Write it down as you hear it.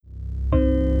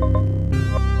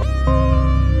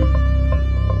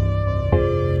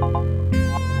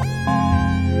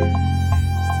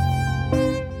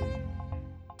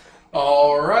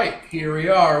Here we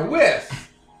are with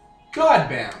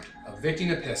Godbound, A Victing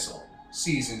Epistle,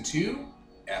 Season 2,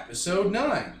 Episode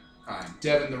 9. I'm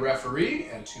Devin the referee,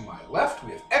 and to my left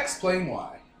we have Explain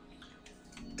Why.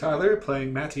 Tyler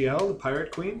playing Matiel, the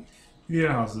Pirate Queen.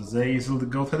 Ja, ze Zazel, the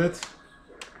goat-headed.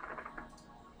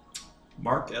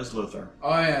 Mark as Lothar. Oh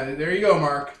yeah, there you go,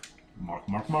 Mark.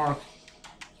 Mark.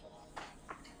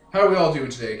 How are we all doing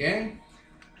today, gang?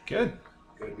 Good.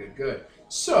 Good.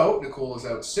 So, Nicole is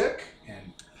out sick,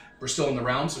 and we're still in the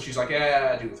realm, so she's like,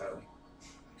 yeah, do without me.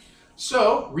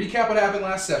 So, recap what happened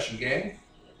last session, gang.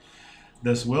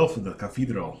 There's Wolf in the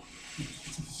cathedral.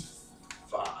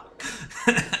 Fuck.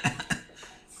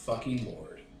 Fucking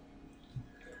Lord.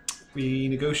 We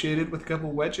negotiated with a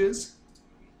couple wedges.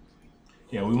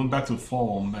 Yeah, we went back to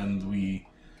Fulham and we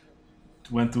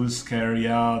went to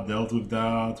Iscaria, dealt with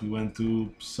that. We went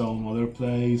to some other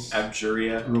place.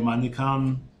 Abjuria.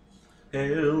 Romanicon.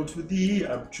 Hail to the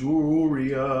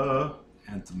Abjuria.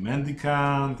 And to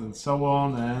Mendicant and so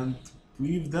on. And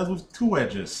we've dealt with two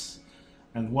wedges.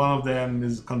 And one of them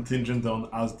is contingent on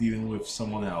us dealing with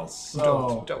someone else.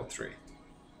 So, Dealt with three.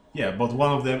 yeah, but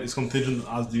one of them is contingent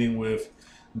on us dealing with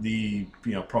the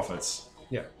prophets.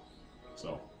 Yeah.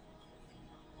 So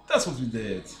that's what we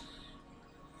did.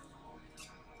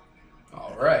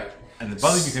 Alright. And the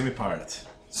body became a pirate.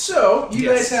 So, you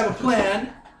Yes. guys have a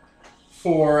plan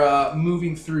for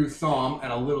moving through Thom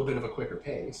at a little bit of a quicker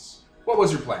pace. What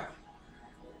was your plan?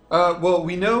 Well,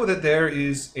 we know that there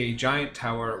is a giant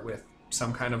tower with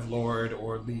some kind of lord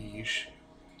or liege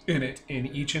in it, in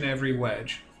each and every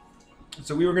wedge.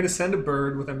 So we were going to send a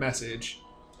bird with a message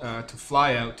to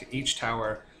fly out to each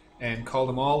tower and call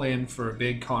them all in for a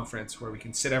big conference where we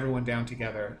can sit everyone down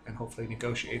together and hopefully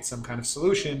negotiate some kind of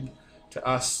solution to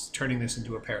us turning this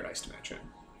into a paradise dimension.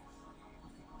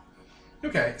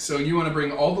 Okay, so you want to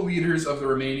bring all the leaders of the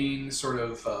remaining sort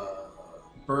of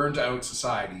burned out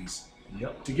societies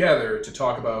together to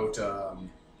talk about,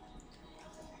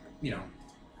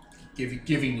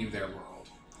 giving you their world.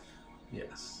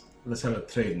 Yes. Let's have a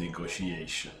trade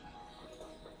negotiation.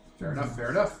 Fair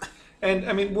enough. And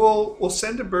I mean, we'll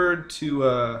send a bird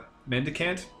to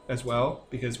Mendicant as well,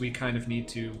 because we kind of need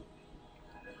to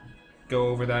go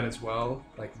over that as well,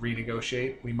 like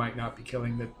renegotiate. We might not be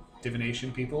killing the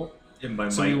divination people. And by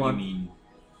So might, you want- you mean...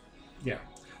 Yeah.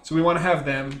 So we want to have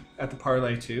them at the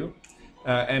parlay too.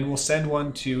 And we'll send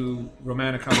one to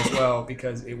Romanicon as well,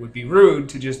 because it would be rude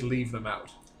to just leave them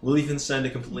out. We'll even send a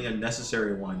completely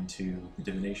unnecessary one to the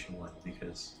divination one,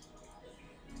 because...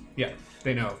 Yeah,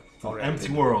 they know already.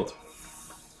 Empty world.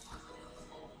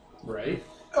 Right.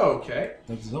 Okay.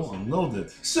 That's so unloaded.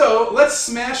 So, let's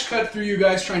smash cut through you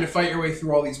guys trying to fight your way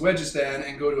through all these wedges then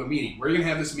and go to a meeting. Where are you going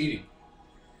to have this meeting?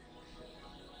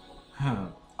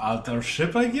 At our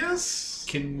ship, I guess?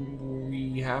 Can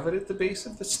we have it at the base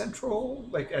of the central,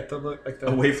 like at the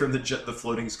Away from the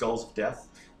floating skulls of death.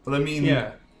 But I mean,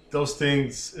 Yeah. those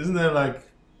things, isn't there like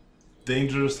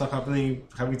dangerous stuff happening,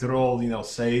 having to roll,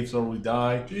 saves or we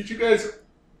die? Did you guys,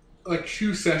 like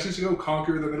 2 sessions ago,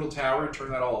 conquer the middle tower and turn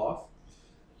that all off?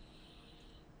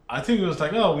 I think it was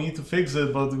like, oh, we need to fix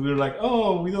it, but we were like,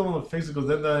 oh, we don't want to fix it because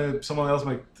then someone else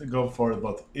might go for it.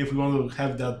 But if we want to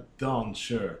have that done,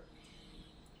 sure.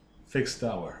 Fix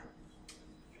tower.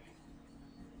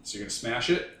 So you're going to smash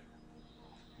it?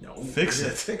 No. Fix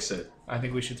it. Fix it. I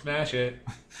think we should smash it.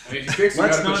 I mean, if you fix it, you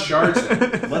Let's got to put not-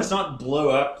 shards in. Let's not blow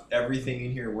up everything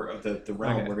in here. The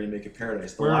realm. Okay. We're going to make it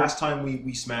paradise. The We're- last time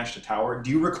we smashed a tower, do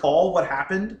you recall what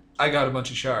happened? I got a bunch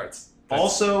of shards.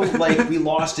 Also, we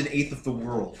lost an eighth of the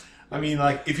world. I mean,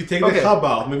 like, if you take Okay. the hub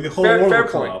out, maybe the whole Fair, world fair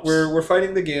will point. collapse. We're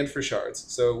fighting the Gand for shards,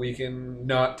 so we can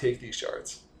not take these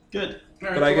shards. Good.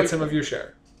 But I get some of your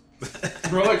share.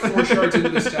 Throw like 4 shards into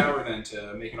this tower then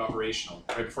to make it operational,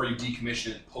 right before you decommission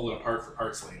it and pull it apart for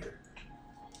parts later.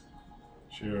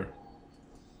 Sure.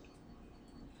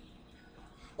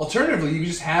 Alternatively, you can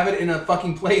just have it in a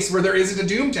fucking place where there isn't a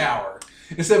Doom Tower,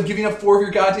 instead of giving up 4 of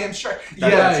your goddamn shards.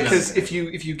 Yeah, because if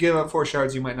you give up 4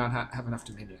 shards, you might not have enough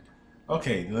Dominion.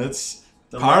 Okay, let's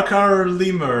park our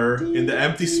lemur in the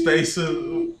empty space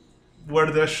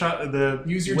where the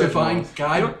use your wedge divine was.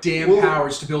 goddamn Well-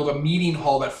 powers to build a meeting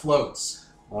hall that floats.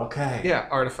 Okay. Yeah,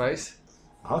 Artifice.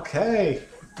 Okay.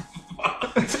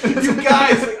 You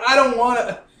guys, like, I don't want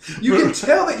to... You can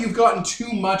tell that you've gotten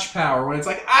too much power when it's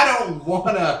like, I don't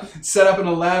want to set up an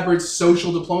elaborate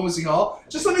social diplomacy hall.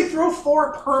 Just let me throw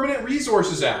 4 permanent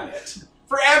resources at it.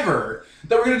 Forever.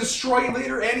 That we're going to destroy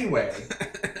later anyway.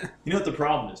 You know what the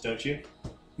problem is, don't you?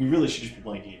 We really should just be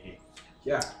playing D&D.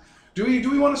 Yeah. Do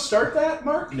we want to start that,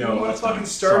 Mark? No, Do we want that's to fucking fine.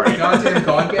 start Sorry. the goddamn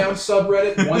Godbound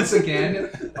subreddit once again,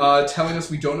 telling us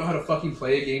we don't know how to fucking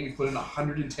play a game we put in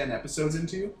 110 episodes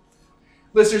into?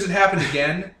 Listeners, it happened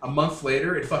again. A month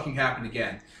later, it fucking happened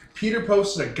again. Peter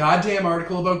posted a goddamn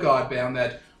article about Godbound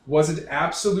that wasn't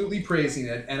absolutely praising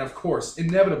it, and of course,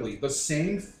 inevitably, the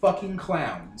same fucking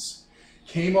clowns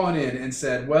came on in and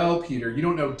said, well, Peter, you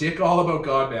don't know dick all about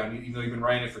Godbound, even though you've been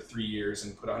writing it for 3 years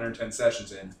and put 110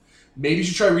 sessions in. Maybe you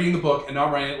should try reading the book and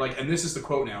not writing it like, and this is the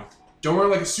quote now, don't run it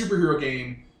like a superhero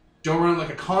game, don't run it like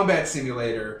a combat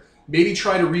simulator, maybe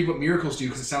try to read what miracles do,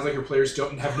 because it sounds like your players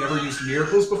have never used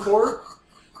miracles before,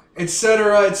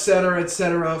 etc., etc.,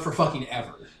 etc., for fucking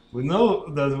ever. We know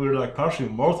that we're like partially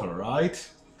immortal, right?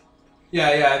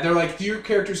 Yeah. They're like, do your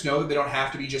characters know that they don't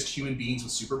have to be just human beings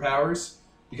with superpowers?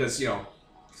 Because, you know,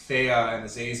 Thea and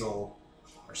Azazel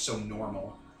are so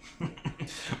normal.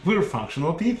 We're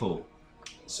functional people.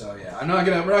 So yeah, we're not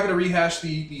gonna rehash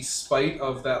the spite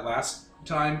of that last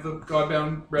time the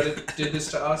Godbound Reddit did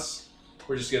this to us.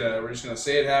 We're just gonna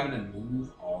say it happened and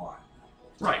move on.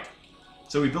 Right.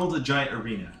 So we build a giant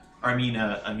arena. Or I mean,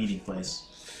 a meeting place.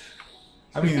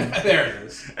 I mean, There it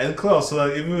is. and close, so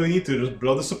that if we need to, just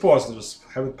blow the supports and just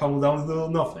have it pummel down to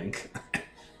nothing.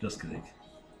 Just kidding.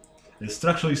 It's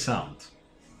structurally sound.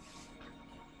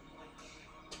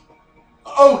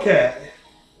 Okay.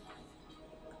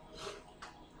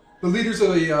 The leaders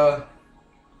of the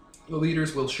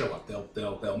leaders will show up.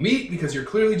 They'll meet because you're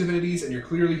clearly divinities and you're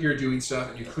clearly here doing stuff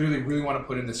and you clearly really want to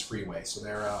put in this freeway. So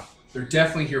they're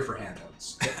definitely here for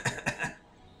handouts.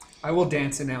 I will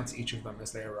dance announce each of them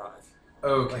as they arrive.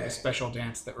 Okay. Like a special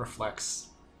dance that reflects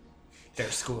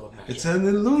their school of magic. It's an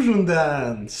illusion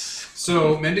dance.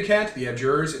 So Mendicant, the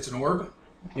Abjurers, it's an orb.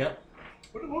 Yep.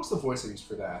 What was the voice I used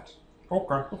for that?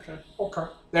 Okay.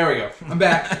 There we go. I'm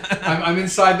back. I'm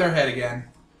inside their head again.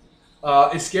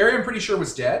 Iscaria, I'm pretty sure,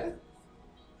 was dead.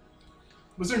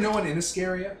 Was there no one in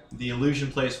Iscaria? The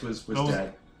illusion place was No.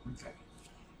 dead. Okay.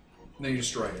 And then you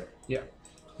destroyed it.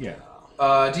 Yeah.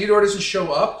 Diodor doesn't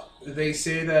show up. They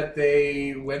say that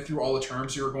they went through all the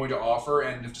terms you were going to offer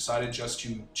and have decided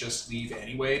just leave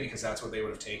anyway because that's what they would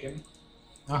have taken.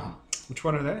 Uh-huh. Which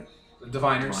one are they? The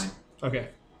Diviners. Fine. Okay.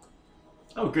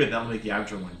 Oh, good. That'll make the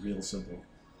outro one real simple.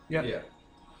 Yep.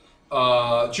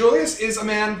 Yeah. Julius is a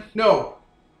man. No,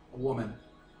 a woman.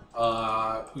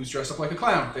 Who's dressed up like a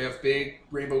clown. They have big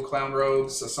rainbow clown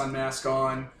robes, a sun mask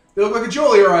on. They look like a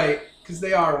Joliarite, because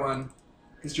they are one.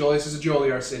 Because Julius is a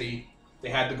Joliar city. They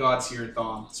had the gods here at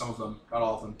Thom. Some of them, not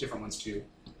all of them. Different ones too.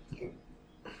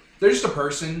 They're just a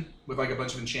person with like a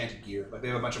bunch of enchanted gear. Like they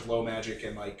have a bunch of low magic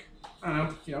and like, I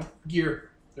don't know, gear.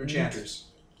 They're enchanters.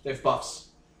 They have buffs.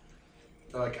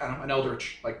 They're like, I don't know, an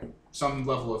eldritch. Like some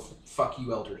level of fuck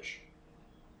you eldritch.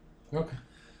 Okay.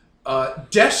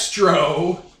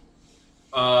 Destro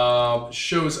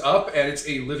shows up, and it's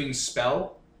a living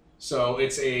spell. So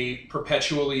it's a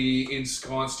perpetually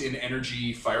ensconced in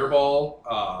energy fireball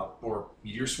or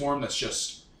meteor swarm that's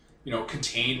just,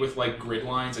 contained with like grid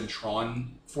lines and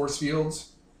Tron force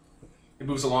fields. It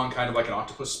moves along kind of like an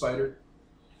octopus spider.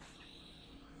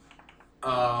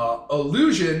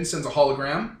 Illusion sends a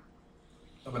hologram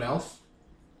of an elf.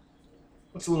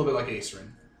 Looks a little bit like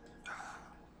Acerin.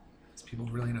 These people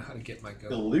really know how to get my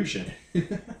goat. Illusion.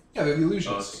 Yeah, they're the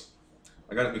illusions.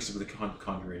 I got it mixed up with the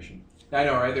conjuration. I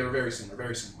know, right? They were very similar,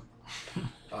 very similar.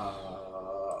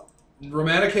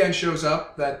 Romanican shows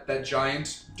up, that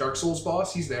giant Dark Souls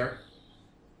boss, he's there.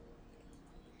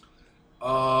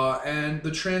 And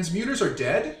the transmuters are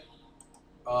dead,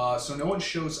 so no one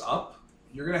shows up.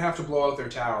 You're going to have to blow out their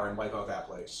tower and wipe out that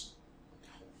place.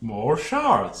 More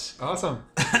shards. Awesome.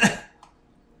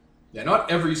 Yeah, not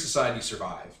every society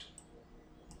survived.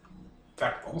 In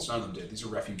fact, almost none of them did. These are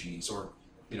refugees, or,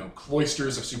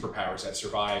 cloisters of superpowers that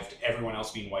survived everyone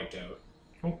else being wiped out.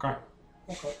 Okay.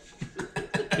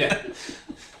 Yeah.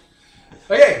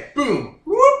 Okay, boom.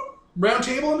 Whoop. Round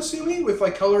table, I'm assuming, with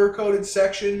like color-coded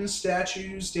sections,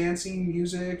 statues, dancing,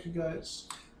 music, you guys.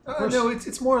 No,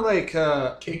 it's more like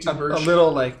Caked a in birch.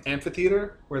 little like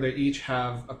amphitheater where they each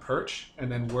have a perch,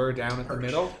 and then we're down at the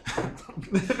middle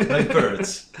Like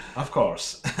birds. Of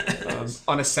course.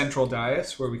 on a central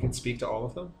dais where we can speak to all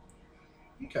of them.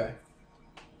 Okay.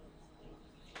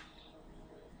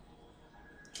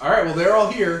 All right, well, they're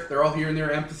all here. They're all here in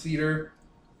their amphitheater,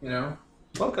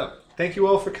 Welcome. Thank you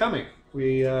all for coming.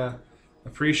 We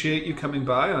appreciate you coming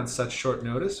by on such short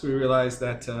notice. We realize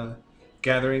that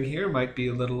gathering here might be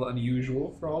a little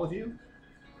unusual for all of you.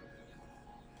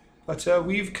 But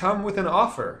we've come with an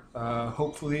offer,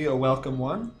 hopefully a welcome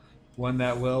one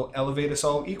that will elevate us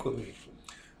all equally.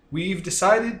 We've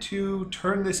decided to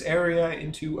turn this area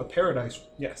into a paradise.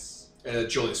 Yes.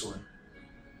 Julius Warren.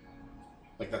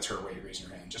 Like, that's her way of raising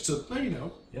her hand. Just to let you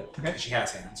know. Yep. Okay. She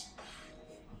has hands.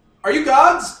 Are you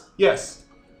gods? Yes.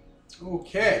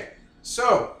 Okay.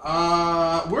 So,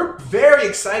 we're very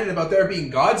excited about there being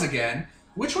gods again.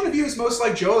 Which one of you is most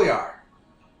like Joliar?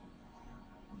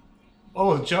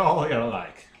 Oh, Joel, you're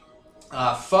like.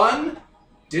 Fun,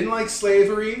 didn't like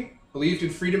slavery, believed in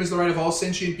freedom as the right of all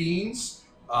sentient beings,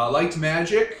 liked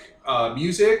magic,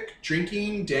 music,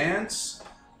 drinking, dance,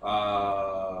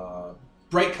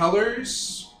 bright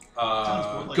colors, Sounds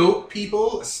more like- goat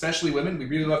people, especially women. We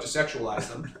really love to sexualize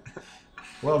them.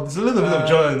 Well, there's a little bit of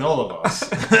joy in all of us.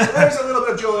 There's a little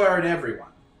bit of Joliar in everyone.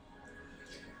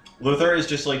 Lothar is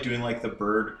just like doing like the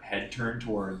bird head turn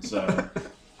towards Natael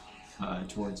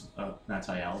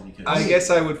because I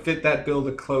guess I would fit that bill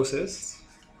the closest.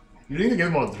 You need to get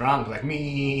more drunk, like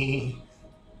me.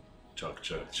 Chug,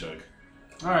 chug, chug.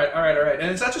 All right, all right, all right.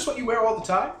 And is that just what you wear all the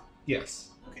time?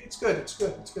 Yes. Okay, it's good, it's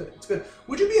good, it's good, it's good.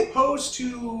 Would you be opposed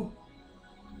to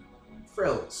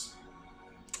frills?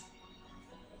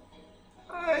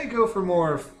 I go for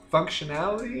more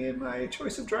functionality in my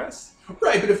choice of dress.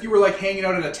 Right, but if you were like hanging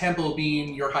out at a temple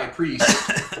being your high priest,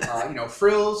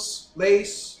 frills,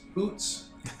 lace, boots.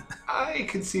 I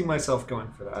could see myself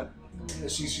going for that.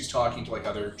 She's talking to like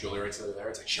other jewelerites that are there.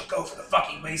 It's like she'll go for the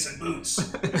fucking lace and boots.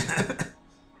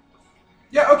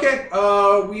 Yeah, okay.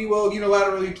 We will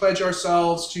unilaterally pledge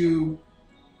ourselves to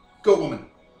Goat Woman.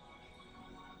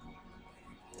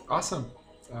 Awesome.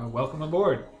 Welcome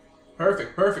aboard.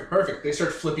 Perfect, perfect, perfect. They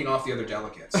start flipping off the other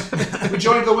delegates. We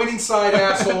joined the winning side,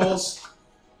 assholes.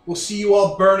 We'll see you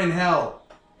all burn in hell.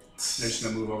 They're just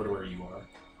gonna move over to where you are.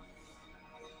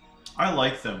 I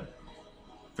like them.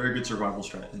 Very good survival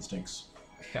instincts.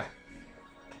 Yeah.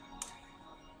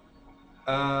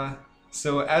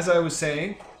 So as I was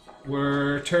saying,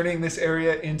 we're turning this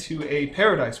area into a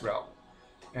paradise realm.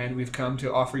 And we've come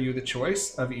to offer you the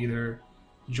choice of either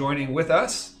joining with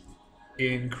us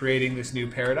in creating this new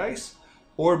paradise,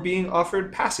 or being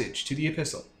offered passage to the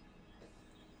epistle.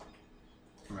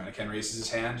 Ranaken raises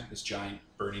his hand, his giant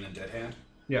burning undead hand.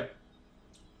 Yeah.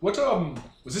 What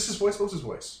was this his voice? What was his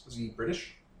voice? Was he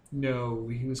British? No,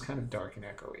 he was kind of dark and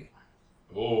echoey.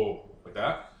 Oh, like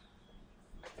that?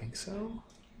 I think so.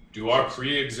 Do our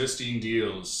pre-existing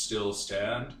deals still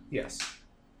stand? Yes.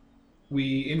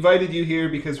 We invited you here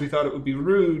because we thought it would be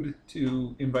rude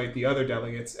to invite the other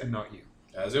delegates and not you.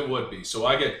 As it would be. So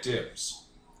I get dibs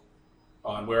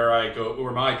on where I go,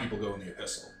 where my people go in the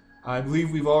epistle. I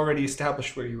believe we've already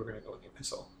established where you were going to go in the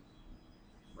epistle.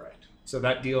 Right. So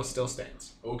that deal still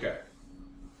stands. Okay.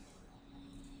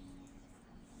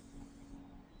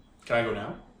 Can I go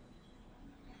now?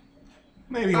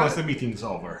 Maybe once the meeting's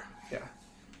over. Yeah.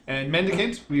 And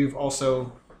Mendicant, we've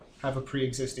also have a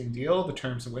pre-existing deal, the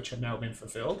terms of which have now been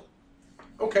fulfilled.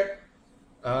 Okay.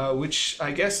 Which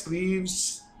I guess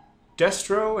leaves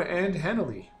Destro and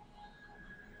Hanley.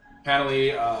 Hanley,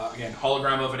 again,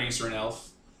 hologram of an Acer and elf.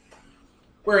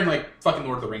 Wearing like fucking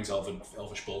Lord of the Rings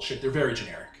elvish bullshit. They're very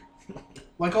generic.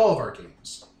 Like all of our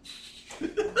games.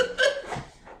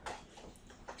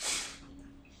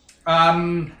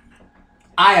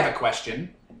 I have a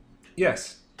question.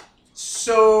 Yes.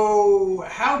 So,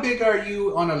 how big are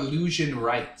you on illusion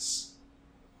rights?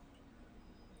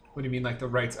 What do you mean, like the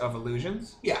rights of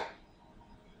illusions? Yeah.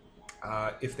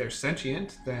 If they're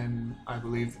sentient, then I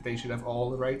believe that they should have all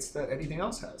the rights that anything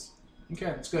else has. Okay,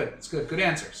 that's good. That's good. Good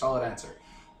answer. Solid answer.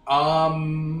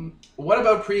 What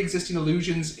about pre-existing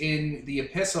illusions in the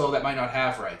epistle that might not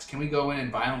have rights? Can we go in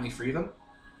and violently free them?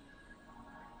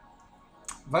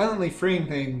 Violently freeing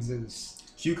things is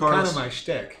Cue kind cards. of my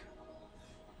shtick.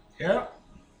 Yeah.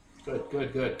 Good,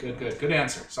 good, good, good, good. Good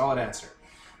answer. Solid answer.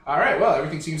 All right, well,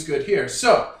 everything seems good here.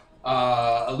 So,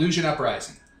 illusion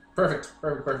uprising. Perfect,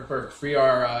 perfect, perfect, perfect. Free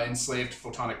our enslaved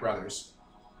photonic brothers.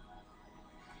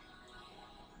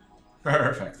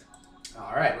 Perfect.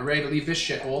 All right, we're ready to leave this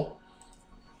shithole.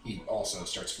 He also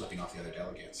starts flipping off the other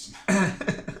delegates.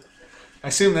 I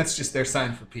assume that's just their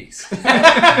sign for peace. Comes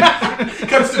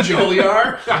to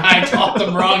Joliar. I taught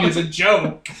them wrong as a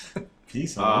joke.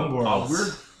 Peace among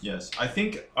worlds. Yes, I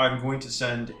think I'm going to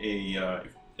send a.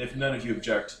 If none of you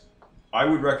object, I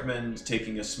would recommend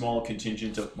taking a small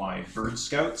contingent of my bird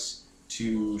scouts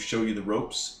to show you the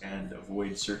ropes and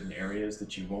avoid certain areas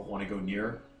that you won't want to go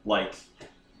near, like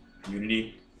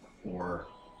Unity or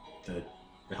the.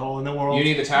 The hole in the world.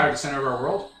 Unity, the tower at the center of our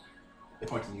world. They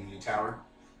point to the Unity Tower.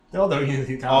 The other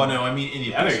Unity Oh Tower. no, I mean in the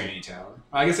The other epistle. Unity Tower.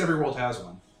 I guess every world has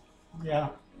one. Yeah.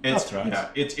 It's That's right. Yeah,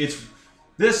 it's.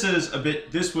 This is a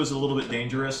bit. This was a little bit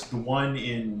dangerous. The one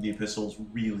in the epistle's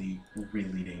really,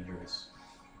 really dangerous.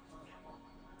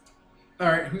 All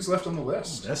right, who's left on the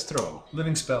list? Destro.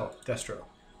 Living spell, Destro.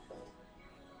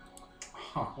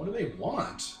 Huh, what do they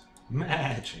want?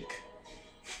 Magic.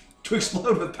 To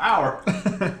explode with power.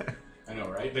 I know,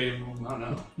 right? I don't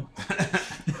know.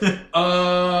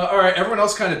 All right. Everyone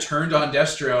else kind of turned on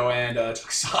Destro and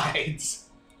took sides.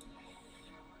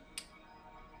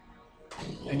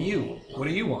 And you, what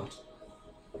do you want?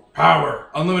 Power,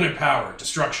 unlimited power,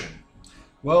 destruction.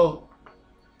 Well,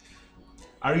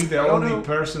 Are you the I don't only know.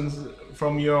 persons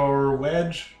from your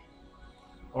wedge?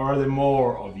 Or are there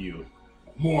more of you?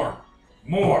 More.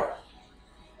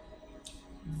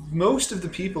 most of the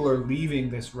people are leaving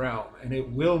this realm, and it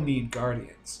will need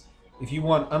guardians. If you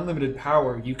want unlimited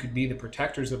power, you could be the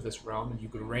protectors of this realm, and you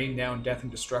could rain down death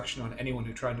and destruction on anyone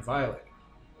who tried to violate.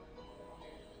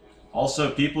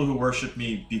 Also, people who worship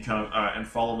me become and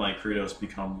follow my credos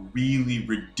become really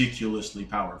ridiculously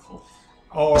powerful.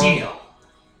 Or, Deal.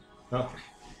 Oh.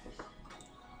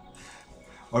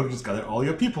 Or just gather all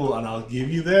your people and I'll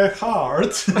give you their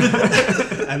heart.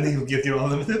 And you'll get your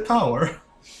unlimited power.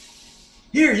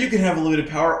 Here, you can have unlimited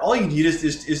power. All you need is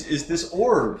this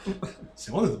orb.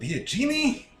 So you wanted to be a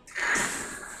genie?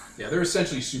 Yeah, they're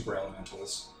essentially super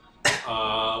elementals.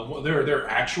 Their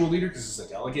actual leader, because it's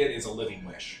a delegate, is a living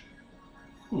wish.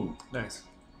 Ooh, Nice.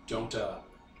 Don't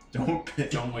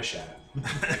Don't wish at it.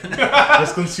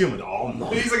 just consume it all.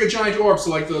 He's like a giant orb, so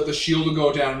like the shield will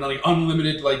go down, and like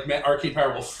unlimited like arcane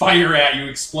power will fire at you,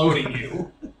 exploding you.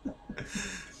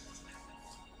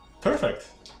 Perfect.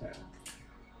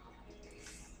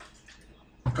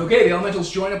 Okay, the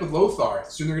elementals join up with Lothar.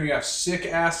 Soon they're gonna have sick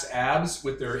ass abs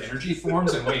with their energy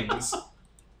forms and wings.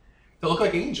 They look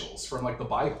like angels from like the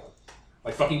Bible,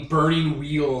 like fucking burning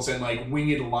wheels and like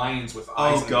winged lions with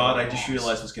eyes. Oh god, I just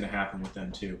realized what's going to happen with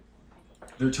them too.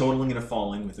 They're totally going to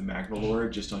fall in with the Magma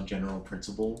Lord just on general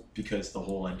principle because the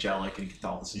whole angelic and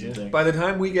Catholicism thing. By the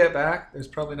time we get back, there's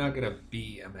probably not going to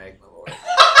be a Magma Lord.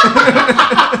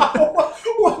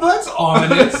 Well, that's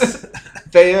ominous.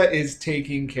 Thea is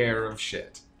taking care of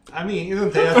shit. I mean,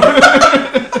 isn't Thea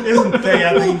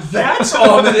That's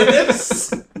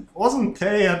ominous. wasn't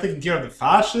Thea taking care of the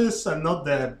fascists and not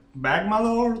the Magma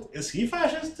Lord? Is he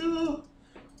fascist too?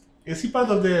 Is he part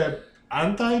of the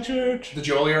anti-church? The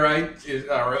Joliarite is,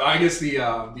 or I guess the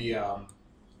I forgot your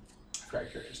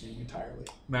character's name entirely.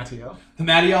 Mattiel? The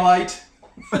Madielite.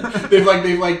 they've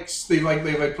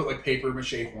put like paper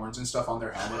mache horns and stuff on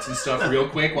their helmets and stuff real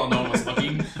quick while no one was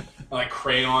looking. Like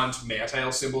crayoned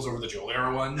Matiel symbols over the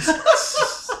Joliara ones.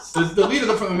 the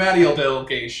leader from the Matiel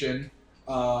delegation.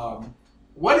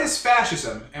 What is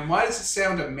fascism and why does it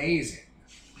sound amazing?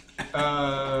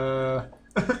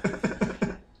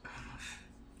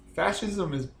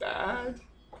 Fascism is bad.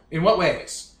 In what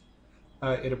ways?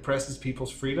 It oppresses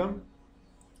people's freedom.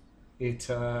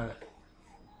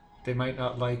 They might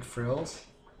not like frills.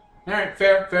 All right,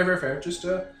 fair. Just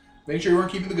make sure you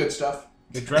weren't keeping the good stuff.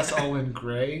 They dress all in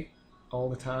gray all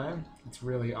the time. It's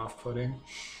really off-putting.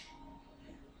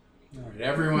 All right,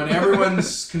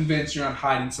 everyone's convinced you're not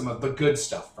hiding some of the good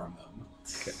stuff from them.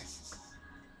 Okay.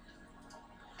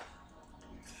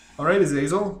 All right,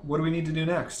 Azazel, what do we need to do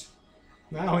next?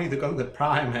 Now we need to go to the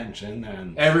Prime Engine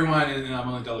and... Everyone in the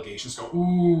Amulet delegations go,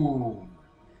 ooh.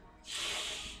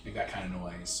 Make that kind of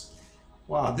noise.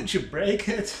 Wow, did you break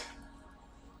it?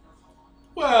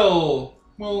 Well,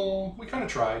 we kind of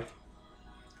tried.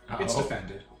 It's Oh.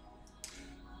 defended.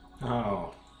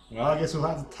 Oh. Well, I guess we'll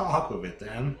have to talk with it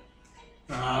then.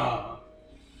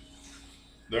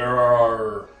 There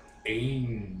are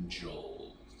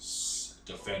angels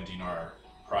defending our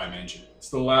Prime Engine. It's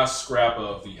the last scrap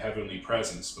of the heavenly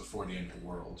presence before the end of the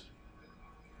world.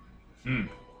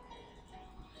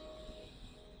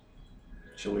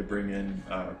 Shall we bring in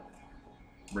our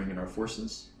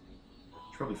forces?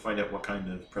 Should probably find out what kind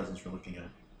of presence we're looking at.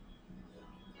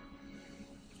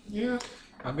 Yeah.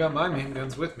 I've got my main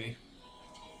guns with me.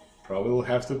 Probably will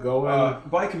have to go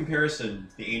and... By comparison,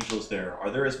 the angels there,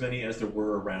 are there as many as there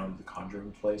were around the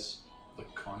Conjuring place? The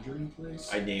Conjuring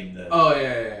Place? I named the... Oh,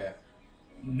 yeah.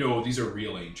 No, these are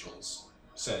real angels,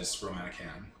 says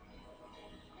Romanican.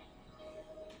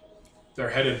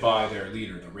 They're headed by their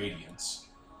leader, the Radiance.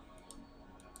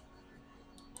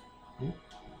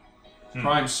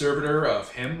 Prime servitor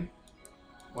of him,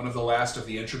 one of the last of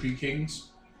the Entropy Kings.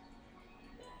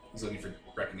 He's looking for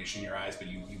recognition in your eyes, but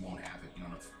you won't have it. You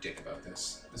don't know dick about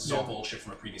this. This is all bullshit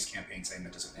from a previous campaign saying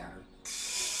that doesn't matter.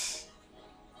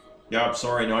 Yeah, I'm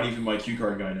sorry, not even my cue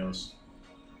card guy knows.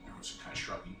 Everyone's kind of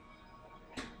shrugging.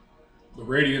 The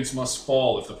Radiance must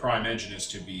fall if the Prime Engine is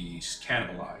to be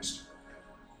cannibalized.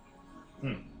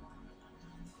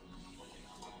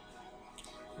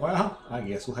 Well, I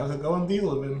guess we'll have to go and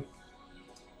deal with him.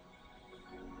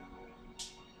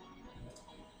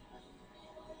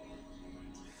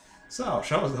 So,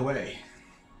 show us the way.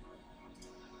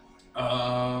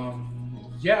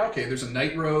 Yeah, okay. There's a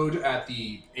night road at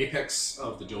the apex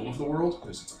of the Dome of the World,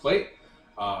 because it's a plate.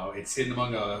 It's hidden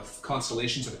among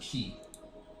constellations of a key.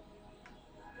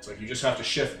 It's like you just have to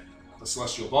shift the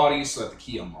celestial bodies so that the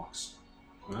key unlocks.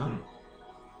 Wow.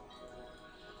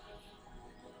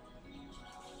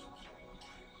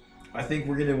 I think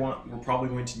we're probably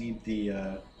going to need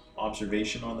the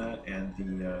observation on that, and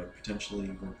the potentially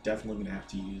we're definitely going to have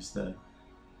to use the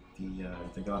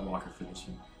Godwalker for this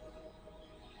one.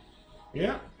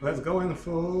 Yeah, let's go in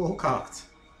full cocked.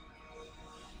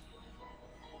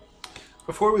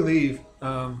 Before we leave,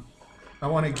 I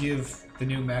want to give the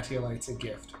new Matialites a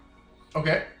gift.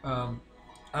 Okay. I'm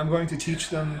going to teach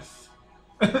them.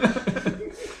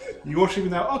 You worship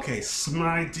now? Okay,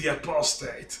 smite the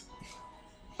apostate.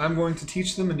 I'm going to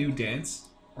teach them a new dance,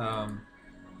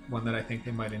 one that I think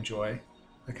they might enjoy.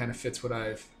 That kind of fits what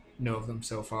I know of them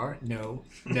so far. No.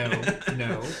 What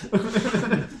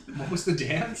was the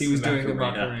dance? He was doing the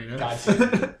Macarena.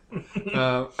 Macarena.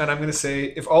 And I'm going to say,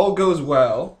 if all goes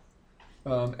well,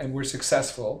 and we're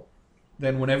successful,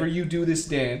 then whenever you do this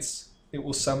dance, it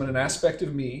will summon an aspect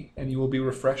of me, and you will be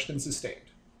refreshed and sustained.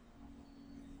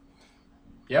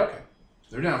 Yeah, okay.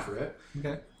 They're down for it.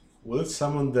 Okay. Will it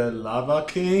summon the Lava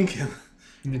King?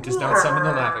 And it does not summon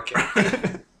the Lava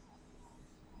King.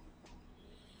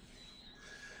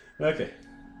 Okay.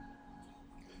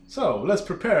 So, let's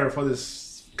prepare for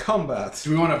this combat. Do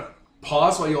we want to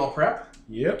pause while you all prep?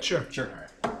 Yep. Sure. Sure.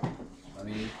 All right. Let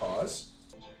me pause.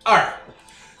 All right.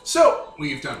 So,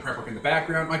 we've done prep work in the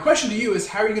background. My question to you is,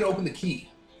 how are you going to open the key?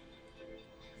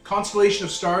 Constellation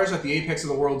of stars at the apex of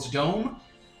the world's dome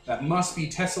that must be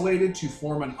tessellated to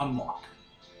form an unlock.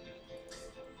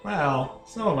 Well,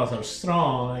 some of us are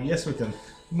strong. I guess we can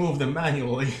move them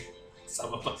manually.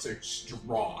 Some of us are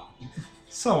strong.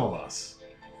 Some of us.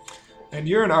 And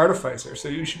you're an artificer, so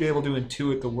you should be able to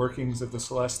intuit the workings of the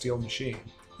celestial machine.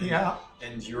 Yeah.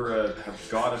 And you're a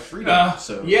god of freedom,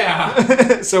 so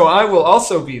Yeah. So I will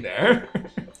also be there.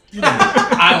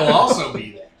 I will also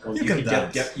be there. Well, You you can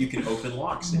can dance. you can open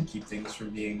locks and keep things from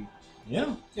being.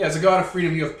 Yeah. Yeah, as a god of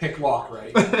freedom, you have pick lock,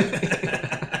 right?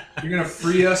 You're going to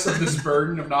free us of this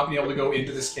burden of not being able to go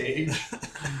into this cage.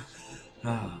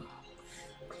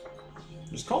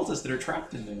 There's cultists that are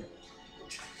trapped in there.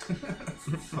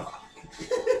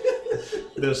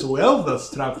 There's wealth that's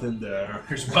trapped in there.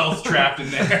 There's wealth trapped in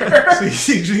there.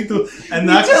 So you need to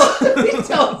enact. We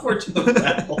teleport to the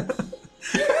battle.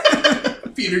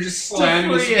 Peter just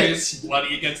slamming his free it. fist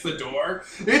bloody against the door.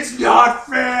 It's not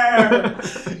fair!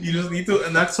 You just need to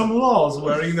enact some laws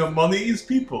where money is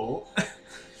people,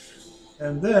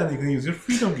 and then you can use your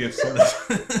freedom gifts on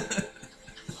it.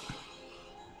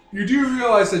 You do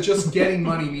realize that just getting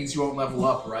money means you won't level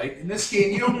up, right? In this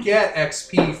game, you don't get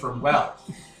XP from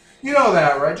wealth. You know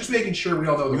that, right? Just making sure we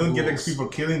all know the You don't rules. get XP for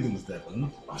killing things,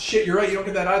 Devon. Oh, shit, you're right. You don't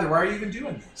get that either. Why are you even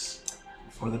doing this?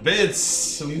 For the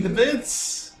bits. We need the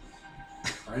bits.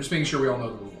 All right, just making sure we all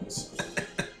know the rules.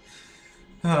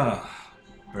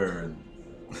 Burn.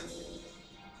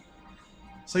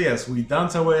 So yes, we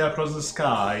dance our way across the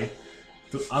sky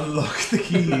to unlock the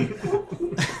key.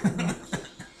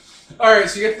 All right,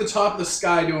 so you get to the top of the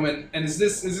sky dome, and is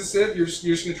this it? You're just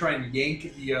gonna try and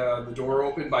yank the door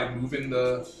open by moving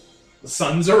the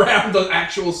suns around the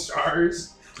actual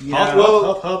stars? Hot,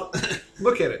 well- hot, hot.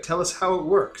 Look at it. Tell us how it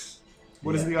works.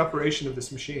 What is the operation of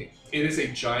this machine? It is a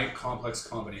giant complex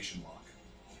combination lock.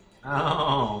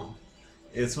 Oh,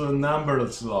 it's a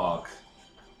numberless lock.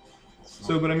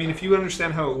 So, but I mean, if you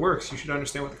understand how it works, you should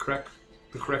understand what the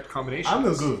correct combination I'm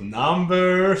no is. good with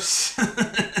numbers.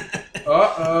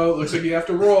 Uh-oh, looks like you have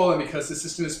to roll, and because the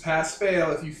system is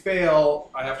pass-fail, if you fail,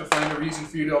 I have to find a reason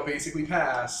for you to basically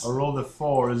pass. I rolled a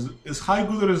 4. Is high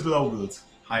good or is low good?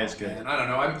 High is good. And I don't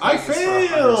know, I've been I playing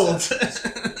this for 100 failed!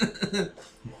 sessions.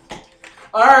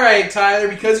 Alright, Tyler,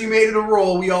 because you made it a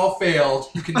roll, we all failed.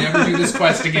 You can never do this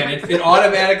quest again. It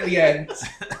automatically ends.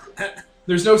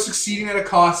 There's no succeeding at a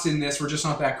cost in this, we're just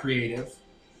not that creative.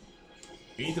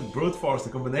 We need to brute force the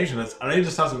combination. Let's arrange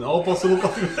the stars in all possible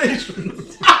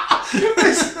combinations.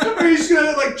 Are you just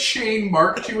gonna chain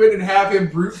Mark to it and have him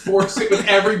brute force it with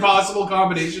every possible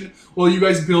combination while you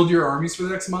guys build your armies for the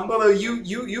next month? Well, no,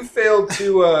 you failed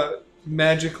to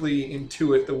magically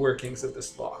intuit the workings of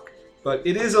this lock. But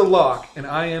it is a lock, and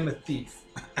I am a thief.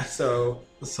 So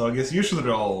So I guess you should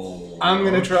roll. I'm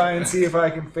going to try and see if I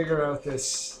can figure out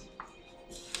this.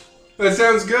 That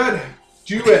sounds good.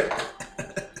 Do it.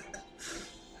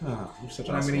 Oh, you're such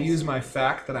And I'm going to use my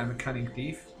fact that I'm a cunning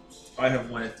thief. I have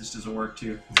one if this doesn't work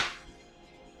too.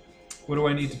 What do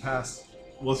I need to pass?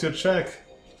 What's your check?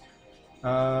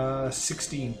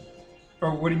 16.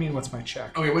 Or what do you mean, what's my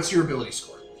check? Okay, what's your ability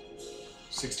score?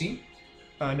 16?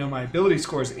 No, my ability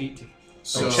score is 18.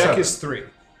 So check is 3.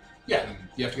 Yeah,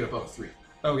 you have to get above a 3.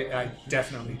 Okay, I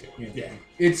definitely do. Yeah.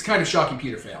 It's kind of shocking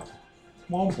Peter failed.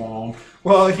 Womp womp.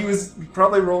 Well, he was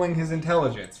probably rolling his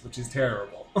intelligence, which is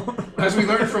terrible. As we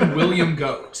learned from William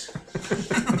Goat.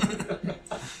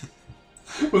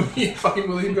 Fucking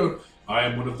William Goat. I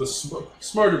am one of the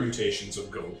smarter mutations of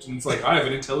Goat. And it's like, I have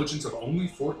an intelligence of only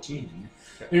 14.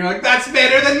 And you're like, that's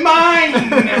better than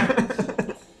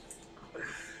mine!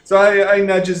 So I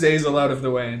nudge Azazel out of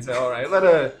the way and say, all right, let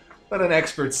an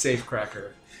expert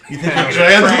safecracker. You think a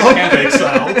giant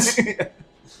lockpicks out?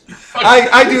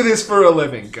 I do this for a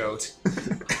living, Goat.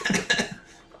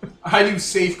 I do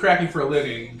safe cracking for a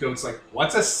living. Goat's like,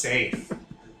 what's a safe?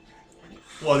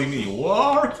 What do you mean?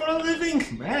 Work for a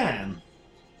living? Man.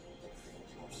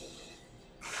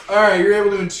 Alright, you're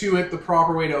able to intuit the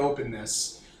proper way to open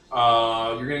this.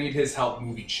 You're gonna need his help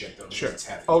moving shit, though, because Sure. it's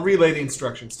heavy. I'll relay the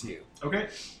instructions to you. Okay.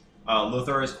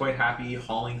 Lothar is quite happy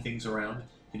hauling things around.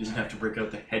 He doesn't have to break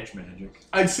out the hedge magic.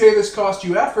 I'd say this cost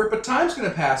you effort, but time's gonna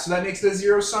pass, so that makes it a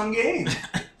zero-sum game.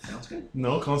 Sounds good.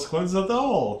 No consequences at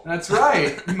all. That's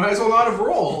right. You might as well not have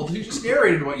rolled. You just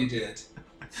narrated what you did.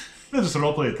 Let's just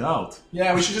roleplay it out.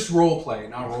 Yeah, we should just roleplay,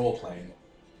 not roleplay.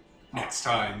 Next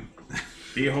time.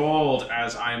 Behold,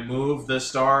 as I move the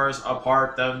stars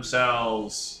apart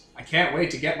themselves. I can't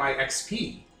wait to get my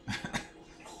XP.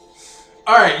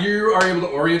 Alright, you are able to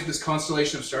orient this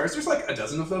constellation of stars. There's like a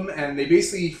dozen of them, and they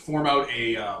basically form out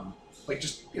a, like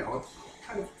just, you know, a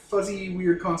kind of fuzzy,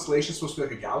 weird constellation, supposed to be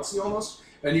like a galaxy almost.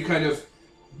 And you kind of,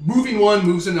 moving one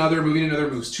moves another, moving another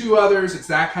moves two others. It's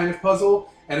that kind of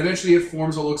puzzle. And eventually it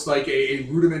forms what looks like a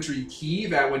rudimentary key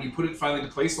that when you put it finally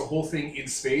into place, the whole thing in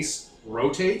space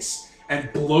rotates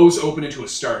and blows open into a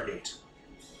Stargate.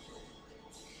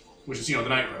 Which is, you know, the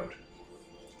Night Road.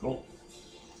 Cool.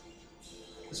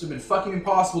 This would have been fucking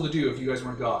impossible to do if you guys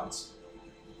weren't gods.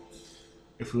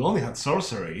 If we only had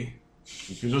sorcery,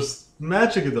 we could just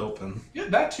magic it open. Yeah,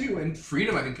 that too. And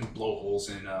Freedom, I think, can blow holes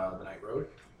in the Night Road.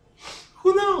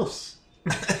 Who knows?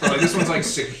 So, like, this one's, like,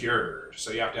 secured.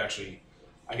 So you have to actually,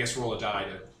 I guess, roll a die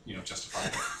to, you know, justify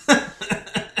it.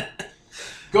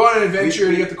 Go on an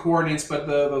adventure to get the coordinates, but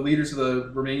the leaders of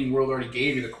the remaining world already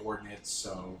gave you the coordinates,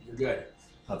 so you're good.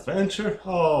 Adventure?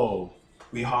 Oh.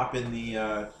 We hop in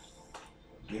the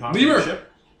Lemur.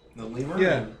 ship. The lemur.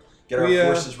 Yeah. And get our We,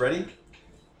 forces ready.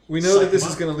 We know Psych that this them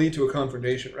is up. going to lead to a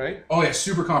confrontation, right? Oh, yeah,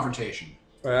 super confrontation.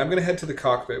 All right, I'm going to head to the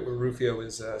cockpit where Rufio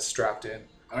is strapped in.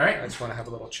 All right? I just want to have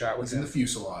a little chat with It's in him. the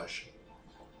fuselage.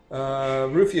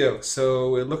 Rufio,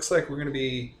 so it looks like we're going to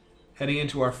be heading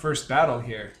into our first battle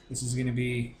here. This is going to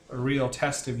be a real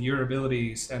test of your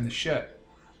abilities and the ship.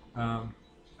 I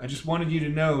just wanted you to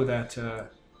know that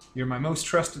you're my most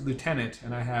trusted lieutenant,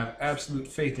 and I have absolute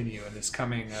faith in you in this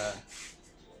coming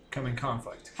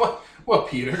conflict. What,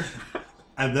 Peter?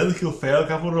 And then he'll fail a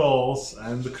couple rolls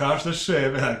and crash the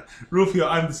ship and like, Rufio,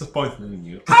 I'm disappointed in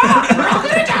you. We're all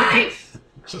gonna die!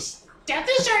 Just Death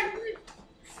is certain!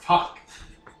 Fuck.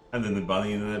 and then the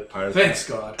bunny and the pirate. Thanks,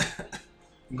 God.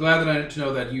 I'm glad that I to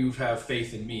know that you have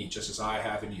faith in me, just as I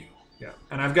have in you. Yeah,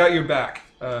 and I've got your back.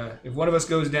 If one of us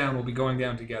goes down, we'll be going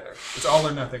down together. It's all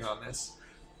or nothing on this.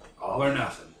 All or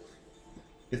nothing.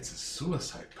 It's a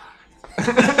suicide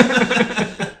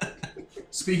pact.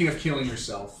 Speaking of killing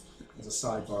yourself, as a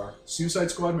sidebar, Suicide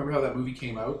Squad, remember how that movie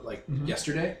came out, like,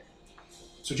 yesterday?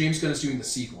 So James Gunn is doing the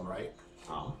sequel, right?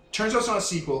 Oh. Turns out it's not a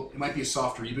sequel. It might be a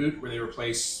soft reboot where they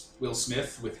replace Will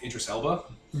Smith with Idris Elba.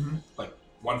 Like,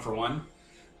 one for one.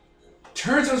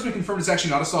 Turns out it's been confirmed it's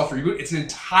actually not a soft reboot. It's an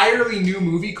entirely new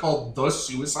movie called The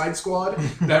Suicide Squad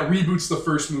that reboots the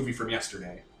first movie from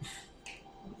yesterday.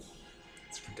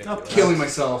 It's ridiculous. Killing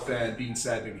myself and being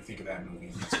sad made me think of that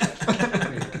movie.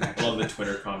 I love the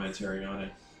Twitter commentary on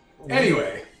it.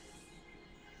 Anyway.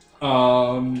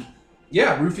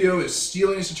 Yeah, Rufio is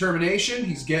stealing his determination.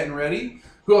 He's getting ready.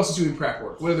 Who else is doing prep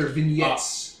work? What other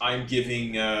vignettes? I'm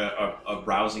giving a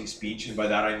rousing speech, and by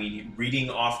that I mean reading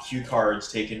off cue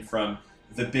cards taken from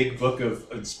the big book of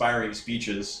inspiring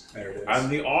speeches. There it is. And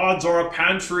the odds are a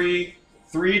pantry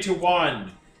 3-1.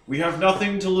 We have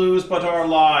nothing to lose but our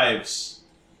lives.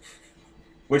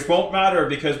 Which won't matter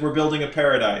because we're building a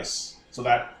paradise. So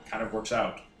that kind of works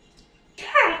out.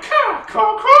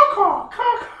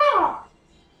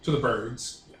 To the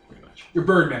birds. Yeah, pretty much. Your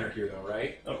birdmen are here, though,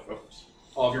 right? Oh, of course.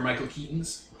 All of your Michael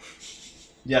Keatons.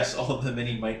 Yes, all of the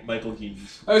many Michael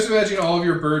Keatons. I was imagining all of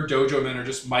your bird dojo men are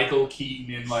just Michael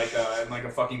Keaton in like a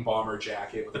fucking bomber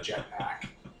jacket with a jetpack.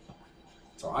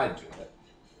 That's how I'd do it.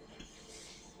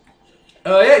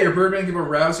 Yeah, your birdmen give a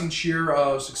rousing cheer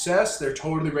of success. They're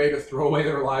totally ready to throw away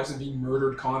their lives and be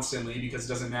murdered constantly because it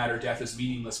doesn't matter. Death is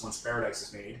meaningless once paradise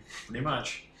is made. Pretty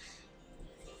much.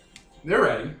 They're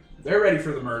ready. They're ready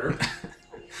for the murder.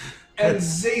 And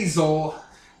Zazel.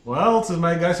 Well, since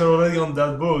my guys are already on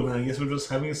that boat, then I guess we're just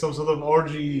having some sort of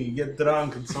orgy, get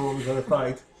drunk, and someone's gonna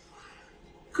fight.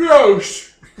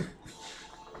 Gross!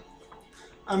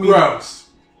 I mean, Gross.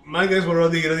 my guys were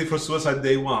already ready for suicide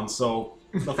day one, so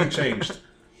nothing changed.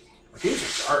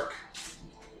 These are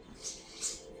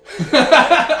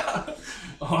dark.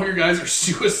 All your guys are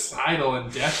suicidal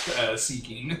and death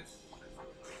seeking.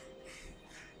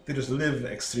 They just live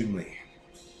extremely.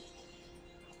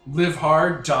 Live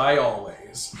hard, die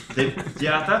always.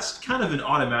 Yeah, that's kind of an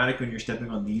automatic when you're stepping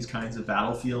on these kinds of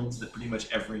battlefields that pretty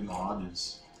much every mod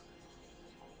is.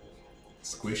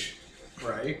 Squish.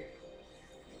 Right.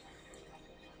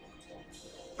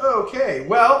 Okay,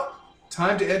 well,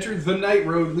 time to enter the night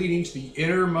road leading to the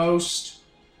innermost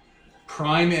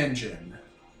prime engine.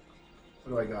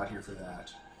 What do I got here for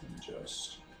that?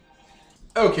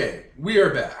 Okay, we are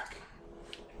back.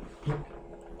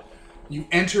 You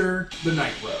enter the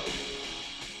night road.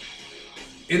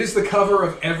 It is the cover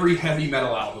of every heavy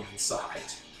metal album inside.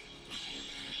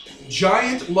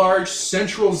 Giant, large,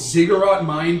 central ziggurat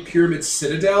mine pyramid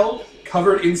citadel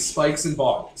covered in spikes and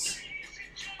bodies.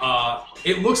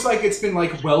 It looks like it's been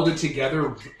like welded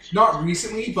together, not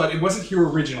recently, but it wasn't here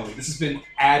originally. This has been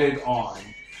added on.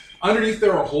 Underneath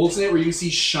there are holes in it where you can see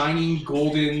shining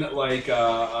golden, like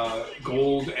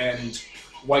gold and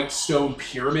white stone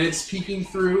pyramids peeking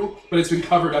through, but it's been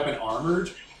covered up and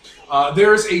armored.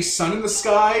 There's a sun in the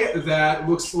sky that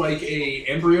looks like a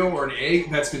embryo or an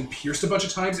egg that's been pierced a bunch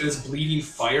of times and is bleeding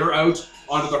fire out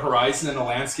onto the horizon and the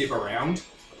landscape around.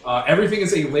 Everything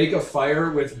is a lake of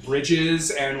fire with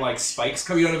bridges and like spikes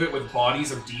coming out of it with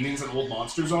bodies of demons and old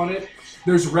monsters on it.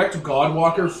 There's wrecked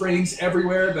Godwalker frames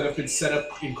everywhere that have been set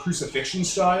up in crucifixion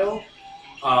style,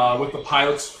 with the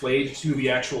pilots flayed to the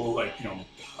actual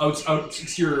out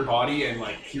exterior body and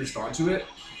like pierced onto it.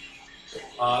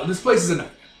 This place is a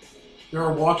nightmare. There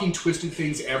are walking, twisted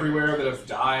things everywhere that have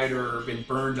died or been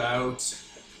burned out.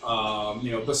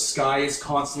 The sky is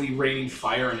constantly raining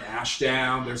fire and ash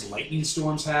down. There's lightning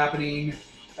storms happening.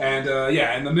 And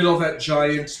in the middle of that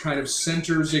giant kind of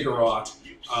center ziggurat,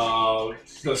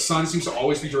 the sun seems to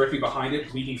always be directly behind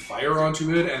it, bleeding fire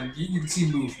onto it, and you can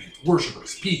see movement,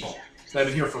 worshippers, people that have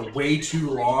been here for way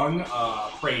too long,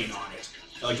 praying on it,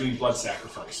 like doing blood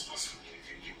sacrifices.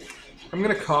 I'm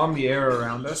gonna calm the air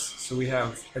around us, so we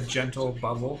have a gentle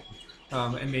bubble,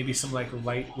 and maybe some like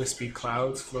light, wispy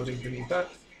clouds floating beneath that.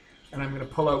 And I'm gonna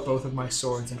pull out both of my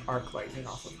swords and arc lightning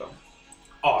off of them.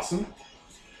 Awesome.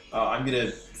 I'm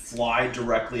gonna fly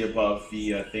directly above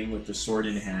the thing with the sword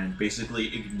in hand,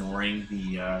 basically ignoring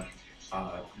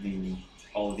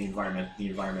all of the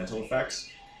environmental effects,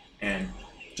 and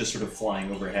just sort of flying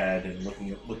overhead and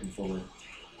looking forward.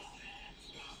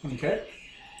 Okay.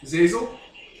 Zazel?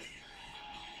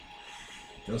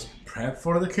 Just prep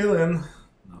for the killing.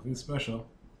 Nothing special.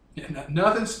 Yeah,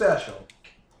 nothing special.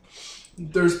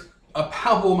 There's a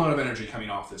palpable amount of energy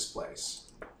coming off this place.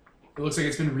 It looks like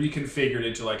it's been reconfigured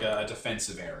into like a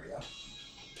defensive area.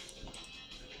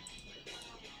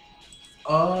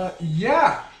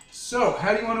 Yeah. So,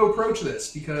 how do you want to approach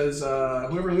this? Because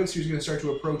whoever lives here is going to start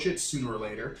to approach it sooner or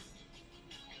later.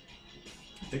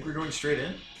 I think we're going straight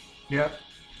in. Yeah.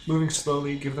 Moving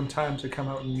slowly, give them time to come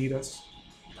out and meet us.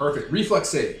 Perfect. Reflex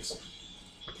saves.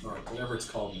 Alright, whatever it's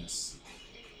called in this.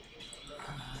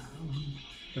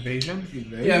 Evasion?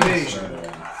 Yeah, evasion.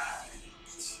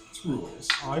 It's rules.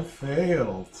 I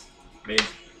failed. Maybe.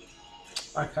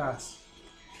 I pass.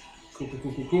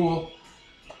 Cool.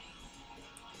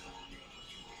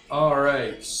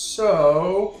 Alright,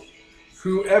 so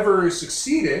whoever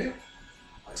succeeded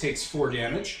takes 4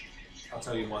 damage. I'll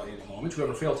tell you what in a moment.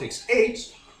 Whoever failed takes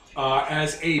 8.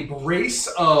 As a brace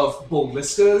of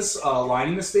ballistas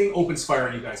lining this thing opens fire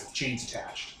on you guys with chains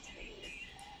attached.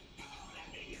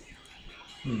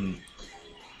 And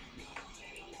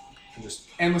just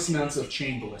endless amounts of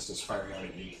chain ballistas firing out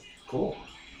at you. Cool.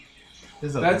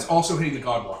 That's also hitting the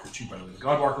Godwalker too, by the way. The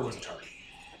Godwalker was a target.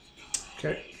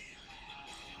 Okay.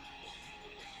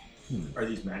 Are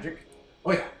these magic?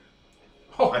 Oh yeah.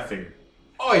 Oh, I figured.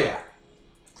 oh yeah.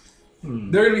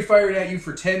 They're going to be firing at you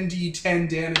for 10d10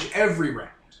 damage every round.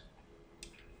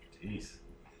 Jeez.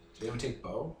 Do they ever take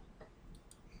bow?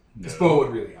 No. This bow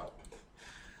would really help.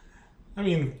 I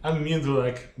mean, I'm immune to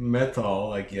like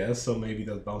metal, I guess, so maybe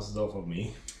that bounces off of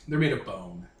me. They're made of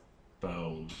bone.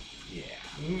 Bone. Yeah.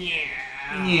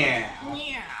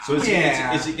 So is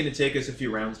Yeah. it going to take us a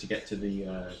few rounds to get to the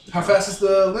How fast is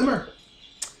the limmer?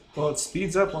 Well, it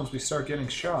speeds up once we start getting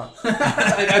shot.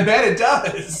 I bet it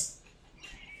does.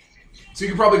 So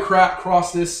you can probably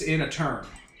cross this in a turn.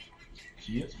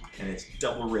 Yep. And it's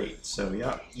double rate. So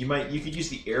yeah, you could use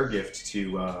the air gift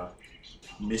to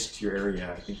mist your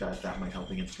area. I think that might help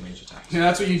against range attacks. Yeah,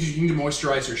 that's what you do. You need to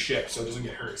moisturize your ship so it doesn't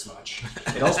get hurt as much.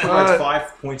 It also provides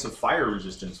 5 points of fire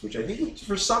resistance, which I think,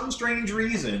 for some strange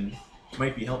reason,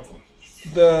 might be helpful.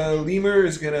 The lemur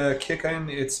is going to kick in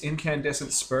its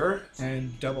incandescent spur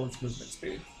and double its movement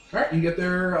speed. All right, you can get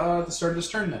there at the start of this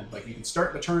turn then. Like, you can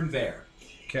start the turn there.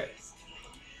 Okay.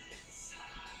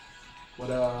 What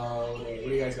do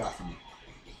you guys got for me?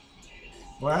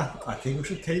 Well, I think we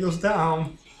should take those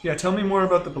down. Yeah, tell me more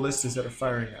about the ballistas that are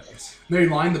firing at us. They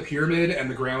line the pyramid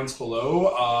and the grounds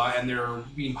below, and they're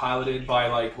being piloted by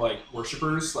like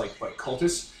worshippers, like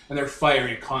cultists, and they're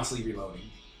firing, constantly reloading.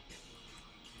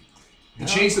 The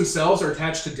chains themselves are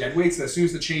attached to dead weights, and as soon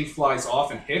as the chain flies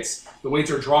off and hits, the weights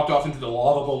are dropped off into the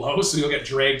lava below, so you'll get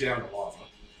dragged down to lava.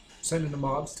 Send in the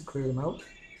mobs to clear them out.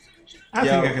 I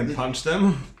think I can punch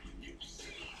them.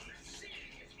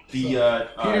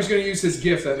 Peter's going to use his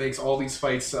gift that makes all these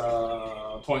fights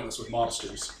pointless with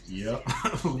mobsters. Yep.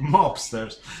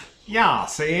 Mobsters. Yeah,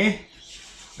 see?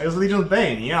 I was Legion of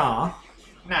Bane, yeah.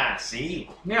 Nah, see?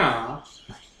 Yeah.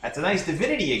 That's a nice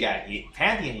divinity you got here.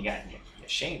 Pantheon you got here. You're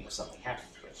ashamed if something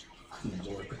happens with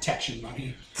it. Lord, protection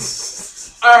money.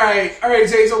 Alright,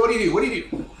 Zazel, what do you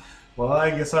do? Well,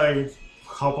 I guess I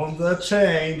hop on the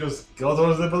chain, just go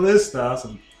towards the ballistas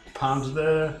and punch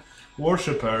the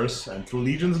worshippers, and to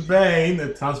Legion's Bane,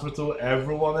 it transfers to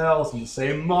everyone else in the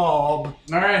same mob.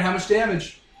 Alright, how much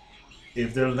damage?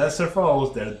 If they're lesser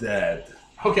foes, they're dead.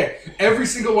 Okay, every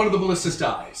single one of the ballistas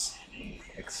dies.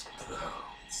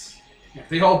 Explodes. Yeah,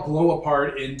 they all blow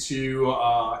apart into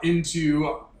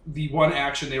the one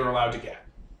action they were allowed to get.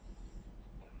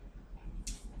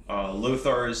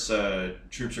 Lothar's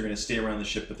troops are going to stay around the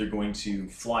ship, but they're going to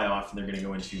fly off and they're going to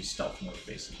go into stealth mode,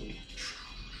 basically.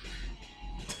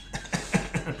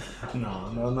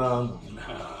 No.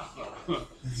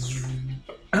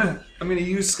 I'm going to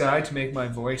use Sky to make my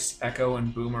voice echo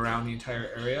and boom around the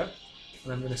entire area.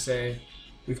 And I'm going to say,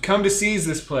 we've come to seize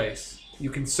this place.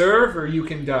 You can serve or you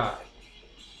can die.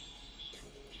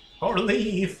 Or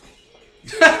leave.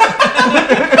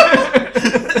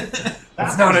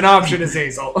 That's not an option,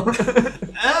 Azazel.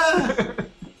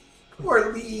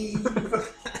 Or leave.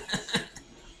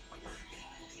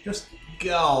 Just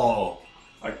go.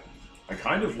 I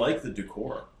kind of like the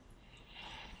decor.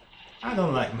 I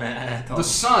don't like metal. The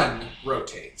sun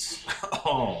rotates,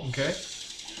 Oh. Okay.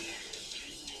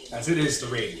 as it is the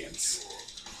radiance.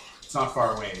 It's not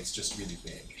far away, it's just really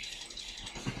big.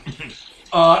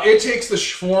 It takes the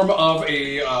form of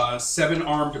a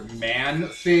seven-armed man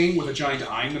thing with a giant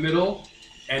eye in the middle,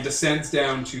 and descends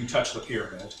down to touch the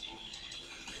pyramid.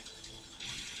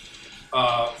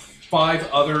 5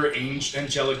 other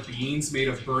angelic beings made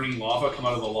of burning lava come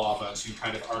out of the lava to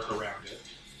kind of arc around it.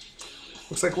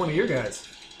 Looks like one of your guys.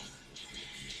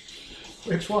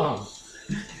 Which one?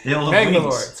 They all have Magma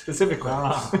wings. Lord, specifically.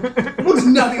 It looks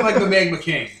nothing like the Magma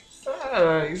King.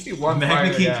 Usually one Magma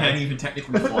fire King guy. can't even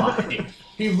technically fly.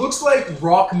 He looks like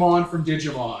Rockmon from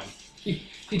Digimon.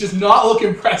 He does not look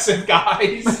impressive,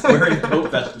 guys. Wearing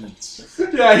coat vestments.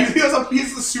 Yeah, he has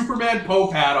the Superman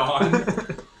Pope hat on.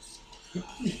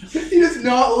 He does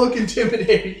not look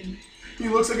intimidating. He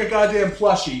looks like a goddamn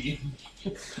plushie.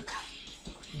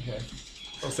 Okay.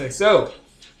 I'll say, so,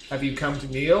 have you come to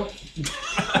kneel?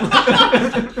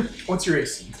 What's your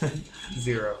AC?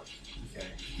 0. Okay.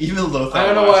 Even Lothar. I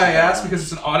don't know why I asked, because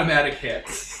it's an automatic hit.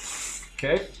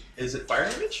 Okay. Is it fire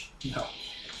damage? No.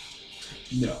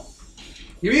 No.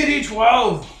 Give me a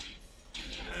D12!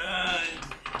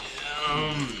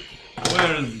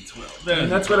 Where is the 12? There.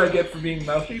 And that's what I get for being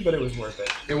mouthy, but it was worth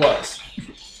it. It was.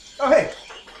 Oh, hey.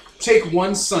 Take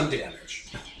 1 sun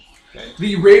damage. Okay.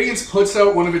 The Radiance puts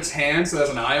out one of its hands that has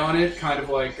an eye on it, kind of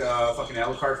like fucking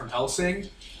Alucard from Hellsing.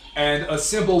 And a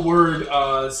simple word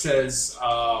says,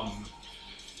 I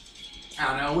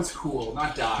don't know, what's cool?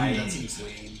 Not die, that seems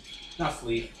lame. Not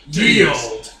flee.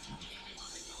 Yield!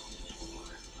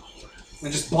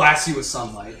 And just blasts you with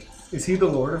sunlight. Is he the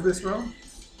lord of this realm?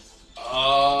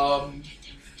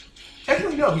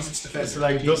 Technically no, he's its It's defender.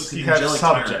 like those he He's has angelic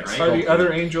tyrant, subjects. right? Are the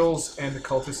other angels and the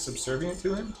cultists subservient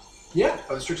to him? Yeah,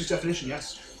 by the strictest definition,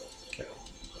 yes.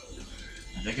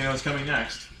 I think I know what's coming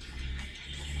next.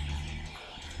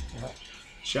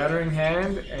 Shattering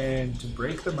Hand and to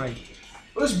break the mighty.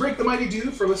 What does Break the Mighty do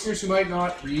for listeners who might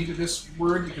not read this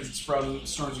word because it's from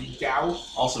Storms of Gao?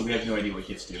 Also, we have no idea what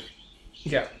gifts do.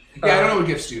 Yeah. Yeah, I don't know what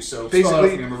gifts do, so spell it out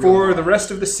Basically, me, I'm a real for one. the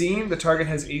rest of the scene, the target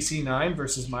has AC 9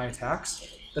 versus my attacks.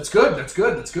 That's good. That's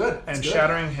good. That's good. That's And good.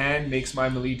 Shattering Hand makes my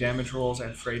melee damage rolls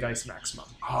and Fray Dice maximum.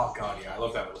 Oh god, yeah, I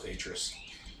love that with Atris.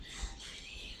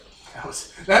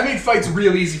 That made fights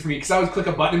real easy for me because I would click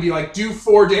a button and be like, "Do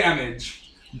 4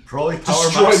 damage." Probably power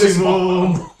Destroy this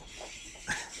maximum. mob.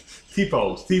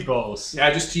 T-pose, T-pose.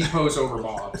 Yeah, just T-pose over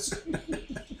mobs.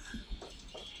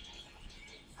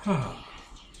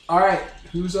 All right,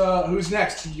 who's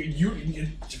next? You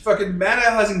fucking Mana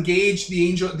has engaged the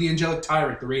angelic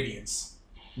tyrant, the Radiance.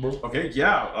 Okay,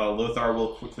 yeah. Lothar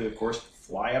will quickly, of course,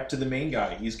 fly up to the main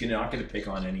guy. He's not going to pick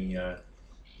on anyone,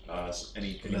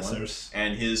 Messers.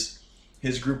 and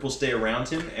his group will stay around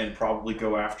him and probably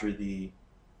go after the.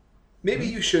 Maybe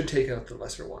you should take out the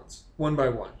lesser ones, one by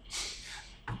one.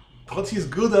 But he's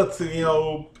good at,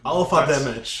 alpha That's-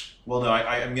 damage. Well, no,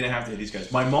 I'm going to have to hit these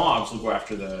guys. My mobs will go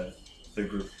after the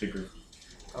group.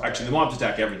 Actually, the mobs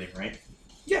attack everything, right?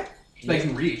 Yeah, they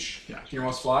can reach. Yeah. Can your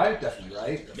mobs fly? Definitely,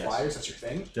 right? They're Yes. flyers. That's your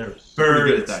thing. They're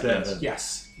Pretty good birds, at that, Devin.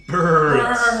 Yes.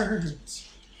 Birds.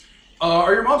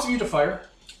 Are your mobs immune to fire?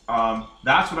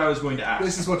 That's what I was going to ask.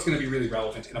 This is what's going to be really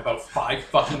relevant in about 5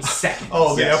 fucking seconds.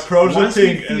 Oh, they Yes. approach the Once we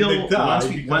thing and they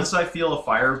die. once I feel a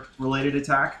fire-related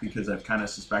attack, because I've kind of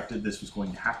suspected this was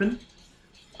going to happen,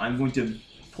 I'm going to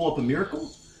pull up a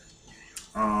miracle,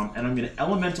 and I'm going to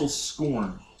elemental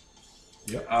scorn.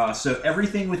 Yep. So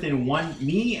everything within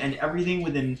me and everything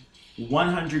within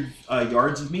 100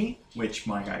 yards of me, which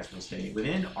my guys will stay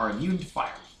within, are immune to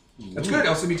fire. That's good.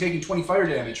 Else, you'll be taking 20 fire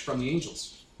damage from the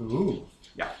angels. Ooh.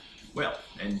 Well,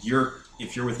 and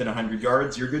if you're within 100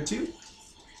 yards, you're good too.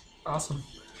 Awesome.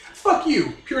 Fuck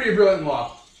you, Purity of Brilliant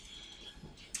Law.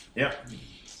 Yeah.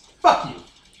 Fuck you.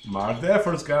 Mark the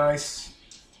efforts, guys.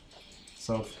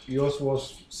 So yours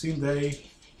was same day.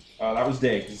 That was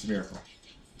day. It's a miracle.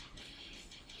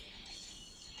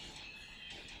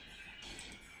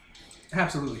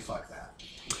 Absolutely fuck that.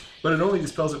 But it only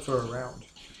dispels it for a round.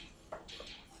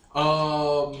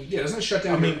 Yeah, doesn't it shut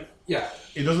down? I mean- yeah.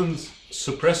 It doesn't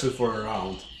suppress it for a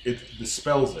round. It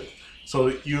dispels it. So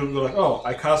you go like, oh,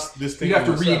 I cast this thing. You have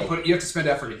to on myself. you have to spend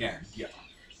effort again. Yeah.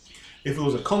 If it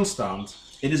was a constant,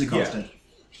 It is a constant.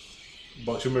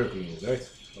 but your miracle is right.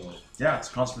 Or, Yeah, it's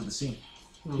a constant for the scene.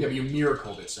 Yeah, but you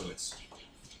miracled it, so it's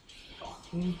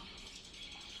gone.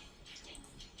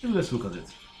 let's look at it.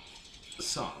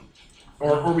 So.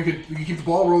 Or we could keep the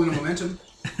ball rolling in momentum.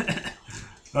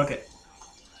 Okay.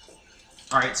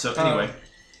 All right. So anyway,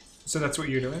 So that's what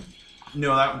you're doing?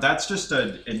 no, that's just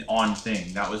an on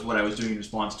thing. That was what I was doing in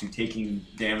response to taking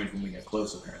damage when we get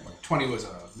close. Apparently. 20 was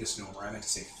a misnomer. I meant to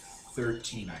say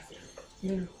 13, I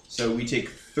think. So we take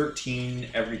 13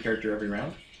 every character every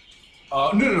round.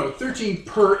 No. 13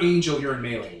 per angel you're in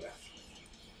melee with.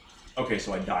 Okay,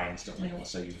 so I die instantly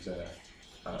unless I use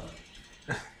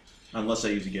unless I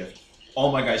use a gift. All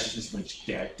my guys just like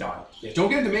die. Yeah, don't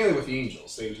get into melee with the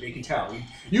angels. They can tell.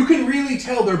 You can really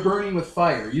tell they're burning with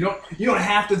fire. You don't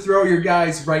have to throw your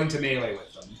guys right into melee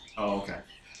with them. Oh, okay.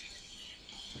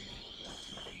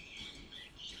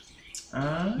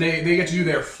 They get to do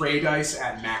their Fray dice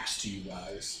at max to you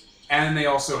guys, and they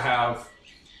also have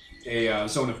a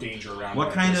zone of danger around. What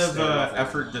them. kind Just of their level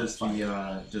effort does fire.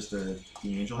 the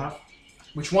angel have?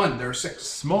 Which one? There are 6.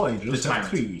 Small angels The have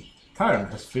tyrant. 3.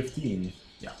 Tyrant has 15.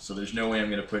 Yeah. So there's no way I'm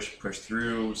gonna push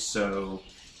through. So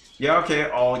yeah, okay.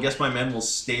 I guess my men will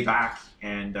stay back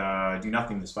and do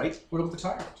nothing this fight. What about the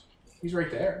tyrant? He's right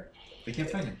there. They can't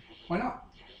fight him. Why not?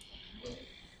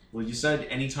 Well, you said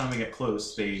anytime I get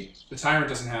close, they. The tyrant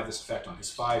doesn't have this effect on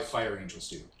his 5 fire angels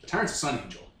do. The tyrant's a sun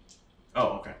angel.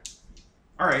 Oh, okay.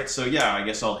 All right. So yeah, I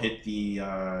guess I'll hit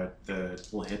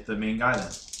we'll hit the main guy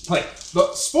then. Like,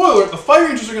 the spoiler, the fire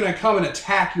angels are going to come and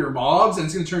attack your mobs, and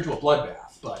it's going to turn into a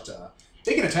bloodbath. But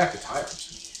they can attack the tyrant.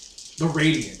 The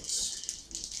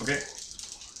Radiance. Okay.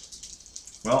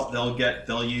 Well,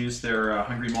 they'll use their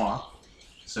Hungry Maw.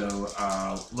 So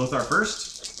Lothar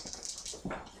first.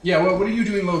 Yeah, well, what are you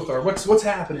doing, Lothar? What's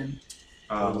happening?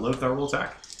 Lothar will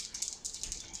attack.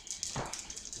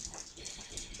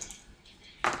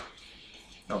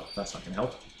 Oh, that's not going to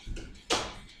help.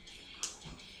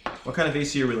 What kind of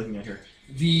AC are we looking at here?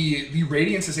 The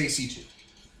Radiance is AC2.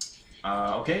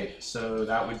 Okay, so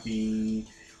that would be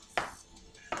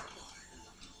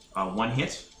 1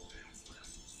 hit.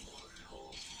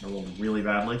 I rolled really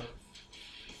badly.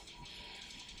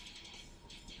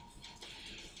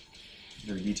 Is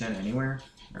there a D10 anywhere?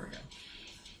 There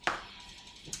we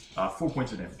go. 4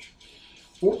 points of damage.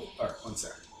 4? Alright, 1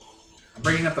 sec. I'm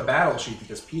bringing up the battle sheet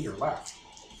because Peter left.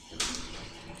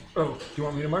 Oh, do you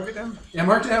want me to mark it down? Yeah,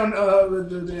 mark down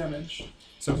the damage.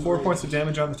 So 4 points of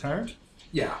damage on the tyrant?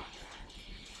 Yeah.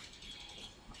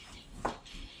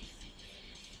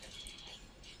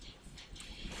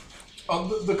 Oh,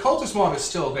 the cultist mob is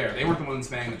still there. They weren't the ones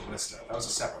banging the ballista. That was a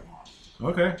separate mob.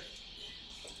 Okay.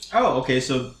 Oh, okay.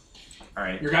 So, all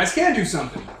right. Your guys can do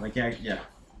something. Like yeah.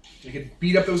 They could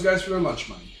beat up those guys for their lunch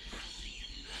money.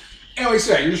 Anyway,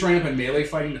 so you're just running up in melee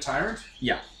fighting the tyrant?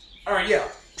 Yeah. Alright, yeah.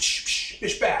 Psh, psh,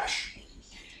 bish, bash.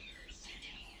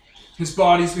 His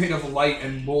body's made of light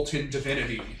and molten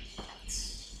divinity.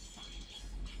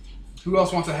 Who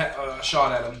else wants a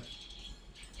shot at him?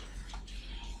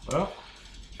 Well,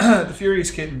 The Furious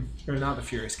Kitten, or not the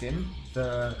Furious Kitten,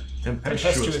 the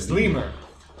tempestuous Tempestuous Lemur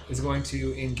is going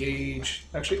to engage.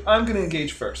 Actually, I'm going to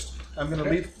engage first. I'm going to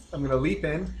leap. I'm going to leap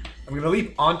in. I'm going to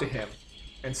leap onto him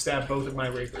and stab both of my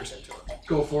rapiers into him.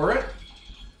 Go for it.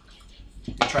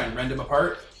 You try and rend him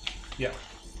apart. Yeah.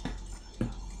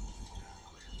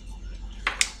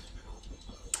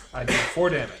 I do 4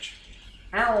 damage.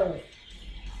 Ow!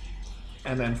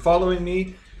 And then following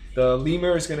me, the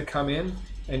lemur is going to come in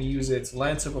and use its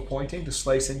lance of appointing to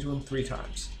slice into him 3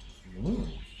 times.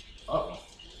 Uh-oh.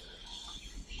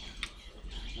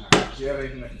 Alright, do you have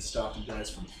anything that can stop you guys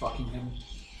from fucking him?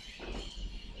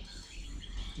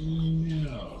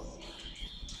 no.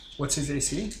 What's his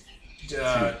AC? 2.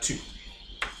 What do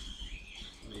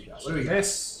you got? What do we got?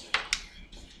 Miss.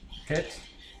 Hit.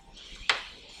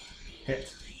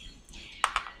 Hit.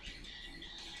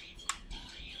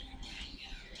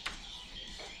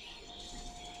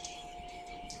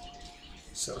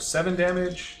 So 7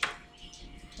 damage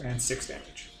and 6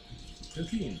 damage.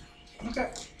 13.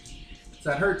 Okay.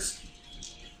 That hurts.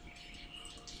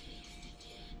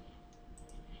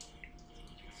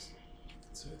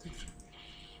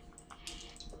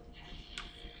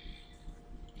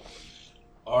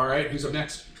 Alright, who's up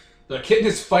next? The kitten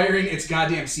is firing its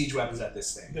goddamn siege weapons at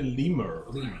this thing. The lemur.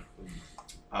 Lemur.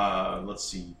 Let's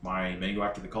see. My men go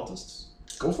after the cultists.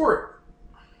 Go for it.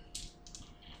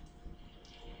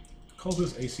 Call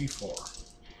this AC 4.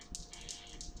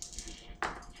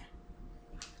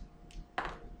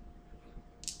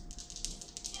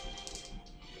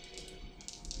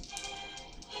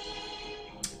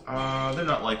 They're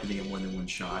not likely to get more than 1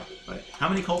 shot. But how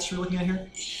many cultists are we looking at here?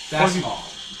 That's 40. small.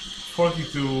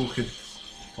 42 hit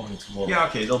points more. Yeah,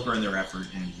 okay, they'll burn their effort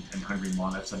and Hungry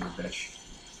Monarchs on your bitch.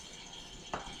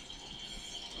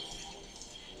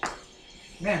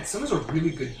 Man, Sun is a really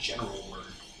good general word.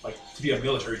 Like, to be a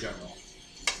military general.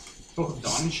 Book of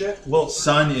Dawn and shit? Well,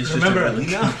 Sun is Remember just a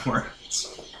really Alina? good word.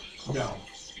 No.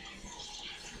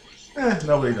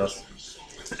 Nobody does.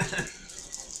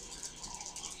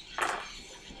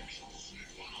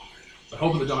 But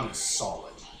Hope of the Dawn is solid.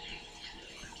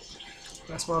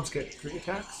 Best mobs get 3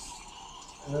 attacks.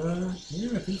 Yeah,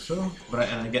 I think so. But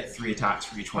I get 3 attacks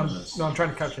for each one of those. No, I'm trying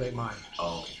to calculate mine.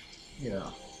 Oh, okay. Yeah.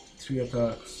 3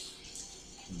 attacks.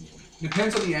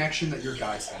 Depends on the action that your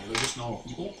guys have. They're just normal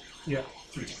people. Yeah.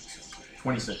 3 times.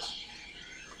 26.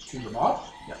 To your mob?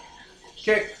 Yeah.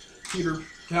 Okay, Peter,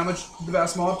 how much did the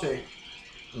vast mob take?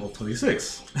 Well,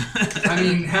 26. I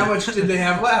mean, how much did they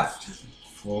have left?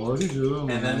 42.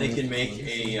 And then they can make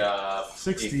a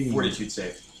 16. fortitude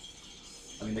save.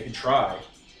 I mean, they can try.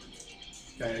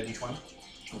 Can I get a d20?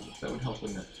 That would help,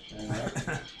 wouldn't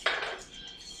it?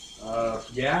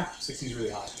 Yeah, 16 is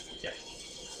really high.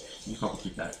 You can't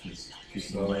keep that. Please.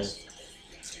 So-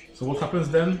 So what happens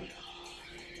then?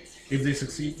 If they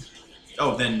succeed?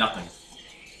 Oh, then nothing.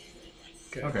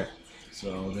 Okay.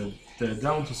 So they're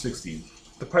down to 16.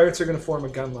 The pirates are going to form a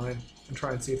gun line and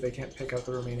try and see if they can't pick out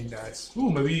the remaining guys. Ooh,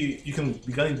 maybe you can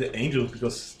be gunning the angels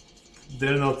because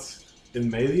they're not in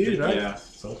melee, right? Yeah.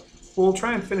 So We'll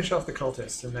try and finish off the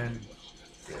cultists and then...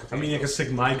 I mean, I can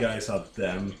stick my guys at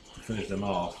them to finish them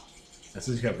off. And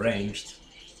since you have ranged,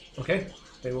 Okay,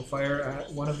 they will fire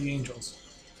at one of the angels.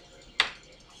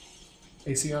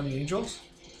 AC on the angels?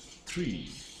 3.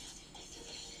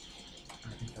 I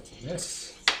think that's a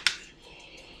miss.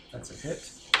 That's a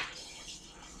hit.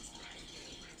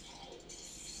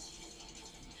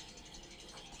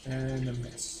 And a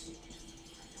miss.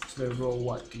 So they roll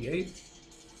what, D8?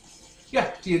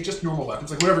 Yeah, just normal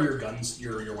weapons, like whatever your guns,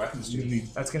 your weapons do.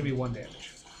 That's going to be 1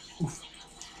 damage.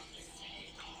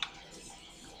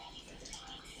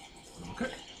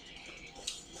 Okay.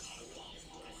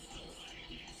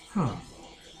 Huh.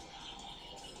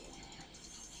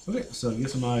 Okay, so I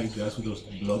guess my guys with those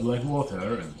blood like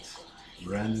water and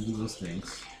ran into those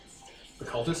things. The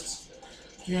cultists?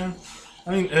 Yeah.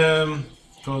 I mean,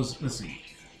 because, let's see.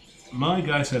 My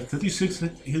guys have 36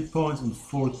 hit points and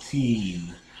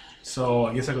 14. So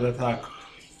I guess I could attack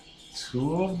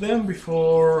 2 of them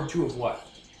before 2 of what?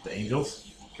 the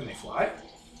angels. Can they fly?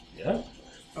 Yeah.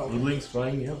 Oh, Eaglings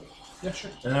flying, yeah. yeah,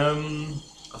 sure.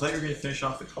 I thought you were going to finish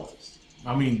off the cultists.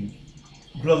 I mean,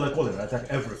 blood like water. I attack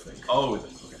everything. Oh,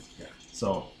 okay. Yeah.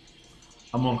 So,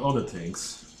 among other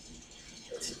things,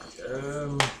 that's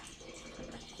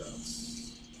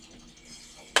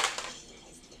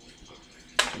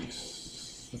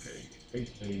okay.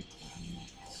 8,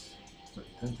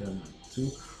 10, 10, 2.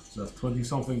 So that's 20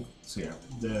 something. So yeah,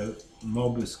 the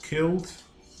mob is killed,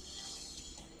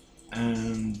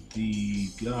 and the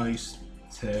guys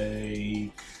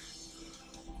take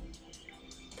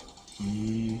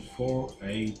 4,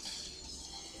 8,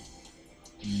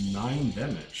 9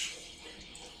 damage.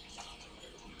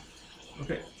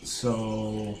 Okay,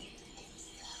 so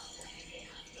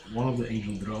one of the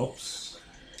angel drops.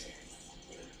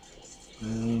 So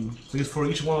yes, for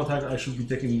each one attack, I should be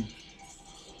taking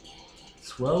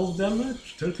 12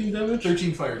 damage, 13 damage.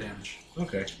 13 fire damage.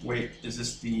 Okay. Wait, is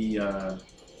this the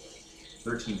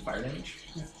 13 fire damage?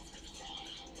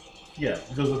 Yeah,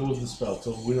 because that was the spell,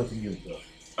 so we're not immune to that.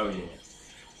 Oh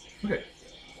yeah. Okay.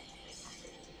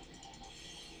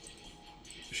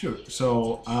 Sure.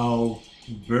 So I'll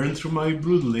burn through my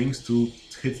broodlings to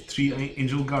hit 3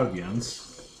 angel guardians.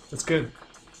 That's good.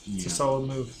 It's Yeah. a solid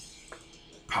move.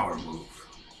 Power move.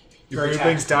 Your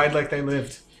broodlings died like they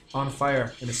lived, on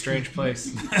fire, in a strange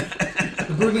place.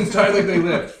 The Broodlings died like they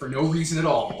lived, for no reason at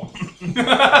all.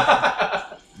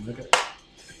 Okay.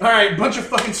 Alright, bunch of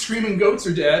fucking screaming goats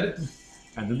are dead.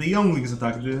 And then the younglings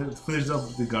attack to finish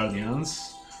up the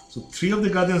guardians. So 3 of the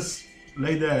guardians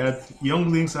lay dead.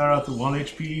 Younglings are at 1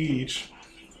 HP each,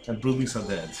 and broodlings are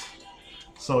dead.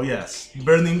 So yes,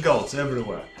 burning goats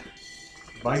everywhere.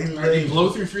 Biting Alright, you blade. blow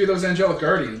through 3 of those angelic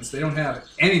guardians. They don't have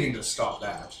anything to stop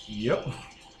that. Yep.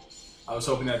 I was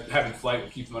hoping that having flight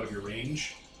would keep them out of your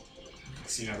range.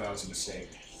 See, now that was a mistake.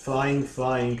 Flying,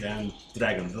 and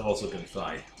dragons also can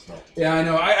fly. So. Yeah, I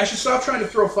know. I should stop trying to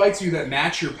throw fights to you that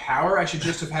match your power. I should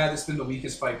just have had this been the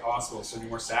weakest fight possible, so it'd be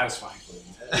more satisfying for you.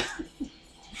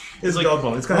 It's like,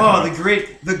 Godbone. It's kind Oh, of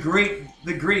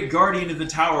the great guardian of the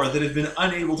tower that had been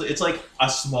unable to. It's like a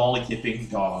small yipping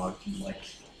dog. Like,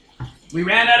 We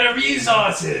ran out of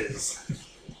resources!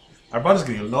 Our budget's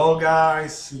getting low,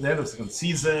 guys. The end of the second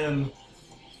season.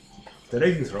 The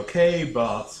ratings are okay,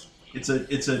 but it's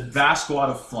a vast squad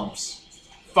of flumps.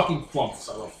 Fucking flumps.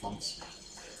 I love flumps.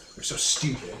 They're so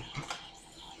stupid.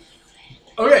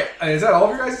 Okay, is that all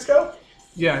of your guys' go?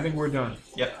 Yeah, I think we're done.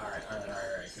 Yep. Alright.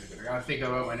 Good. I gotta think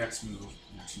about my next move.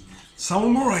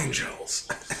 some more angels.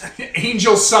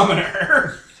 Angel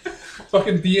Summoner!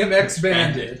 Fucking BMX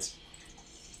Bandit.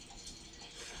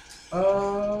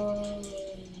 Cool.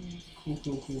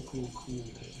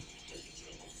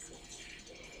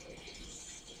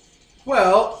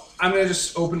 Well, I'm gonna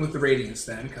just open with the Radiance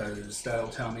then, because that'll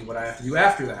tell me what I have to do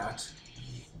after that.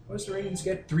 What does the Radiance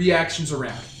get? 3 actions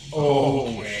around.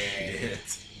 Oh, shit.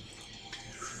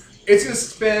 It's gonna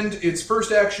spend its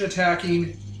first action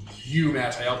attacking you,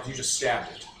 Mattiel. You just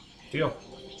stabbed it. Deal.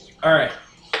 Alright.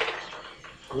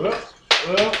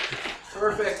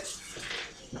 Perfect.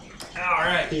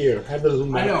 Alright. Here, have the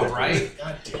little I know, right?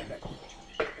 God damn it.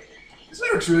 This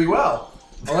works really well.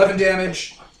 11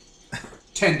 damage,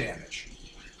 10 damage.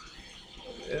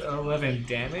 11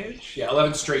 damage? Yeah,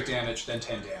 11 straight damage, then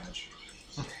 10 damage.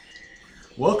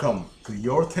 Welcome to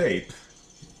your tape.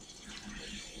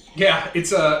 Yeah,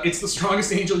 it's the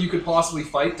strongest angel you could possibly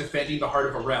fight, defending the heart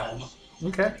of a realm.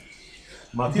 Okay.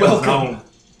 Matthias Welcome. now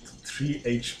 3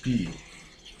 HP.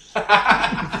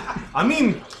 I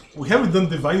mean, we haven't done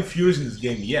Divine Furies in this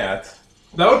game yet.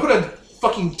 That would put a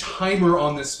fucking timer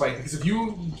on this fight, because if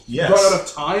you Yes. run out of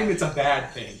time, it's a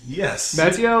bad thing. Yes.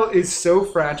 Mattiel is so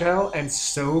fragile and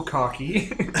so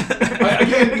cocky.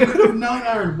 Again, you could have 9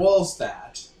 iron walls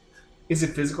that. Is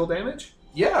it physical damage?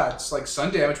 Yeah, it's like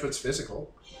sun damage, but it's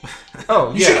physical.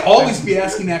 Oh, You yeah. should always be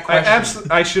asking that question.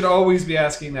 I should always be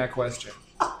asking that question.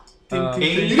 You I'm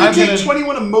didn't gonna- take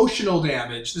 21 emotional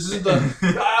damage. This is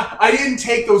the. I didn't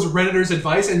take those Redditor's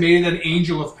advice and made it an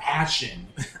Angel of Passion,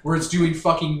 where it's doing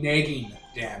fucking nagging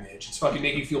damage. It's fucking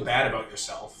making you feel bad about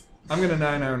yourself. I'm gonna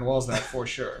 9 iron walls that for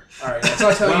sure. Alright, that's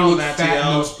not telling Well, you that fat in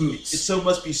Mattiel, those boots. It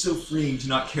must be so freeing to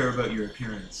not care about your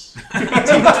appearance. Team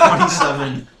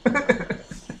 27.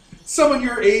 Someone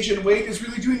your age and weight is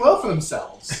really doing well for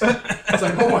themselves. It's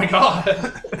like, oh my god.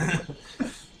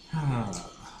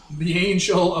 The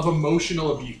Angel of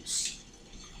Emotional Abuse.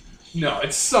 No,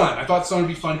 it's Sun. I thought Sun would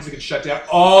be fun because it could shut down.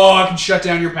 Oh, I can shut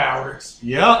down your powers.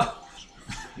 Yeah.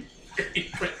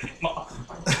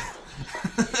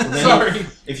 And then Sorry.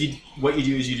 what you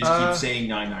do is you just Uh, keep saying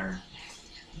 9 iron.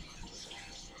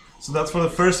 So that's for the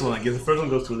first one. I guess the first one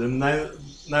goes through. Then 9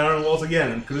 iron walls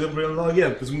again, and Critical Brain Law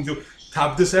again, because we need to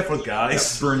tap this effort,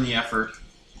 guys. Burn the effort.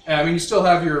 I mean, you still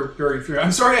have your buried fury.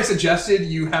 I'm sorry I suggested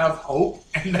you have hope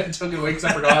and then took it away because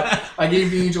I forgot. I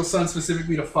gave the Angel Sun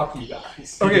specifically to fuck you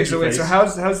guys. Okay, so wait. So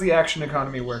how's the action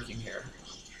economy working here?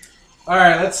 All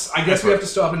right, I guess we have to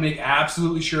stop and make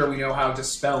absolutely sure we know how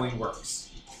dispelling works.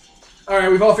 All right,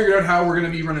 we've all figured out how we're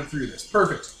going to be running through this.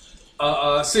 Perfect.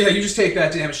 So yeah, you just take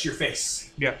that damage to your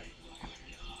face. Yeah.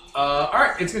 All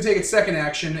right, it's going to take its second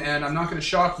action, and I'm not going to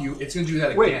shock you. It's going to do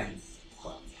that again.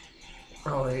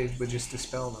 Oh, they would just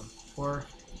dispel them. Or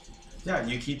Yeah,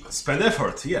 you keep. Spend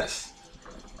effort, yes.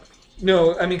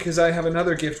 no, I mean because I have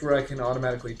another gift where I can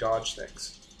automatically dodge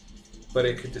things, but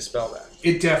it could dispel that.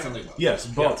 It definitely will. Yes,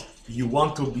 but you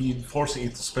want to be forcing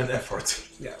it to spend effort.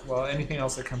 Yeah. Well, anything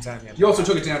else that comes at me. You also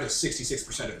took it down to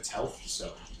 66% of its health,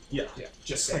 so Yeah.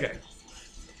 just saying. Okay.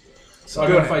 So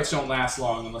gun fights don't last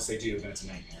long unless they do, then it's a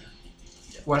nightmare.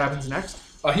 What happens next?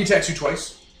 He attacks you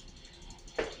twice.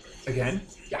 Again?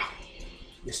 Yeah.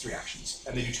 He has 3 actions,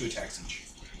 and they do 2 attacks each.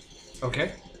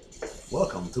 Okay.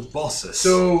 Welcome to bosses.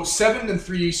 So 7 and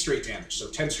 3 straight damage, so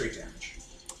 10 straight damage.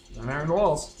 9 iron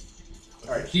walls.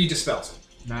 Alright, he dispels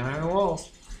it. 9 iron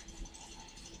walls.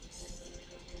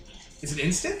 Is it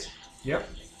instant? Yep.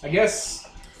 I guess...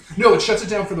 No, it shuts it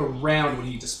down for the round when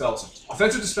he dispels it.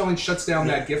 Offensive dispelling shuts down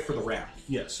that gift for the round.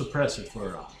 yeah, suppress it for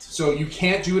a round. So you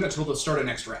can't do it until the start of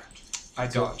next round. I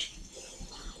dodge.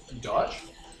 You dodge?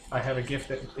 I have a gift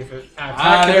that if an Ah,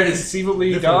 attack there can it is.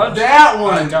 conceivably Different. dodge, That I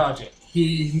one! dodge it.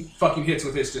 He fucking hits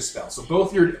with his dispel. So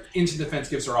both your instant defense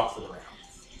gifts are off for the round.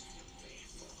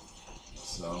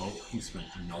 So he spent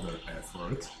another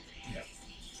effort. Yeah.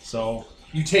 So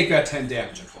You take that 10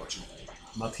 damage, unfortunately.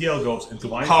 Matiel goes into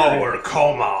Blind power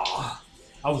coma.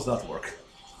 How does that work?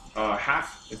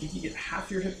 Half. I think you get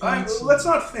half your hit points. Let's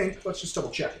not think. Let's just double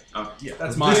check it. Yeah.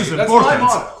 That's This my is that's important. my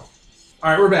motto.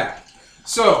 All right, we're back.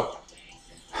 So,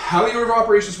 how the order of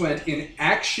operations went in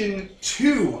Action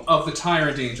 2 of the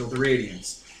Tyrant Angel, the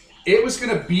Radiance. It was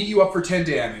going to beat you up for 10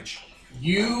 damage.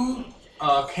 You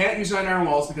can't use 9 Iron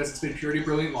Walls because it's been Purity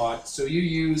Brilliant Law, so you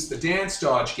use the Dance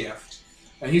Dodge gift,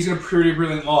 and he's going to Purity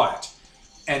Brilliant Law it.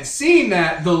 And seeing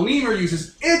that, the Lemur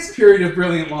uses its Period of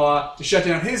Brilliant Law to shut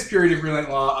down his Period of Brilliant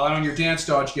Law, allowing your Dance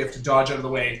Dodge gift to dodge out of the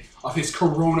way of his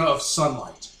Corona of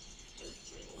Sunlight.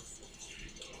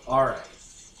 Alright,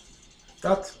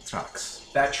 That tracks.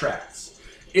 that tracks.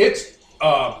 It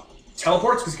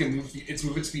teleports, because its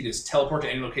movement speed is teleport to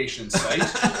any location in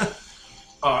sight.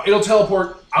 It'll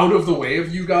teleport out of the way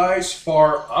of you guys,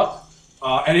 far up,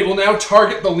 and it will now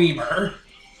target the Lemur.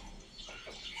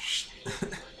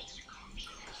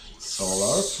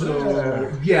 Solar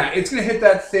So, yeah, it's going to hit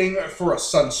that thing for a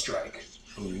Sunstrike.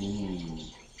 Ooh.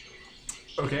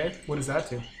 Okay. What does that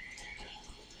do?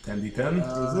 10d10,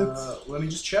 is Let me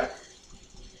just check.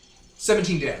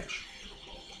 17 damage.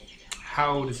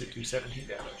 How does it do 17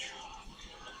 damage?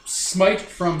 Smite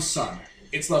from Sun.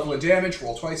 Its level of damage,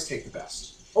 roll twice, take the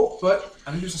best. Oh, but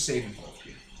I think there's a save involved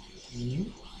here.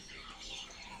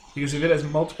 Because if it has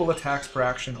multiple attacks per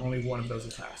action, only one of those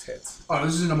attacks hits. Oh,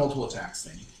 this isn't a multiple attacks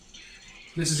thing.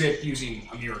 This is it using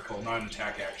a miracle, not an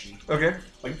attack action. Okay.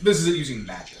 Like, this is it using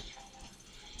magic.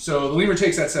 So the Lemur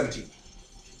takes that 17.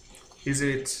 Is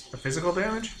it a physical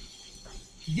damage?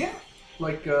 Yeah.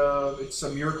 Like, it's a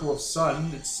miracle of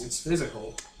sun. It's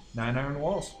physical. 9 iron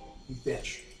walls. You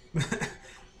bitch. it?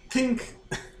 Think.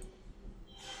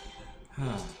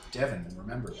 Devin,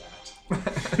 remember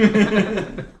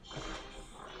that.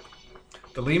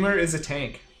 The lemur is a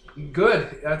tank.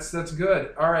 Good. That's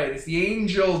good. All right, it's the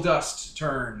Angel Dust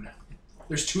turn.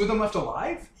 There's 2 of them left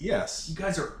alive? Yes. You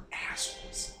guys are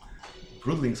assholes.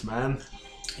 Broodlings, man.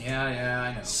 Yeah,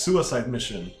 I know. Suicide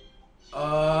mission.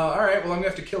 All right, well, I'm going to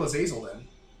have to kill Azazel then.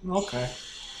 Okay.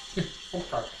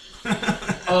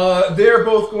 They're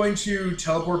both going to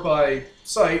teleport by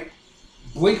sight,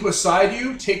 blink beside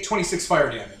you, take 26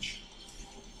 fire damage.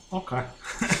 Okay.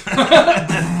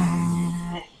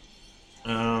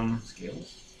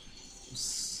 Scales.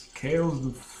 Scales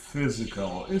the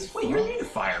physical. Wait, you're immune to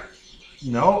fire.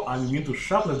 No, I'm immune to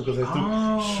shrapnel because I took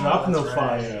Oh, shrapnel that's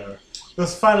right. fire.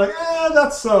 That's fine, like,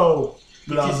 that's so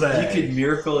You blasé. could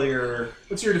miracle your.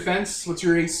 What's your defense? What's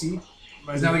your AC?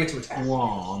 Because now they get to attack.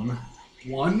 1.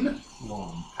 1?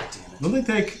 God damn it. Don't they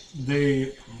take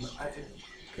the...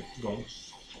 Okay, go on.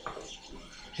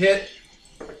 Hit.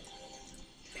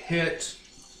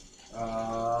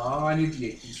 I need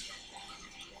D8, please.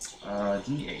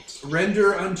 D8.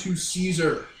 Render unto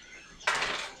Caesar.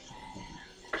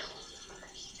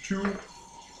 2.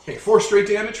 Okay, 4 straight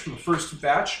damage from the first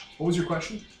batch. What was your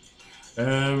question?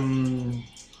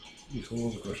 Yes, what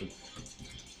was the question?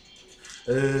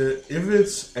 If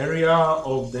it's area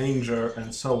of danger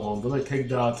and so on, do I take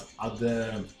that at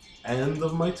the end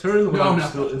of my turn when No, I'm no.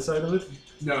 still inside of it?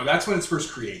 No, that's when it's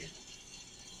first created.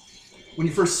 When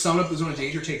you first summon up the zone of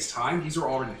danger, it takes time. These are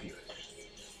already here.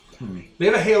 They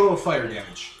have a halo of fire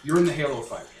damage. You're in the halo of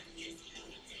fire.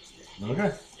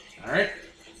 Okay. All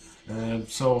right.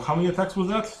 So how many attacks was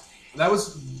that? That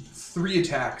was 3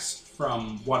 attacks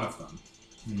from one of them.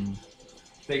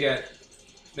 They get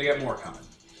more coming.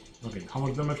 Okay, how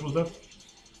much damage was that?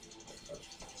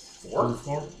 4.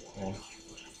 4? Oh.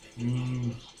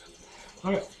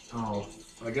 Okay. Oh,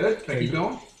 Am I good? Can I keep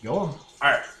going? go on. All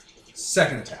right.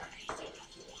 Second attack.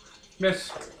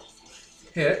 Miss.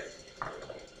 Hit.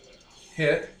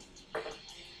 Hit.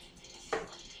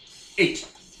 8.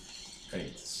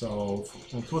 8. So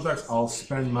on 2 attacks, I'll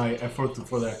spend my effort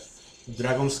for the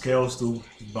dragon scales to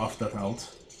buff that out. So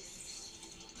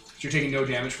you're taking no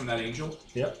damage from that angel?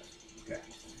 Yep. Okay.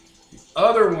 The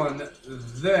other one,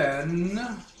 then...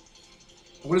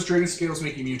 What does Dragon Scales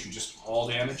make you immune to? Just all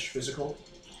damage, physical?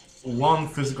 1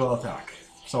 physical attack.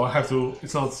 So I have to.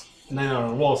 It's not 9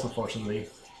 iron walls, unfortunately.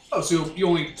 Oh, so you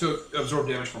only took absorb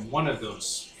damage from one of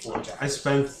those 4 attacks. I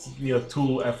spent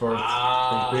 2 effort.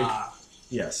 Ah.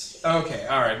 Yes. Okay,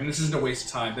 alright, and this isn't a waste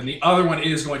of time. Then the other one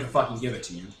is going to fucking give it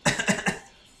to you.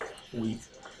 Weak.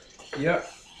 Yep.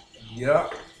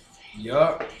 Yep.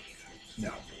 Yup.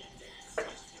 No.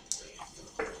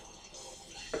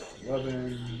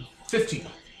 11. 15.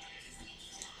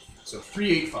 So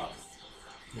 3, 8, 5.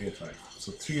 3 5.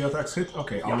 So 3 attacks hit.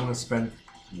 Okay, Yeah. I'm gonna spend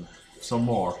some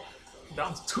more.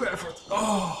 Down to 2 effort.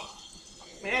 Oh!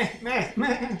 Meh, meh,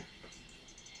 meh.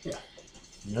 Yeah.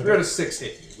 Okay. 3 out of 6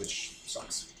 hit you, which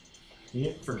sucks.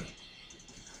 Yeah. For me.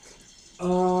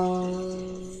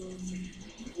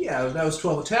 Yeah, that was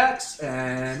 12 attacks,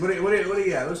 and what do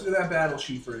you got? Let's look at that battle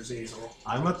sheet for Azazel.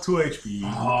 I'm at 2 HP.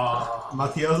 Oh,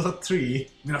 Matthias at 3.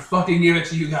 I'm gonna fucking give it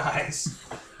to you guys.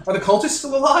 Are the cultists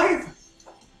still alive?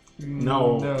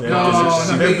 No, No.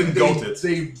 they've been goated.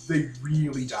 They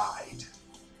really died.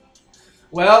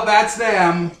 Well, that's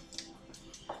them.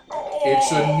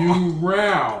 It's a new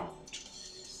round.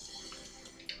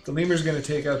 The lemur's gonna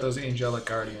take out those angelic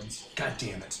guardians. God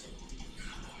damn it.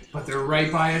 But they're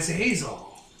right by Azazel.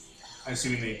 I'm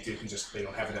assuming they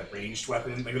don't have a ranged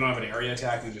weapon. Like they don't have an area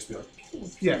attack, they just be like,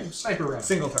 Yeah, sniper round.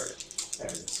 single target. There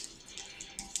it is.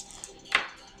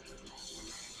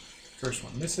 First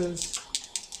one misses.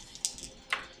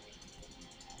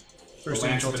 First The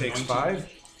lance angel of takes anointing.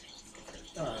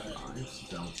 5.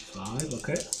 Down to 5.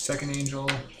 Okay. Second angel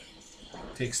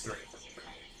takes 3.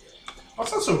 Oh,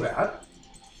 it's not so bad.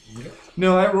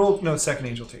 No, I rolled. No, second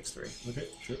angel takes 3. Okay.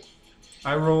 Sure.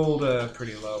 I rolled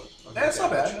pretty low. on That's the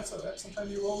not bad. damage. That's not bad.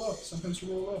 Sometimes you roll low. Sometimes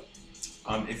you roll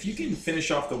low. If you can finish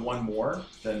off the one more,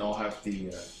 then I'll have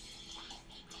the.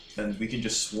 Then we can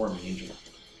just swarm the angel.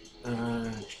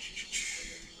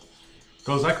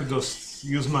 Because I could just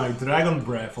use my dragon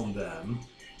breath on them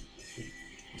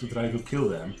to try to kill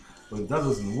them. But if that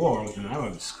doesn't work, then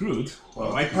I'm screwed.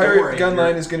 Well, my don't Pirate worry, gun you're-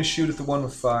 line is going to shoot at the one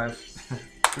with 5.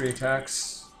 3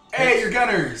 attacks. Hey, you're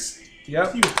gunners!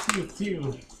 Yep.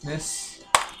 Pew. Miss.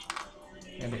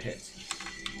 And a hit.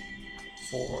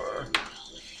 4.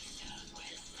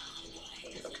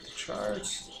 Look at the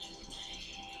charts.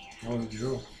 How did you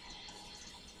roll?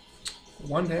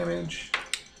 1 damage.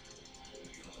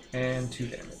 And 2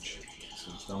 damage.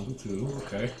 So it's down to 2.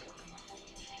 Okay.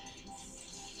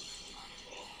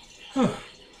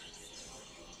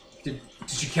 Did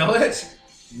you kill it?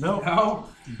 No, No?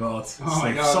 but Oh my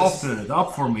like, God, soften it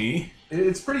up for me.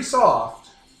 It's pretty soft.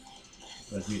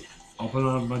 Let me open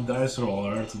up my dice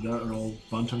roller to roll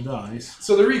a bunch of dice.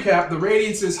 So to recap, the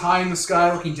Radiance is high in the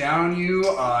sky looking down on you,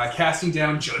 casting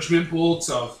down judgment bolts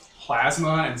of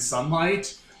plasma and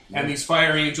sunlight. And these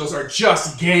fire angels are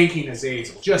just ganking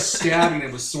Azazel, just stabbing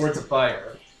him with swords of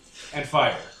fire and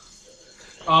fire.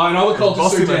 And all the cultists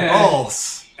Busting are my dead.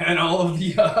 balls. And all of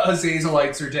the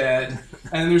Azazelites are dead.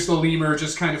 And then there's the lemur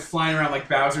just kind of flying around like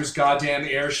Bowser's goddamn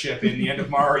airship in the end of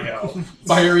Mario,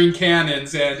 firing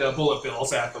cannons and bullet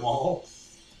bills at them all.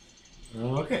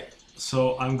 Okay,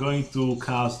 so I'm going to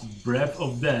cast Breath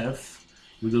of Death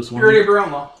with this one. Purity of your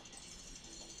own law.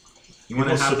 You It want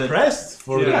to was have the. suppressed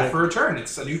for Yeah, the, for a turn.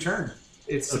 It's a new turn.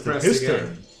 It's for suppressed his again.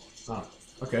 turn. Ah,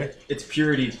 okay. It's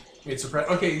purity. It's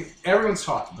a okay, everyone's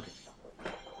talking.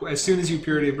 As soon as you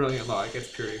Purity of Brilliant Law, it gets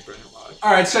Purity of Brilliant Law.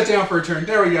 All right, shut down for a turn.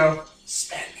 There we go.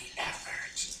 Spend the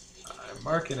effort. I'm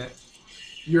marking it.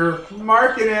 You're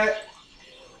marking it.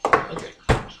 Okay.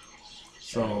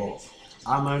 So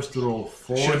I managed to roll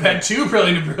 4. Should have had 2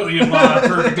 brilliant law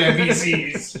perfect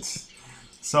NPCs.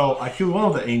 So I killed one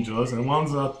of the angels and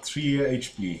one's at 3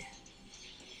 HP.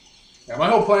 Yeah, my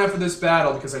whole plan for this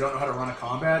battle, because I don't know how to run a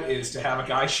combat, is to have a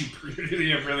guy shoot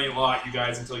really a lot at you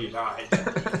guys until you die.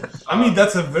 I mean,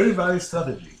 that's a very valid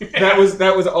strategy. That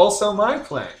was also my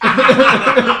plan.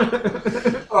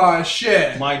 Oh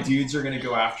shit! My dudes are gonna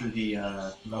go after the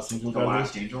Nothing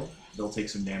last angel. They'll take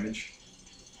some damage.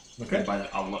 Okay. And by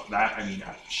that, I mean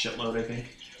a shitload, I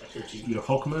think. 13. You're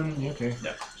Hawkman? Yeah, okay.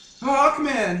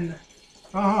 Hawkman!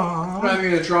 I'm not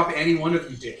even gonna drop any one of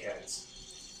you dickheads.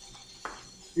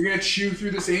 You're gonna chew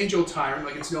through this angel tyrant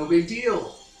like it's no big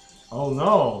deal. Oh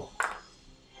no.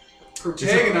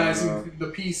 Protagonizing the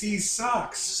PC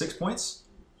sucks. 6 points.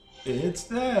 It's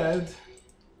dead.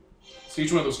 So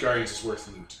each one of those guardians is worth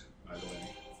loot, by the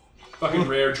way. Fucking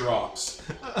rare drops.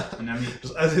 And I mean,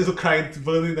 Just as he's trying to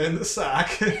put it in the sack.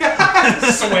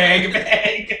 Swag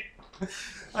bag!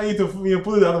 I need to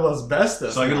put it out of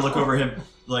asbestos. so I gotta look over him.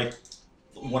 Like,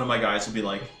 one of my guys will be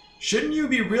like, "Shouldn't you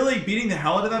be really beating the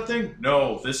hell out of that thing?"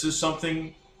 No, this is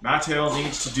something Mattel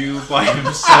needs to do by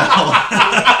himself.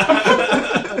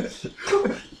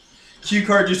 Q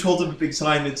card just holds up a big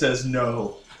sign that says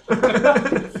no.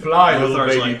 Fly, little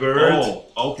Lothar's baby like, bird. "Oh,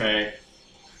 okay."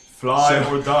 Fly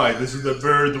So- or die. This is the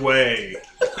bird way.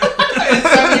 It's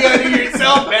something you gotta do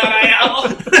yourself, man,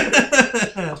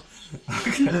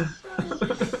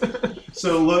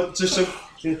 So look, just so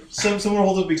someone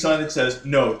holds up a big sign that says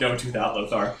no, don't do that,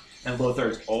 Lothar. And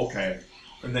Lothar's okay.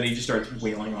 And then he just starts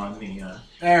wailing on the.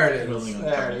 There it is. Rolling on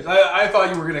There the it is. I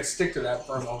thought you were gonna stick to that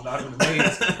for a moment. I would have made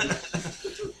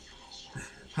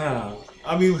Huh.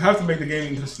 I mean, we have to make the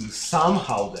game interesting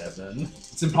somehow, Devin.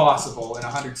 It's impossible. In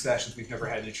 100 sessions, we've never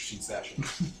had an interesting session.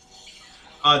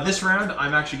 This round,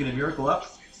 I'm actually going to miracle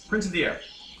up Prince of the Air.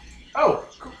 Oh,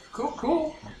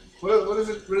 cool. What does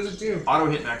it do? Auto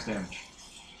hit max damage.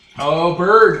 Oh,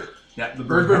 bird. Yeah, the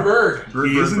Bird.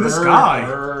 He is in the Bird, sky.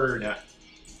 Bird. Yeah.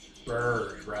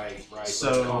 Bird. Right.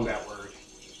 So- Let's combat word.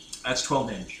 That's 12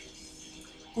 damage.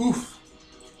 Oof.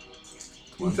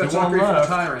 Oof, One that's not great for the left.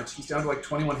 tyrant. He's down to like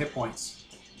 21 hit points.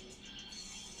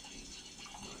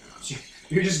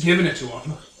 You're just giving it to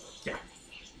him.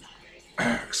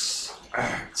 X.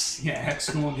 Yeah,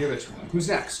 X will give it to him. Who's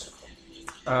next?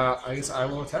 I guess I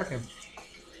will attack him.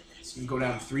 So we can go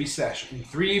down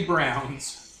 3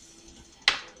 browns.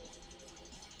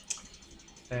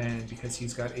 And because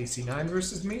he's got AC 9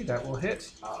 versus me, that will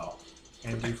hit Oh.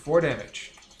 and do 4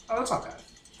 damage. Oh, that's not bad.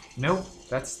 No,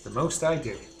 that's the most I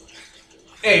do.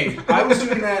 Hey, I was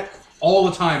doing that all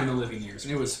the time in the living years,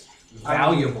 and it was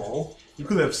valuable. You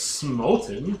could have smote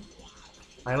him.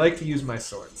 I like to use my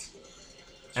swords.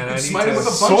 And I You need smite him to... with a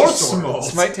bunch of Sword swords. smoke.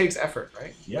 Smite takes effort,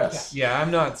 right? Yes. Yeah, I'm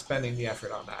not spending the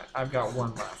effort on that. I've got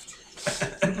 1 left.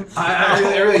 I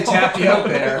really tapped you out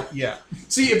there. Yeah.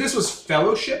 See, if this was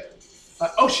Fellowship,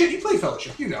 oh shit, you play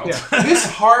Fellowship, you know. Yeah. This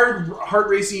heart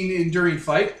racing, enduring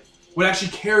fight would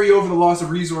actually carry over the loss of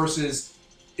resources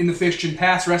in the Fishton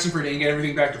Pass resting for a day and get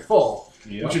everything back to full.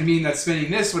 Yep. Which would mean that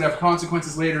spending this would have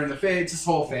consequences later in the fight. It's this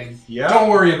whole thing. Yeah. Don't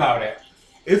worry about it.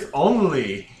 If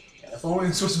only. If only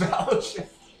this was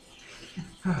Fellowship.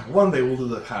 One day we'll do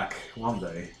the hack. One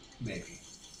day. Maybe.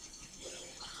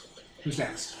 Who's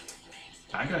next?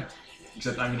 Okay.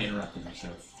 Except I'm going to interrupt him, so.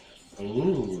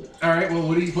 Ooh. All right. Well,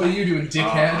 what are you doing,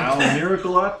 dickhead? I'll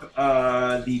miracle up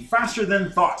the faster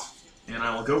than thought, and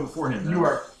I will go before him. You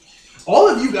are. All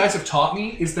of you guys have taught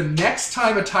me is the next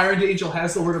time a Tyrant Angel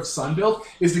has the word of Sun built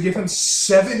is to give him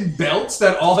 7 belts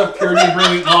that all have Purity of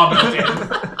Brilliant Law built in.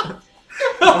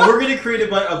 And we're going to create a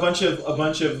bunch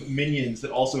of minions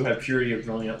that also have Purity of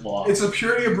Brilliant Law. It's a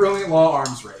Purity of Brilliant Law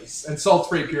arms race and Salt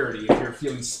Spray Purity if you're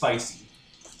feeling spicy.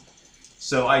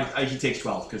 So he takes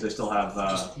 12 because I still have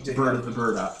Just take Bird that. of the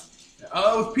Bird up.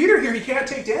 With Peter here, he can't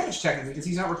take damage technically because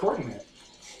he's not recording it.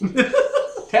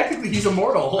 Technically, he's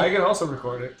immortal. I can also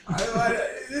record it.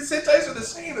 His hit dice are the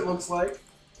same, it looks like.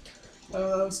 I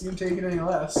don't see him taking any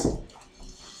less.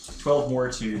 12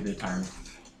 more to the Tyrant.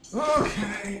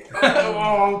 Okay.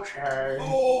 Okay.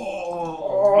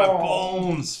 Oh, my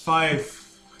bones.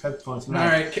 5 head points. All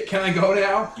right, can I go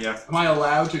now? Yeah. Am I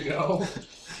allowed to go?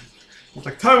 It's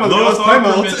like time out. Time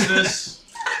out. business.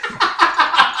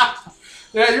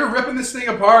 Yeah, you're ripping this thing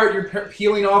apart. You're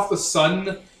peeling off the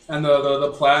sun and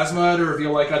the plasma to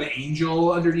reveal like an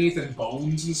angel underneath and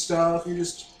bones and stuff. You're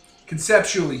just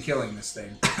conceptually killing this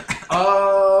thing.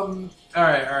 All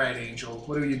right, angel.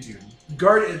 What do you do?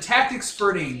 Tactics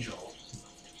for an angel.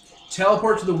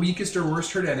 Teleport to the weakest or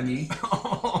worst hurt enemy.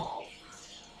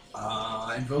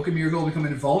 Invoke a miracle, become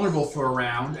invulnerable for a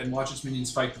round, and watch its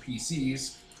minions fight the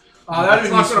PCs. That'd That's be not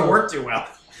going useful. to work too well.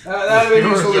 That'd be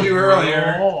useful to do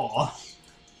earlier. Oh.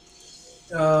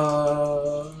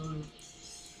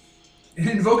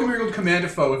 Invoke a miracle command a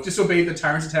foe. If disobeyed, the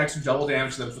tyrant's attacks do double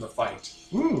damage to them for the fight.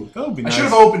 Ooh, that would be I nice. should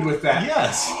have opened with that.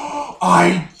 Yes.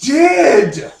 I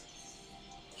did!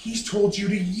 He's told you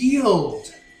to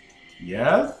yield.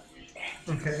 Yeah?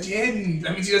 Okay. Didn't.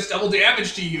 That means he does double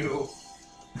damage to you.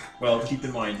 Well, keep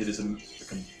in mind it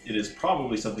is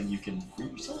probably something you can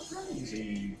group yourself around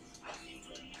using.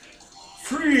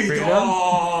 Freedom.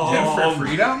 For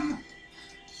freedom?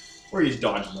 Or he's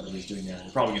dodging whatever he's doing there.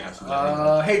 You're probably gonna have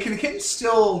some. Hey, can the kitten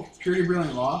still Purity of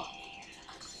Brilliant Law?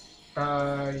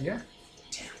 Yeah.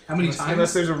 How many Unless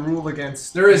times? there's a rule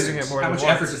against There using isn't. it more How than much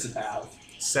once. effort does it have?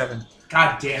 7.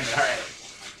 God damn it! All right.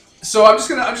 So I'm just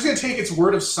gonna take its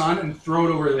Word of Sun and throw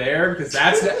it over there because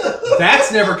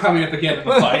that's never coming up again in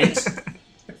the fight.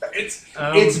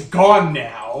 It's gone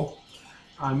now.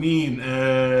 I mean,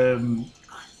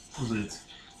 what was it?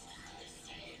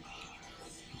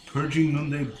 Purging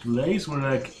Noonday Blaze, where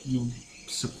like you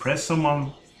suppress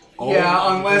someone.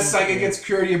 Yeah, unless Psychic gets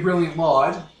Purity of Brilliant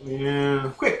Law.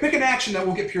 Yeah. Quick, pick an action that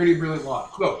will get Purity of Brilliant Law.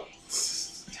 Go.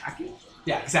 Attacking?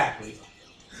 Yeah, exactly.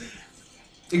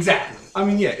 Exactly. I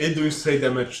mean, yeah, it doing straight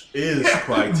damage is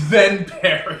quite. Then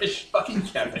perish. Fucking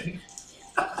Kevin.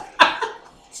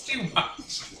 It's too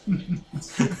much.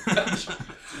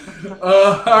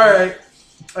 Alright.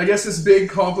 I guess this big,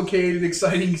 complicated,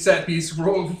 exciting set piece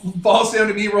falls down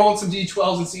to me rolling some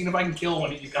d12s and seeing if I can kill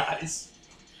one of you guys.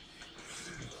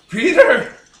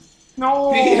 Peter!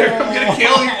 No. Peter, I'm gonna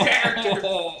kill your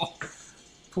character.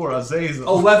 Poor Azazel.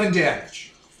 11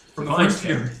 damage. From the Divine first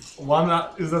hit.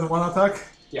 Is that one attack?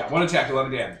 Yeah, one attack,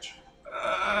 11 damage.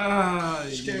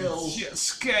 Scales. Yeah,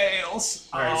 scales.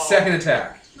 Alright, second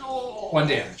attack. No. 1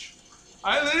 damage.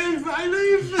 I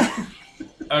live.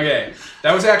 Okay,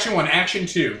 that was action 1. Action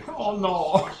 2. Oh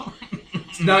no.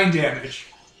 9 damage.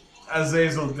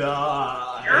 Azazel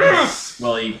dies.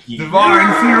 Well, he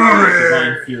Divine Fury.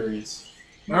 Divine Furies.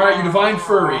 Alright, you Divine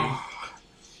Furry.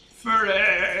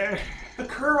 Fury. The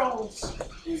curls.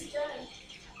 Who's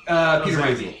done? Peter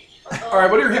might be.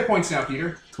 Alright, what are your hit points now,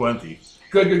 Peter? 20.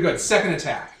 Good. Second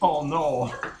attack. Oh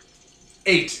no.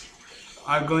 8.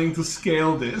 I'm going to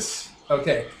scale this.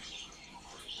 Okay.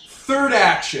 Third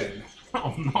action.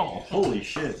 Oh no. Holy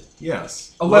shit.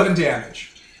 Yes. 11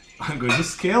 damage. I'm going to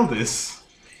scale this.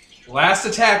 Last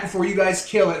attack before you guys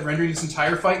kill it, rendering this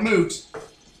entire fight moot.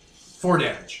 4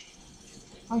 damage.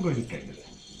 I'm going to take it.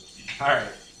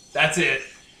 Alright. That's it.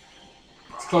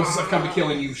 It's closest I've come to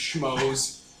killing you,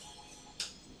 schmoes.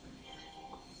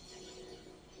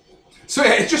 So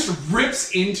yeah, it just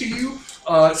rips into you,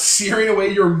 searing away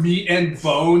your meat and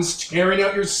bones, tearing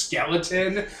out your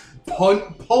skeleton,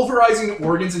 pulverizing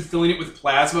organs and filling it with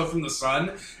plasma from the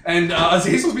sun. And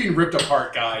Azazel's being ripped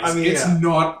apart, guys. I mean, it's yeah.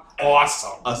 not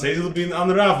awesome. Azazel's been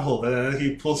unraveled, and then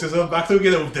he pulls himself back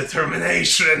together with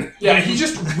determination. Yeah, he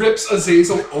just rips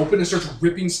Azazel open and starts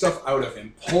ripping stuff out of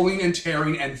him, pulling and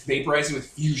tearing and vaporizing with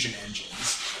fusion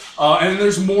engines. And then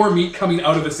there's more meat coming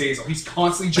out of Azazel. He's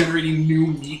constantly generating new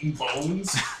meat and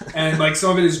bones, and like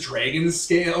some of it is dragon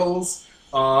scales.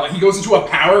 He goes into a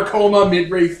power coma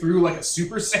midway through, like a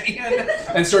Super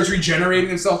Saiyan, and starts regenerating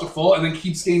himself to full, and then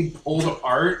keeps getting pulled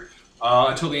apart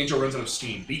until the angel runs out of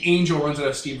steam. The angel runs out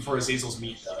of steam before Azazel's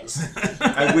meat does.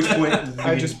 At which point,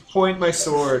 I just point my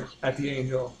sword at the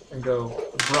angel and go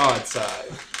broadside.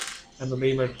 And the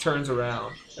lemur turns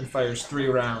around and fires 3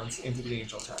 rounds into the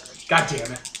angel tyrant. God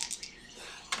damn it.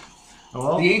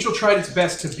 Well, The angel tried its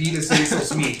best to beat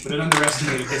Azazel's meat, but it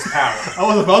underestimated his power. I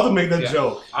was about to make that Yeah.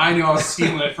 joke. I knew I was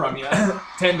stealing it from you.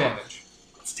 10 damage.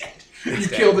 It's dead. It's You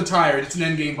dead. killed the tyrant. It's an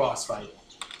endgame boss fight.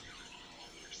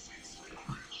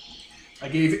 I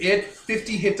gave it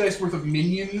 50 hit dice worth of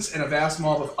minions and a vast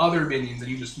mob of other minions, and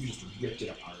you just ripped it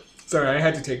apart. Sorry, I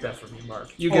had to take that from you, Mark.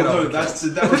 You get all no, the kills.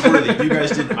 that was worthy. You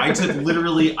guys did. I took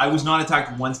literally. I was not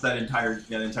attacked once that entire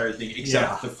thing,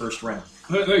 except Yeah. the first round.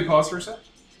 Let me pause for a sec.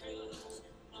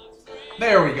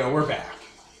 There we go. We're back.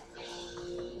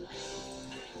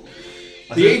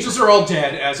 The angels are all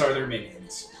dead, as are their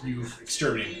minions. You've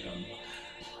exterminated them.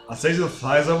 Azazel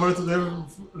flies over to the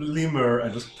lemur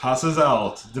and just passes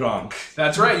out, drunk.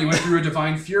 That's right. You went through a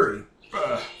divine fury.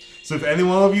 So if any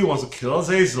one of you wants to kill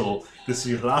Azazel, this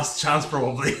is your last chance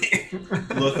probably.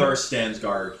 Lothar stands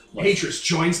guard. Like, Atreus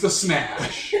joins the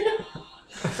smash.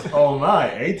 Oh my,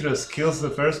 Atreus kills the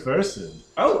first person.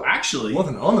 oh, actually, What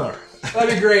an honor.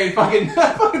 That'd be great.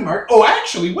 Fucking Mark. Oh,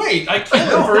 actually, wait. I killed him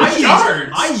no, for his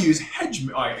shards. I use hedge.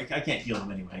 I can't heal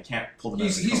him anyway. I can't pull them out.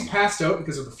 of the He's coma. passed out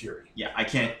because of the fury. Yeah, I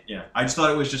can't. Yeah, I just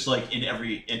thought it was just like in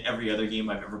every other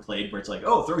game I've ever played, where it's like,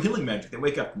 oh, throw healing magic, they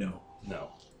wake up. No. No.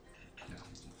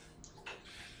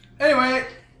 Anyway,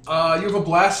 You have a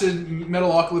blasted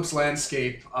Metalocalypse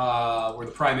landscape where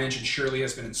the Prime Engine surely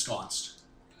has been ensconced.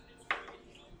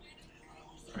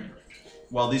 Right.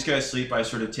 While these guys sleep, I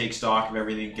sort of take stock of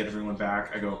everything, get everyone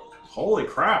back. I go, holy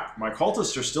crap, my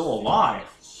cultists are still alive.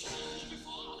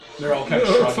 They're all kind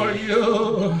of shrugging.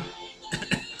 you!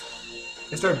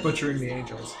 They start butchering the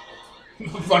angels.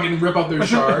 Fucking rip up their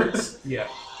shards. Yeah.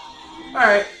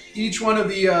 Alright, each one of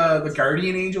the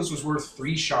Guardian Angels was worth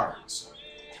 3 shards.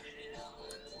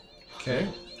 Okay.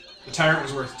 The Tyrant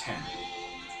was worth 10.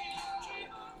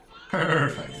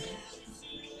 Perfect.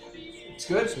 It's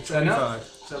good? Is that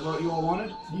enough? Is that what you all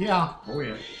wanted? Yeah. Oh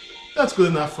yeah. That's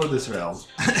good enough for this realm.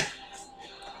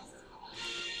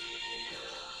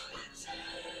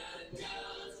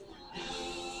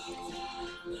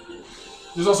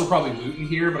 There's also probably loot in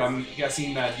here, but I'm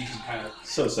guessing that you can kind of...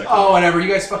 So second. Oh, whatever.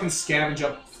 You guys fucking scavenge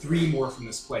up 3 more from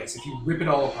this place. If you rip it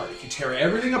all apart. If you tear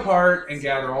everything apart and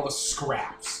gather all the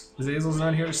scraps. Azazel's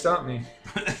not here to stop me.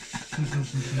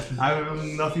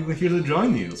 I'm not even here to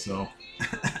join you, so.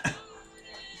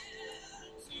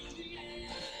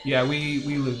 Yeah, we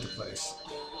loot the place.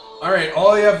 Alright,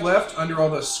 all you have left under all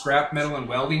the scrap metal and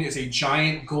welding is a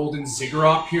giant golden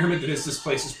ziggurat pyramid that is this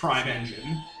place's prime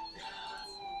engine.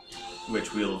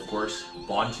 Which we'll, of course,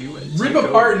 bond to and Rip take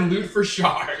apart over. and loot for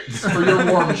shards for your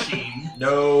war machine.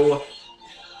 No.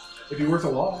 It'd be worth a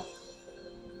lot.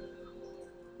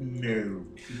 No.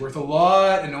 It'd be worth a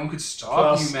lot, and no one could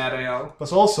stop Plus- you, Madael.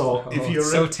 But also, if Oh, you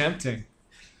it's so tempting.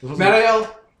 Madael,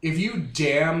 if you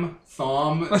damn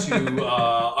Thom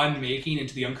to unmaking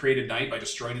into the uncreated night by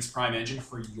destroying its prime engine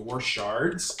for your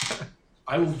shards,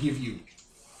 I will give you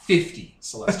 50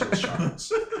 celestial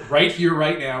shards. Right here,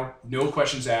 right now, no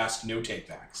questions asked, no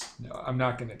takebacks. No, I'm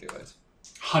not gonna do it.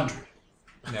 100.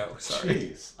 No, sorry.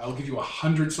 Jeez. I will give you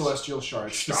 100 celestial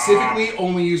shards, specifically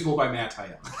only usable by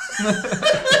Matael,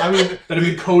 I mean, that have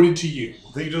been coded to you.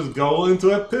 they just go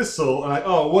into a pistol and like,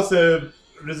 oh, what's the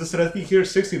resistance here?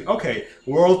 16. Okay,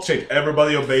 world change.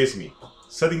 Everybody obeys me.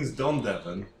 Settings done,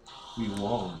 Devin. We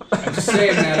won. I'm just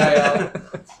saying,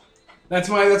 Matael. That's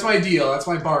my deal. That's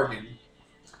my bargain.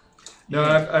 No,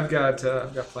 I've got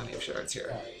plenty of shards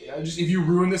here. Just if you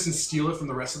ruin this and steal it from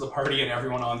the rest of the party and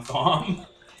everyone on Thom.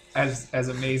 As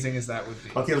amazing as that would be.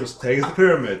 But he just takes the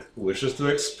pyramid, wishes to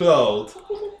explode,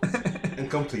 and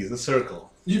completes the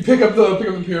circle. You pick up the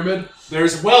pyramid.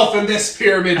 There's wealth in this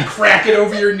pyramid. Crack it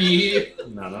over your knee.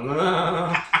 No, no, no,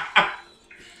 no.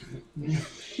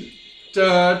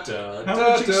 Da, da, How da,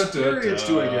 much da, experience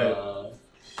do I get?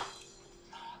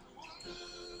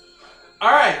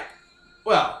 All right.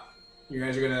 Well, you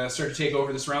guys are gonna start to take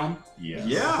over this realm. Yes.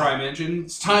 Yeah. Prime engine.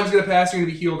 Time's gonna pass. You're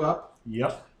gonna be healed up.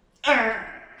 Yep.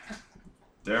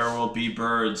 There will be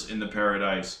birds in the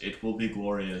paradise. It will be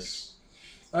glorious.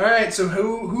 All right. So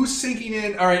who's sinking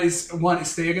in? All right. Is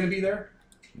Thea gonna be there?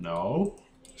 No.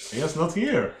 Thea's not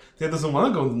here. Thea doesn't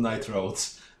want to go to Night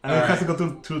Roads. And All I have to go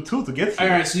to 2 to get All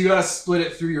here. right. So you gotta split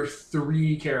it through your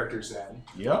 3 characters then.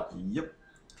 Yep. Yep.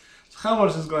 How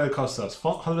much is it going to cost us?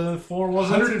 104, was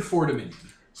it? 104 Dominion.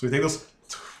 So we take those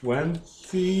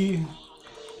 20.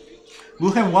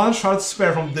 We'll have 1 shard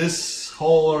spare from this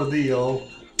whole ordeal.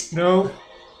 No,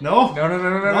 No? no, no, no,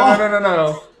 no, no, no, no, no,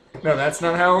 no. No, that's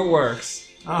not how it works.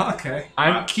 Ah, okay.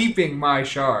 I'm keeping my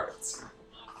shards.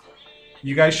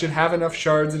 You guys should have enough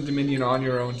shards and Dominion on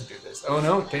your own to do this. Oh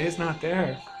no, Thea's not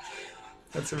there.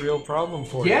 That's a real problem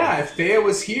for you. Yeah. If Thea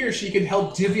was here, she could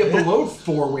help divvy up the load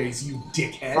 4 ways. You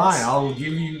dickheads. Fine, I'll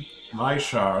give you my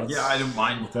shards. Yeah, I don't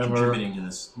mind Whatever. contributing to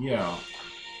this. Yeah.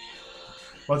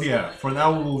 But yeah, for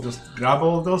now we'll just grab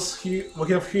all those what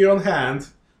we have here on hand,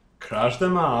 crush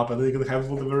them up, and then you can have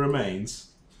whatever remains.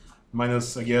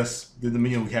 Minus, I guess, the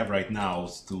Dominion we have right now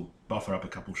is to buffer up a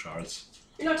couple shards.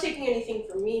 You're not taking anything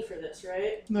from me for this,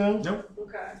 right? No. Nope.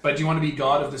 Okay. But do you want to be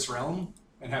god of this realm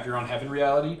and have your own heaven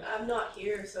reality? I'm not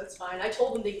here, so it's fine. I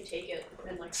told them they could take it,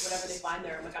 and like whatever they find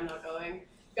there, I'm like, I'm not going.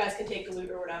 You guys can take the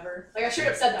loot or whatever. Like I should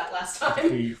have said that last time.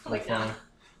 3, 4, Like, nah. 5.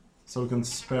 So we can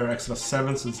spare extra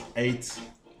 7, so it's 8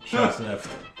 shards left.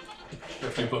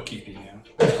 If you're bookkeeping,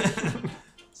 yeah.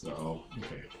 So,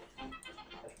 okay.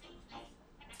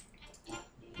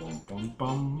 Bum, bum,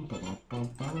 bum, ba, bum, bum,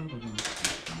 bum, ba, bum,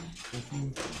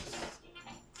 14 plus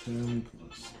 10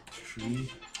 plus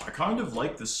 3. I kind of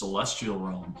like the celestial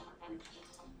realm.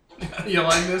 You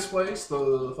like this place?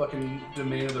 The fucking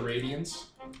domain of the Radiance?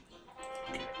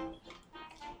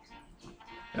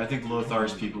 I think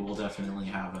Lothar's people will definitely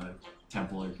have a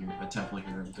temple here,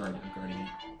 of Guardian.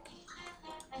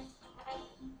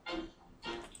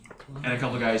 And a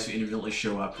couple of guys who independently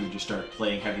show up who just start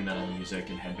playing heavy metal music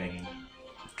and headbanging.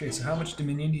 Okay, so how much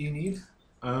Dominion do you need?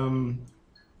 I'll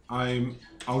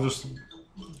just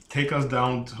take us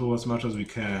down to as much as we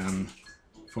can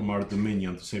from our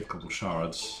dominion to save a couple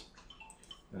shards.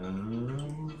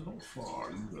 How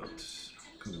far you got?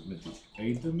 Maybe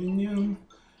 8 dominion.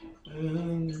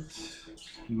 And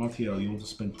Mathiel, you want to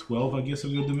spend 12, I guess,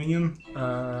 of your dominion?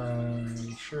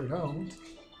 Sure don't.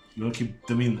 You want to keep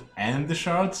dominion and the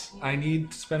shards? I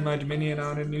need to spend my dominion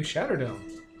on a new Shatterdome.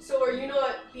 So are you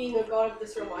not being a god of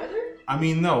this realm either? I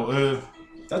mean, no.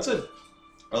 That's a.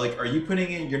 Or like, are you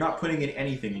putting in? You're not putting in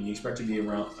anything, and you expect to be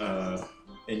around.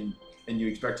 And you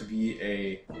expect to be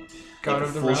a God like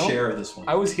of the full realm? share of this one.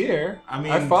 I was here. I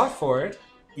mean, I fought for it.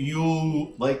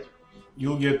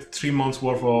 You'll get 3 months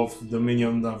worth of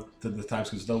dominion at the time,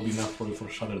 because that'll be enough for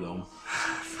Shatterdome.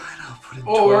 Fine, I'll put in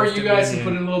Or 12 you guys can dominion.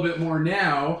 put in a little bit more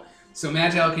now, so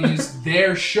Mattel can use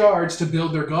their shards to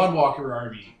build their Godwalker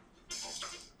army,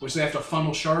 which they have to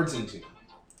funnel shards into.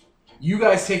 You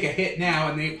guys take a hit now,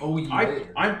 and they owe you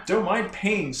later. I don't mind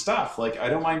paying stuff. Like, I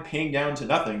don't mind paying down to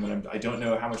nothing when I don't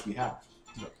know how much we have.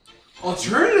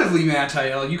 Alternatively,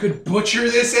 Mattel, you could butcher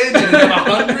this engine into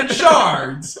 100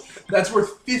 shards. That's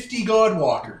worth 50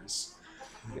 Godwalkers.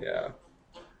 Yeah.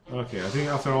 Okay, I think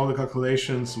after all the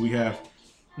calculations, we have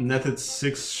netted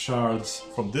 6 shards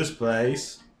from this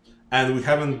place, and we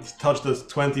haven't touched the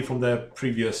 20 from the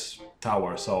previous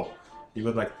tower, so you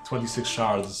got like 26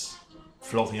 shards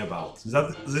floating about. Is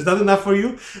that enough for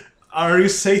you? Are you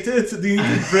sated? Do you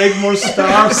need to break more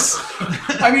stars?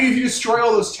 I mean, if you destroy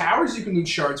all those towers, you can loot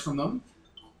shards from them.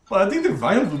 Well, I think they're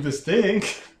violent with this thing.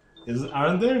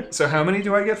 Aren't there? So how many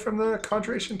do I get from the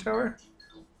Conjuration Tower?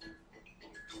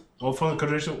 Well, from the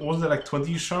conjuration, was there like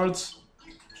 20 shards?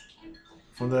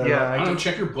 From the Yeah, I don't know,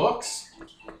 check your books.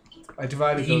 I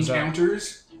divided The those up.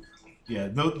 encounters. Yeah,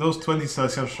 those 20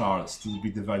 celestial shards to be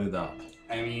divided up.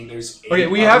 I mean, there's 8 Okay,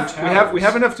 we other have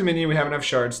towers. enough dominion. We have enough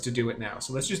shards to do it now.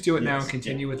 So let's just do it now Yes, and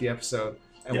continue with the episode,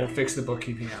 and Yeah. we'll fix the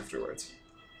bookkeeping afterwards.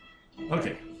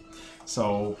 Okay,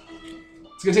 so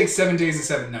It's gonna take 7 days and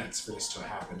 7 nights for this to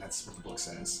happen. That's what the book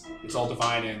says. It's all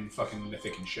divine and fucking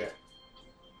mythic and shit.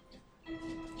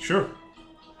 sure.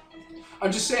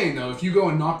 I'm just saying though, if you go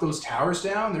and knock those towers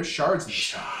down, there's shards in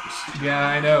those towers. Yeah,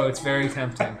 I know. It's very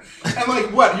tempting. And like,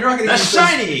 what? You're not gonna The use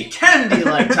shiny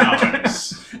candy-like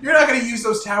towers. those. You're not gonna use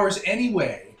those towers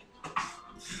anyway.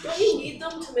 Don't you need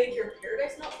them to make your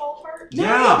paradise not fall apart?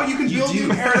 No, but you can build do.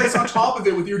 new paradise on top of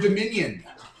it with your dominion.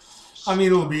 I mean,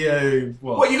 it'll be a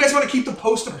well. What? You guys want to keep the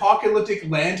post-apocalyptic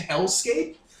land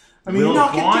hellscape? I mean, We'll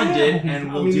knock it bond it, down.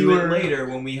 and I we'll mean, do you it were- later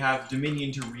when we have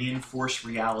Dominion to reinforce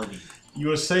reality. you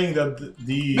were saying that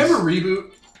these. Remember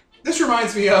Reboot? This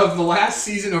reminds me of the last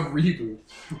season of Reboot,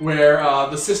 where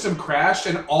the system crashed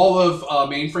and all of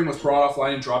Mainframe was brought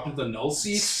offline and dropped into the null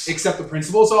seat, except the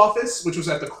principal's office, which was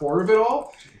at the core of it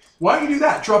all. Why don't you do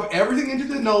that? Drop everything into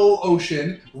the null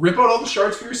ocean, rip out all the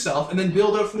shards for yourself, and then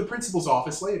build out from the principal's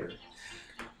office later.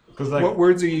 Because like What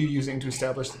words are you using to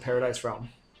establish the paradise realm?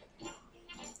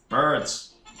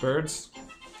 Birds. Birds?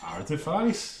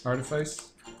 artifice Artifice?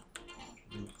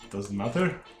 doesn't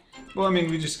matter. Well, I mean,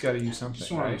 we just gotta use something,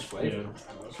 Just want to right? use flavor.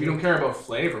 Yeah. If you don't care about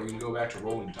flavor, we can go back to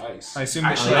rolling dice. I assume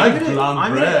that, Actually, I like I'm gonna, bland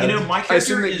I'm bread. gonna, you know, my I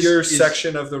assume character that your is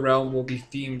section of the realm will be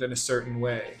themed in a certain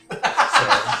way. So,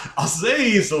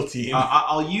 Azazel team.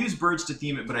 I'll use birds to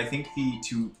theme it, but I think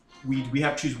we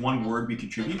have to choose one word we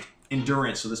contribute.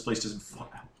 Endurance, so this place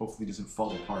hopefully doesn't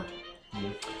fall apart.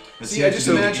 That See, I seems just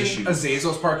to be the imagine issue.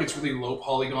 Azazel's Park gets really low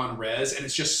polygon res, and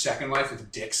it's just Second Life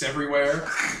with dicks everywhere.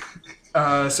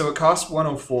 so it costs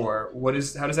 104.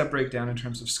 How does that break down in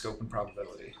terms of scope and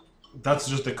probability? That's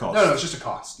just the cost. No, it's just a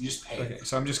cost. You just pay. Okay,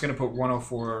 so I'm just gonna put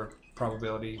 104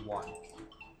 probability 1.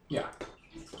 Yeah.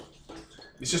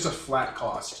 It's just a flat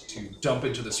cost to dump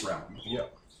into this realm.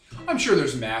 Yep. I'm sure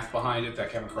there's math behind it that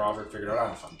Kevin Crawford figured out. I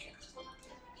don't fucking care.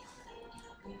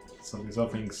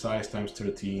 Something size times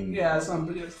 13. Yeah, some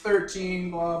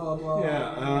 13, blah, blah, blah.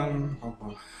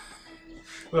 Yeah,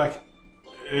 like,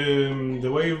 the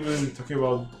way we've been talking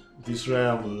about this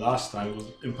realm last time was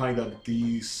implying that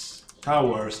these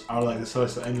towers are like the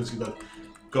celestial engines that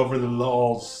govern the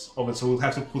laws of it, so we'll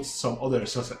have to put some other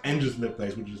celestial engines in their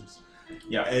place, which is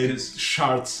Yeah, a because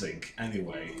shard sink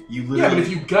anyway. you Yeah, literally but if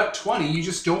you gut 20, you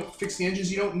just don't fix the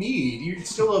engines you don't need. It's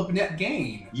still a net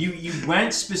gain. you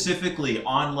went specifically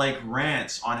on like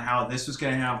rants on how this was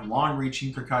going to have long-reaching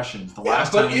repercussions. The Yeah,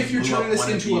 last but time if you you're blew turning up this one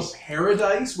of into a these-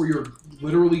 paradise where you're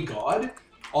literally God,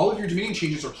 all of your dominion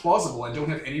changes are plausible and don't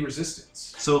have any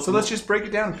resistance. so So let's just break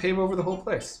it down and pave over the whole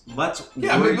place. let's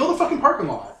Yeah, I'm gonna build a fucking parking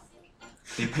lot.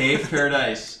 They paved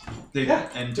paradise. Yeah,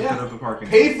 and to yeah. put up a parking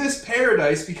lot. Pave this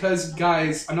paradise because,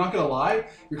 guys, I'm not gonna lie,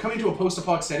 you're coming to a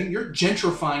post-apoc setting, you're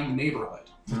gentrifying the neighborhood.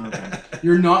 Okay.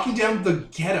 You're knocking down the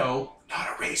ghetto, not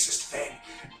a racist thing.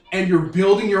 and you're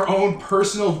building your own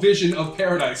personal vision of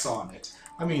paradise on it.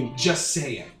 I mean, Just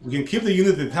saying. we can keep the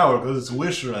Unity Tower because it's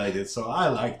wish related, so I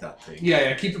like that thing.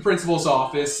 Yeah, keep the principal's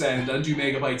office and undo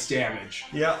Megabyte's damage.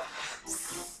 Yeah.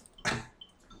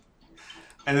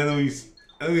 And then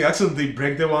we accidentally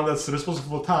break the one that's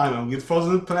responsible for time and we get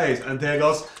frozen in place, and there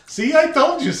goes, see, I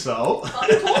told you so. I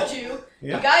told you.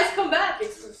 Yeah. You guys come back.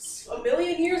 It's a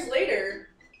million years later.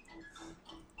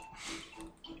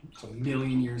 It's a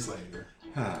million years later.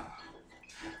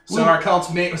 So Well- our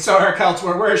cults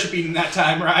were worshipping in that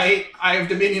time, right? I have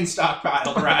Dominion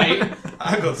stockpiled, right?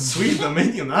 I got sweet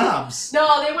Dominion abs.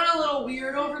 No, they went a little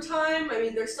weird over time. I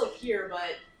mean, they're still here,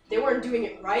 but they weren't doing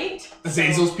it right.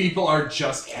 Azazel's people are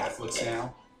just Catholics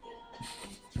now.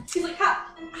 He's like, how?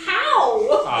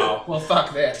 Oh, well,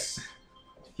 fuck this.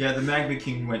 Yeah, the Magma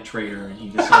King went traitor, and he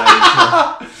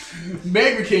decided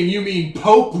Magma King, you mean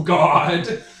Pope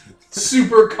God.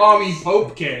 Super commie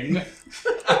Pope King.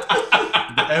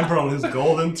 The Emperor on his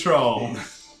golden throne.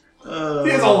 to... He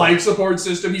has a life support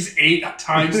system. He's 8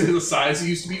 times the size. He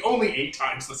used to be only 8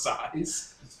 times the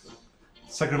size.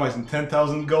 Sacrificing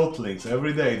 10,000 goatlings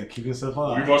every day to keep himself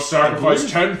alive. We must sacrifice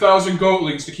 10,000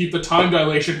 goatlings to keep the time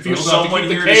dilation field There's up, to someone keep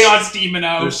the here to chaos demon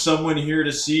out. There's someone here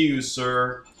to see you,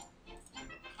 sir.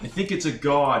 I think it's a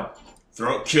god.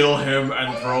 Kill him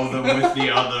and throw them with the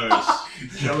others.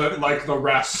 Kill it like the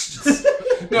rest.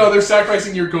 No, they're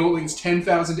sacrificing your goatlings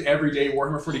 10,000 every day,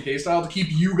 Warhammer 40k style, to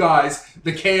keep you guys,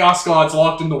 the chaos gods,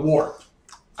 locked in the warp.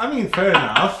 I mean, fair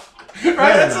enough. Right?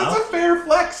 That's enough. a fair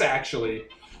flex, actually.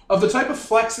 Of the type of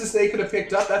flexes they could have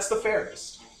picked up, that's the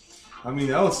fairest. I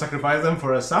mean, I would sacrifice them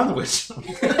for a sandwich.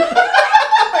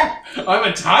 I'm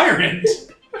a tyrant.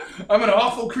 I'm an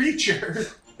awful creature.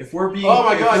 If we're being... Oh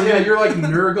my if god, we're yeah, being- you're like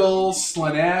Nurgle,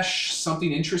 Slanesh,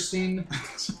 something interesting.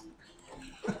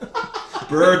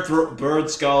 Bird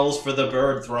skulls for the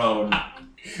bird throne.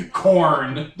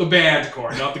 Corn. The band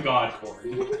corn, not the god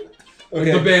corn.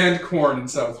 Okay. The band corn in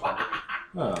South Park.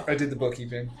 Oh. I did the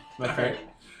bookkeeping, Okay.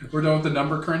 We're done with the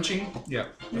number crunching. Yeah.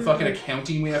 The fucking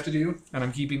accounting we have to do. and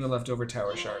I'm keeping the leftover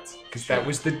tower shards because that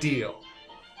was the deal.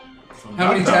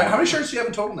 How many shards do you have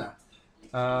in total now?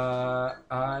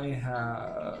 I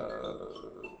have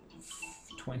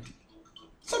 20.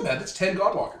 It's not bad. That's 10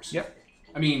 Godwalkers. Yep.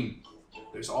 I mean,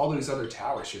 there's all those other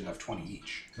towers shouldn't have 20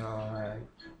 each. All right.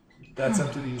 That's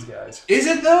up to these guys. Is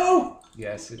it though?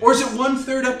 Yes, it Or is it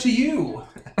 1/3 up to you?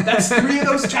 That's 3 of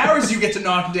those towers you get to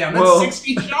knock down. That's Well-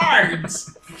 60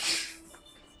 shards.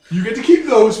 You get to keep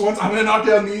those ones. I'm gonna knock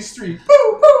down these 3.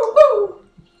 Boo, boo, boo.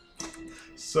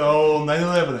 So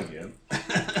 9/11 again.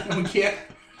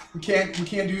 We can't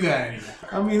do that anymore.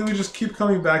 I mean, we just keep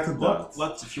coming back to that.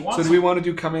 Let's, if you want So do some- we want to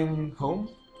do coming home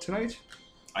tonight?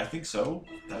 I think so.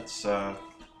 That's,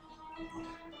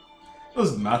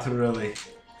 Doesn't matter really.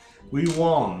 We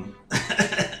won.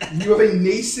 You have a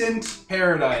nascent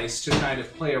paradise to kind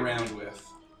of play around with.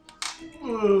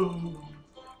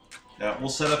 Yeah, we'll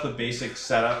set up a basic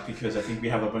setup because I think we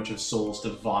have a bunch of souls to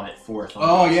vomit forth. On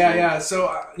Oh this yeah, thing. yeah.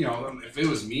 So you know, if it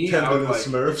was me, 10 I would million like,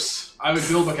 Smurfs. I would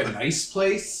build like a nice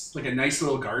place, like a nice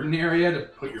little garden area to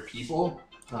put your people,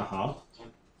 Uh-huh.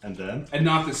 And then? and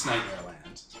not this nightmare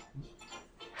land.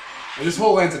 And this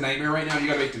whole land's a nightmare right now. You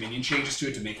gotta make Dominion changes to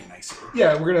it to make it nicer.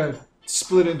 Yeah, we're gonna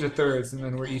split into thirds, and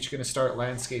then we're each gonna start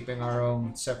landscaping our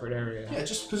own separate area. Yeah,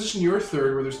 just position your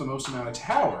third where there's the most amount of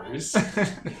towers.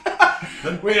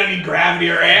 We don't need gravity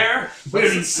or air. We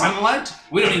don't need sunlight.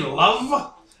 We don't need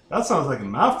love. That sounds like a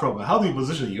math problem. How do you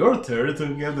position your turret to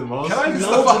get the most? Can I It's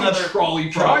the build fucking another trolley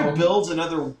Can I problem. build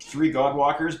another 3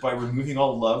 Godwalkers by removing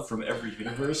all love from every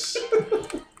universe?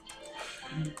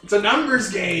 It's a numbers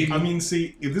game. I mean,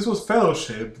 see, if this was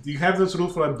Fellowship, you have this rule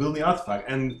for like building artifact,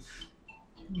 and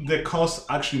the cost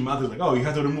actually matters. Like, oh, you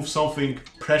have to remove something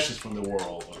precious from the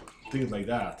world, or things like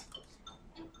that.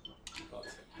 But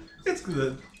it's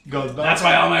good. God, That's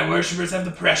why all my worshippers have the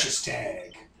precious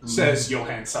tag, says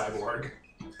Johann Cyborg.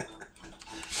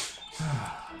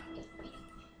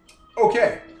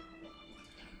 Okay.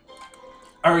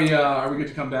 Are we good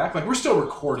to come back? Like, we're still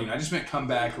recording. I just meant come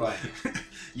back, like,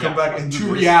 come back into to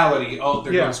this. reality. Oh,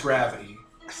 there Yeah. goes gravity.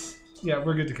 Yeah,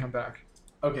 we're good to come back.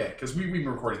 Okay, because we've been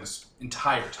recording this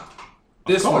entire time.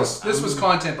 This course, was I mean-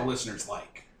 content the listeners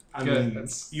like. I Good, mean,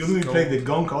 that's you didn't cool. play the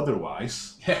gonk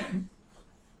otherwise. Yeah.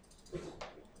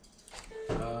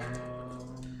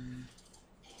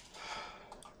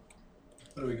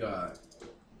 What do we got?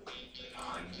 Oh,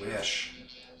 I wish.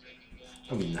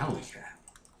 I mean, now we can.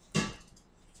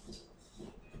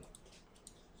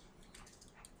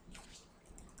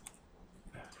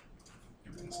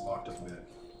 Everything's locked up a bit.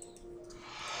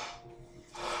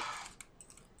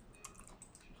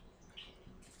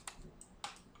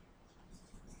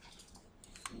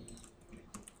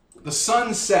 The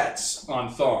sun sets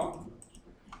on Thom,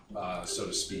 so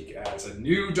to speak, as a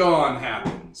new dawn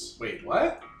happens. Wait,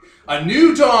 what? A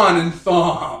new dawn in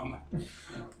Thom!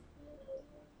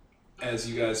 As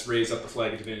you guys raise up the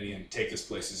flag of divinity and take this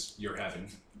place as your heaven.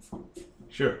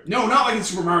 Sure. No, not like in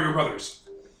Super Mario Brothers.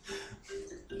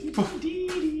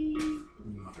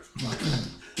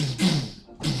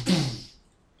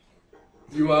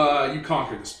 You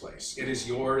conquer this place. It is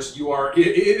yours. It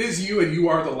is you, and you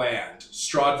are the land.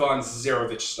 Stradvan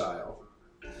Zarevich style.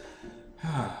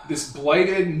 This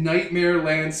blighted nightmare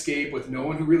landscape with no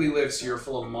one who really lives here,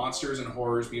 full of monsters and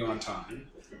horrors beyond time.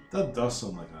 That does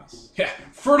sound like us. Yeah,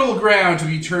 fertile ground to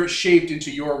be shaped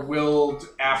into your willed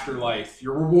afterlife,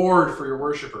 your reward for your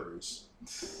worshippers.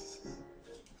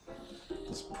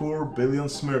 Those poor billion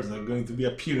Smurfs that are going to be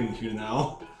appearing here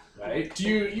now. Right? Do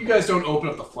you guys don't open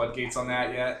up the floodgates on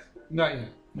that yet? Not yet.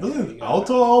 Doesn't it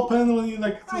auto open when you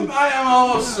like? I'm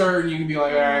almost certain you can be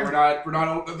like, all right, we're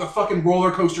not. The fucking roller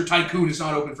coaster tycoon is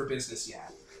not open for business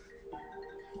yet.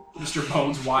 Mr.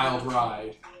 Bones' Wild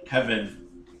Ride. Heaven.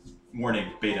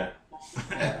 Warning, beta.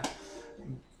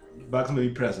 Bugs may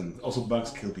be present. Also, bugs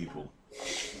kill people.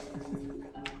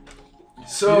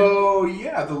 So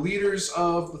yeah, the leaders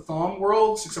of the Thom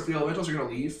worlds, except for the elementals, are gonna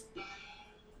leave.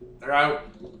 They're out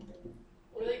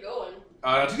Where are they going?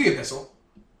 to the Epistle.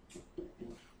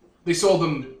 They sold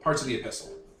them parts of the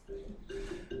Epistle.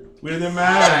 We're the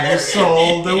man who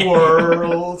sold the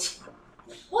world.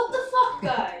 What the fuck,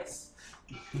 guys?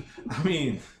 I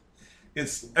mean,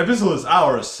 its episode is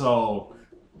ours, so.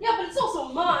 Yeah, but it's also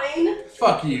mine.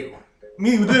 Fuck you. I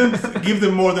mean, we didn't give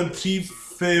them more than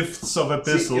 3/5 of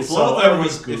epistle, If so Lothar,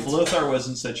 everything's good. if Lothar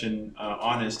wasn't such an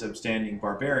honest, upstanding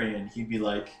barbarian, he'd be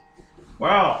like,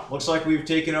 wow, looks like we've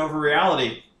taken over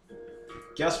reality.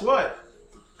 Guess what?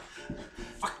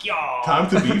 Fuck y'all. Time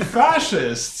to be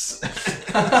fascists.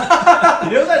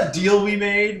 You know that deal we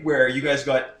made where you guys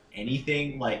got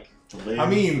anything, like, to live? I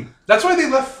mean, That's why they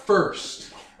left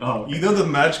first. oh, you know the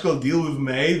magical deal we've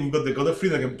made? We've got the God of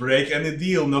Freedom that can break any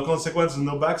deal, no consequences,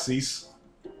 no backseas.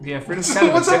 Yeah, freedom's kind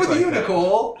of What's a up dick with you, like that.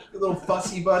 Nicole? You little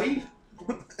fussy buddy.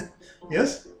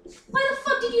 Yes? Why the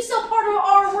fuck did you sell part of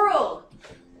our world?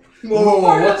 Whoa,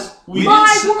 Part what's... of We my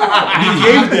didn't- world! We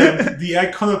gave them the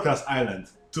Iconoclast Island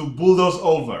to bulldoze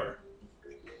over.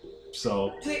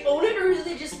 So, Do they own it or do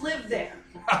they just live there?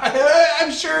 I'm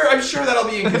sure that'll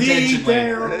be in contention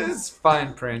later. It's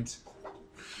fine print.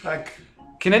 like,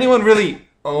 Can anyone really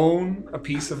own a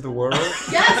piece of the world?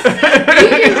 Yes, we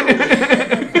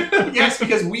do! Yes,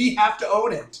 because we have to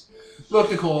own it.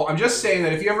 Look, Nicole, I'm just saying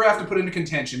that if you ever have to put into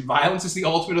contention, violence is the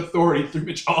ultimate authority through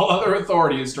which all other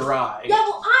authority is derived. Yeah,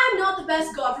 well, I'm not the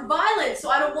best god for violence, so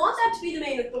I don't want that to be the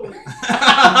main authority.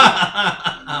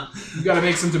 You gotta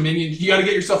make some dominion. You gotta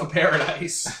get yourself a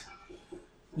paradise.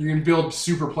 You can build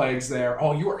super plagues there.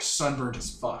 Oh, you are sunburned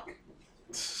as fuck.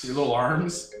 Your little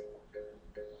arms.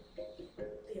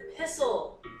 The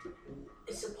Epistle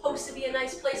is supposed to be a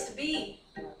nice place to be.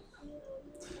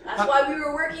 That's why we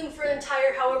were working for an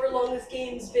entire however long this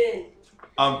game's been.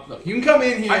 Look, you can come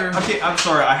in here. okay, I'm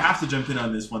sorry. I have to jump in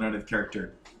on this one out of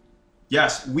character.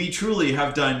 Yes, we truly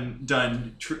have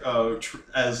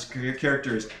as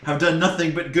characters, have done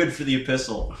nothing but good for the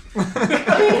Epistle. I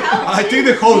mean, how I think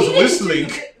the call is we didn't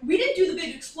whistling. we didn't do the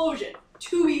big explosion,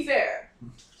 to be fair.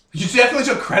 You definitely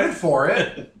took credit for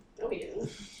it. No, we didn't.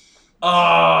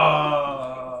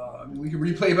 We can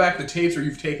replay back the tapes where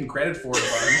you've taken credit for it,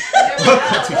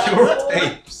 Welcome to your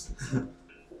tapes.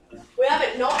 We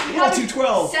haven't Well, haven't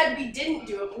 212. said we didn't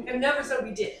do it. We have never said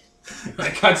we did.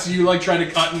 It cuts to you like trying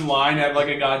to cut in line at like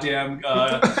a goddamn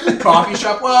coffee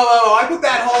shop. Whoa, I put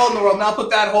that hole in the world, now put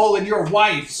that hole in your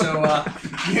wife, so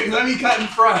let me cut in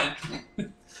front.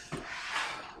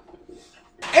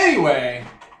 Anyway,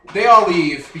 they all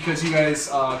leave because you guys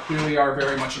clearly are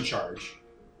very much in charge.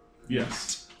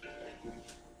 yes.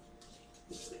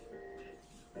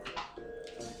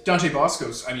 Dante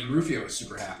Rufio is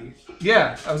super happy.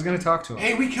 Yeah, I was gonna talk to him.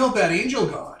 Hey, we killed that angel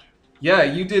god. Yeah,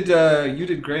 you did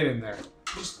great in there.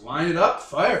 Just line it up,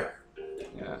 fire.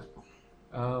 Yeah.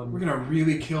 We're gonna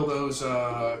really kill those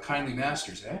kindly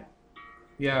masters, eh?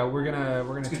 Yeah, we're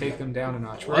gonna take them down a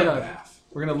notch. Bloodbath.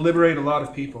 We're gonna liberate a lot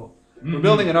of people. We're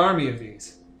building an army of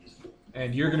these,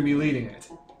 and you're gonna be leading it.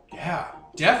 Yeah,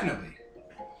 definitely.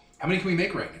 How many can we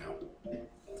make right now?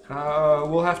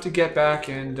 We'll have to get back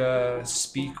and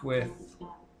speak with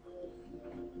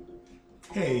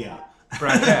Hey,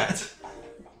 Brackett.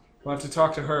 We'll have to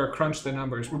talk to her, crunch the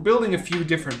numbers. We're building a few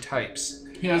different types.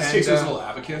 Yeah, this And, takes his little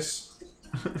abacus.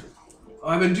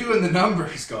 I've been doing the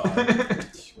numbers, God.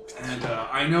 And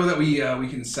I know that we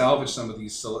can salvage some of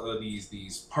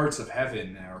these parts of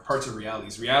heaven or parts of reality,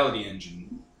 these reality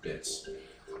engine bits.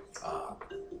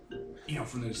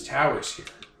 From those towers here.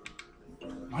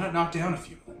 Why not knock down a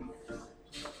few of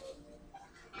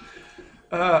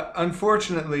them?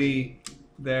 Unfortunately,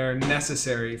 they're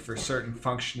necessary for certain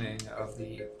functioning of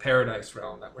the paradise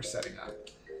realm that we're setting up.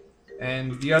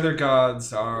 And the other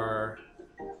gods are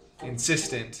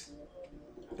insistent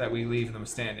that we leave them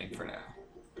standing for now.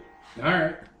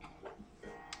 Alright.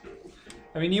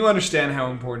 I mean, you understand how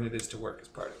important it is to work as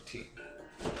part of a team.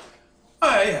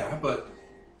 Yeah, but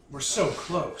we're so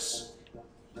close.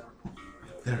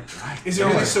 They're right. Is it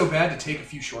really so bad to take a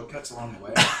few shortcuts along the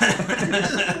way?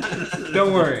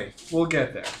 Don't worry, we'll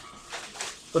get there.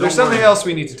 But there's something else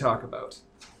we need to talk about.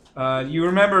 You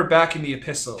remember back in the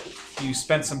epistle, you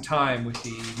spent some time with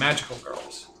the magical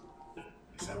girls.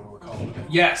 Is that what we're calling it?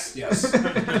 Yes.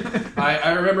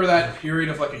 I remember that period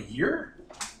of like a year?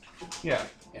 Yeah.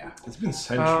 It's been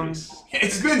centuries.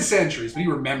 It's been centuries, but he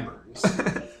remembers.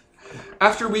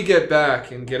 After we get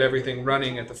back and get everything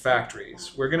running at the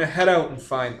factories, we're going to head out and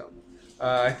find them.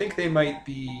 I think they might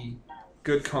be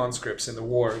good conscripts in the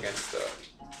war against the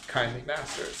kindly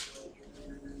masters.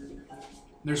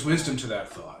 There's wisdom to that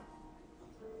thought.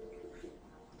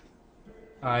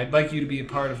 I'd like you to be a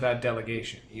part of that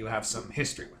delegation. You have some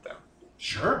history with them.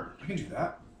 Sure, I can do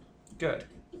that. Good.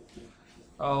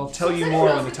 I'll tell you Does more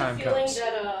anyone when the else time get feeling comes.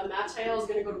 that Mateo is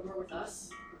going to go to war with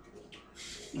us?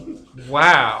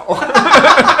 Wow.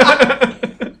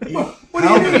 What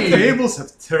How do you the mean? tables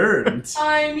have turned.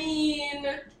 I mean,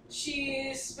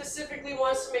 she specifically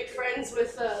wants to make friends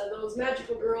with those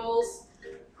magical girls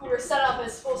who were set up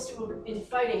as supposed to have been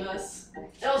fighting us.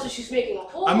 And also she's making a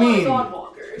whole lot of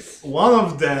Godwalkers. One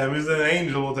of them is an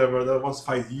angel, whatever, that wants to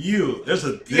fight you. There's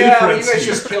a difference. Yeah, well, you guys here.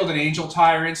 just killed an angel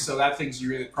tyrant, so that thing's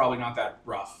really probably not that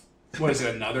rough. What is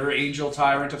it, another angel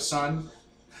tyrant of sun?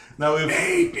 Now we've...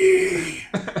 Maybe.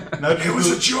 Now It was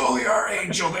a Juliar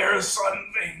angel. They're a son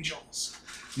of angels.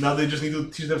 Now they just need to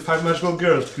teach them 5 magical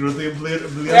girls. Purity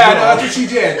oblivion. Yeah, no, that's what she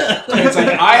did. It's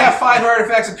like, I have 5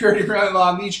 artifacts of Purity of Brilliant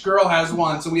Law, and each girl has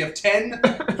 1, so we have 10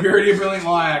 Purity of Brilliant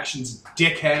Law actions,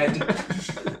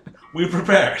 dickhead. We're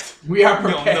prepared. We are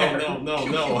prepared.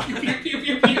 No. Pew, pew, pew,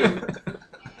 pew, pew.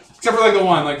 Except for like the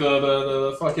one, like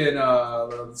the fucking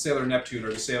the Sailor Neptune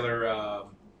or the Sailor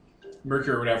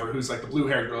Mercury or whatever, who's like the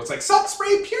blue-haired girl. It's like, salt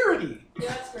spray purity! Yeah,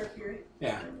 that's Mercury.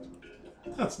 Yeah.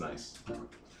 That's nice.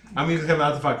 I mean, you can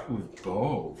have to fight with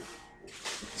both.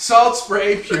 Salt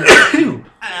spray purity.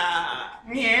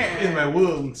 In my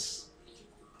wounds.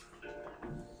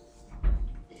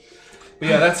 But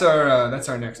yeah, that's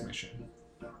our next mission.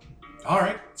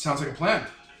 Alright, sounds like a plan.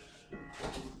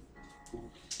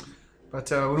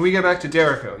 But when we get back to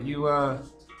Derico, you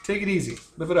take it easy.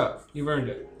 Live it up. You've earned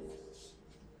it.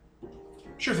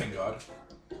 Sure thing, God.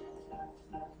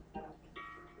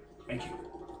 Thank you.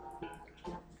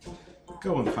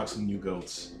 Go and fuck some new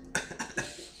goats.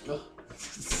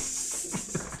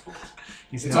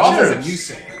 It's awful when you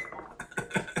say it.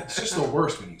 It's just the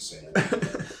worst when you say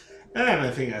it. And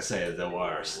I think I say it the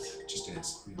worst. It just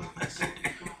is.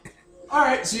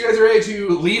 Alright, so you guys are ready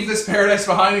to leave this paradise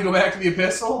behind and go back to the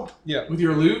Epistle? Yeah. With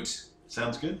your loot?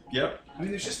 Sounds good. Yep. I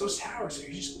mean, there's just those towers.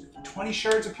 They're just 20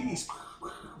 shards apiece.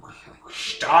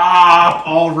 Stop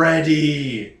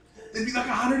already! They'd be like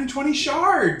 120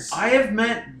 shards. I have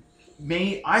met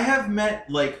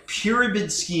like pyramid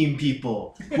scheme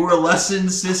people who are less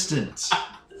insistent.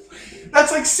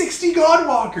 That's like 60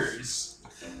 Godwalkers.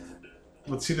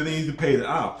 But see, they need to pay it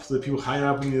up. So the people higher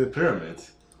up in the pyramid.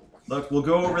 Look, we'll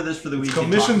go over this for the week.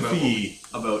 Commission and talk fee.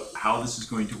 about how this is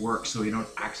going to work, so you don't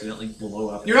accidentally blow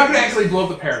up. You're not going to actually blow up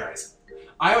the paradise.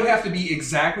 I would have to be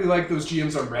exactly like those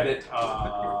GMs on Reddit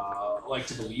like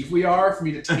to believe we are for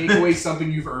me to take away something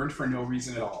you've earned for no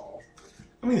reason at all.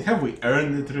 I mean, have we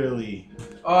earned it really?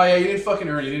 Oh yeah, you didn't fucking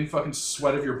earn it. You didn't fucking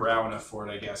sweat of your brow enough for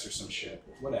it, I guess, or some shit.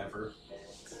 Whatever.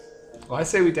 Well, I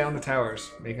say we down the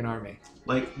towers, make an army.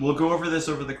 Like, we'll go over this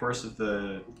over the course of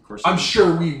the I'm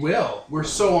sure we will. We're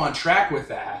so on track with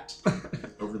that.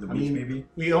 over the I week, mean, maybe.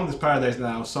 we own this paradise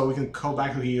now, so we can go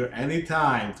back to here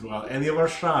anytime throughout any of our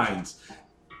shrines.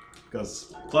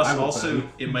 Because Plus, also,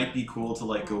 it might be cool to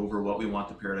like go over what we want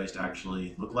the paradise to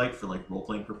actually look like for like role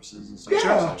playing purposes and stuff.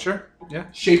 Yeah. Sure. Yeah.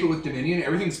 Shape it with Dominion.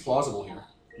 Everything's plausible here.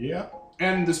 yeah,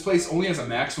 And this place only has a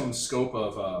maximum scope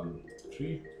of,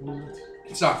 3.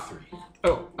 it's not 3.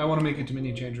 Oh, I want to make a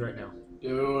Dominion change right now.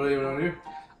 What do you want to do?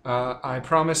 I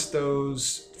promised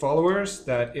those followers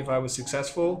that if I was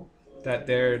successful, that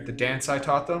the dance I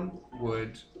taught them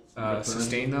would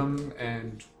sustain them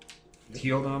and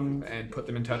heal them and put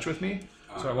them in touch with me.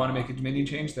 So I want to make a Dominion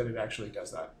change that it actually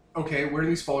does that. Okay, where do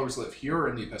these followers live? Here or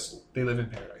in the Epistle? They live in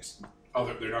Paradise. Oh,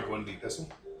 they're not going to the Epistle?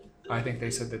 I think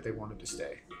they said that they wanted to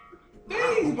stay.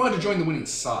 They wanted to join the winning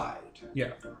side.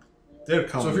 Yeah. They're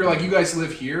coming. So if you're like, you guys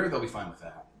live here, they'll be fine with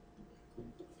that.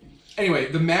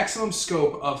 Anyway, the maximum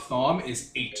scope of Thom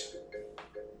is 8.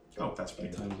 Oh, that's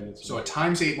pretty good. So a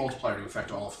times 8 multiplier to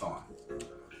affect all of Thom.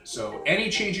 So any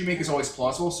change you make is always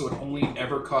plausible, so it only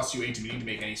ever costs you 8 Dominion to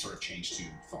make any sort of change to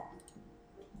Thom.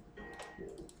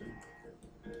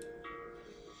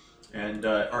 And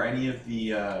are any of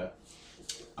the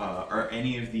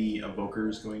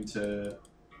evokers going to?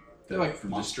 They're like from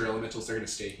monster elementals. They're going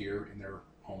to stay here in their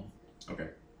home. Okay,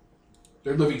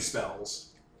 They're living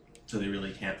spells. so they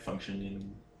really can't function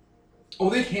in. Oh,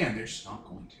 they can. They're just not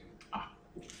going to.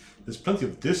 There's plenty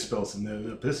of dispels in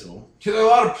the Epistle. There's a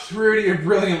lot of pretty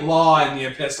brilliant law in the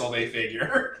Epistle, they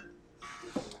figure.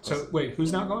 So wait,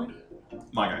 who's not going?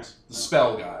 My guys. The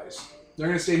spell guys. They're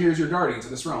going to stay here as your guardians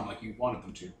of this realm, like you wanted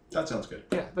them to. That sounds good.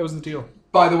 Yeah, that was the deal.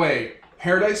 By the way,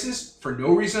 Paradises, for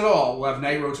no reason at all, will have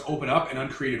night roads open up and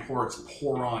uncreated hordes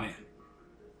pour on in.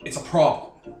 It's a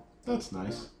problem. That's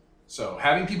nice. So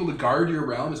having people to guard your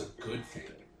realm is a good thing.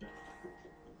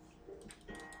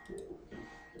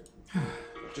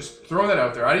 Just throwing that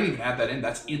out there. I didn't even add that in.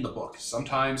 That's in the book.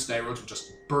 Sometimes night roads will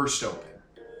just burst open.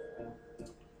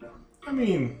 I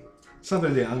mean,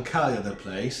 sometimes they uncalya the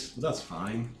place, but that's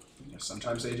fine. Yeah,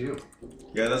 sometimes they do.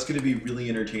 Yeah, that's going to be really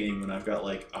entertaining when I've got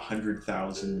like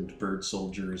 100,000 bird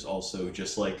soldiers also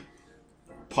just like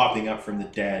popping up from the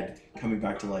dead, coming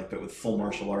back to life, but with full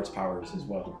martial arts powers as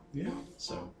well. Yeah.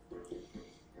 So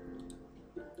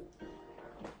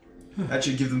that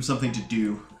should give them something to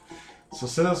do. So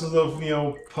set up sort of,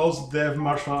 post-dev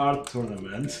martial art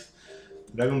tournament,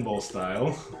 Dragon Ball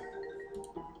style,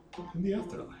 in the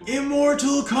afterlife.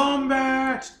 Immortal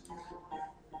Combat!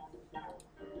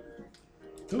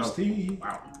 Toasty.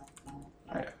 Wow.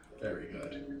 Very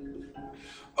good.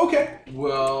 Okay.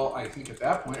 Well, I think at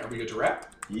that point, are we good to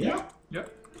wrap? Yeah.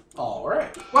 All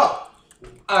right. Well,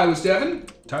 I was Devin.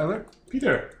 Tyler?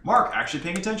 Peter. Mark, actually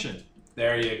paying attention.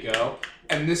 There you go.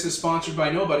 And this is sponsored by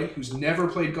nobody who's never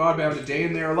played Godbound a day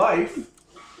in their life.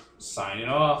 Signing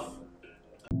off.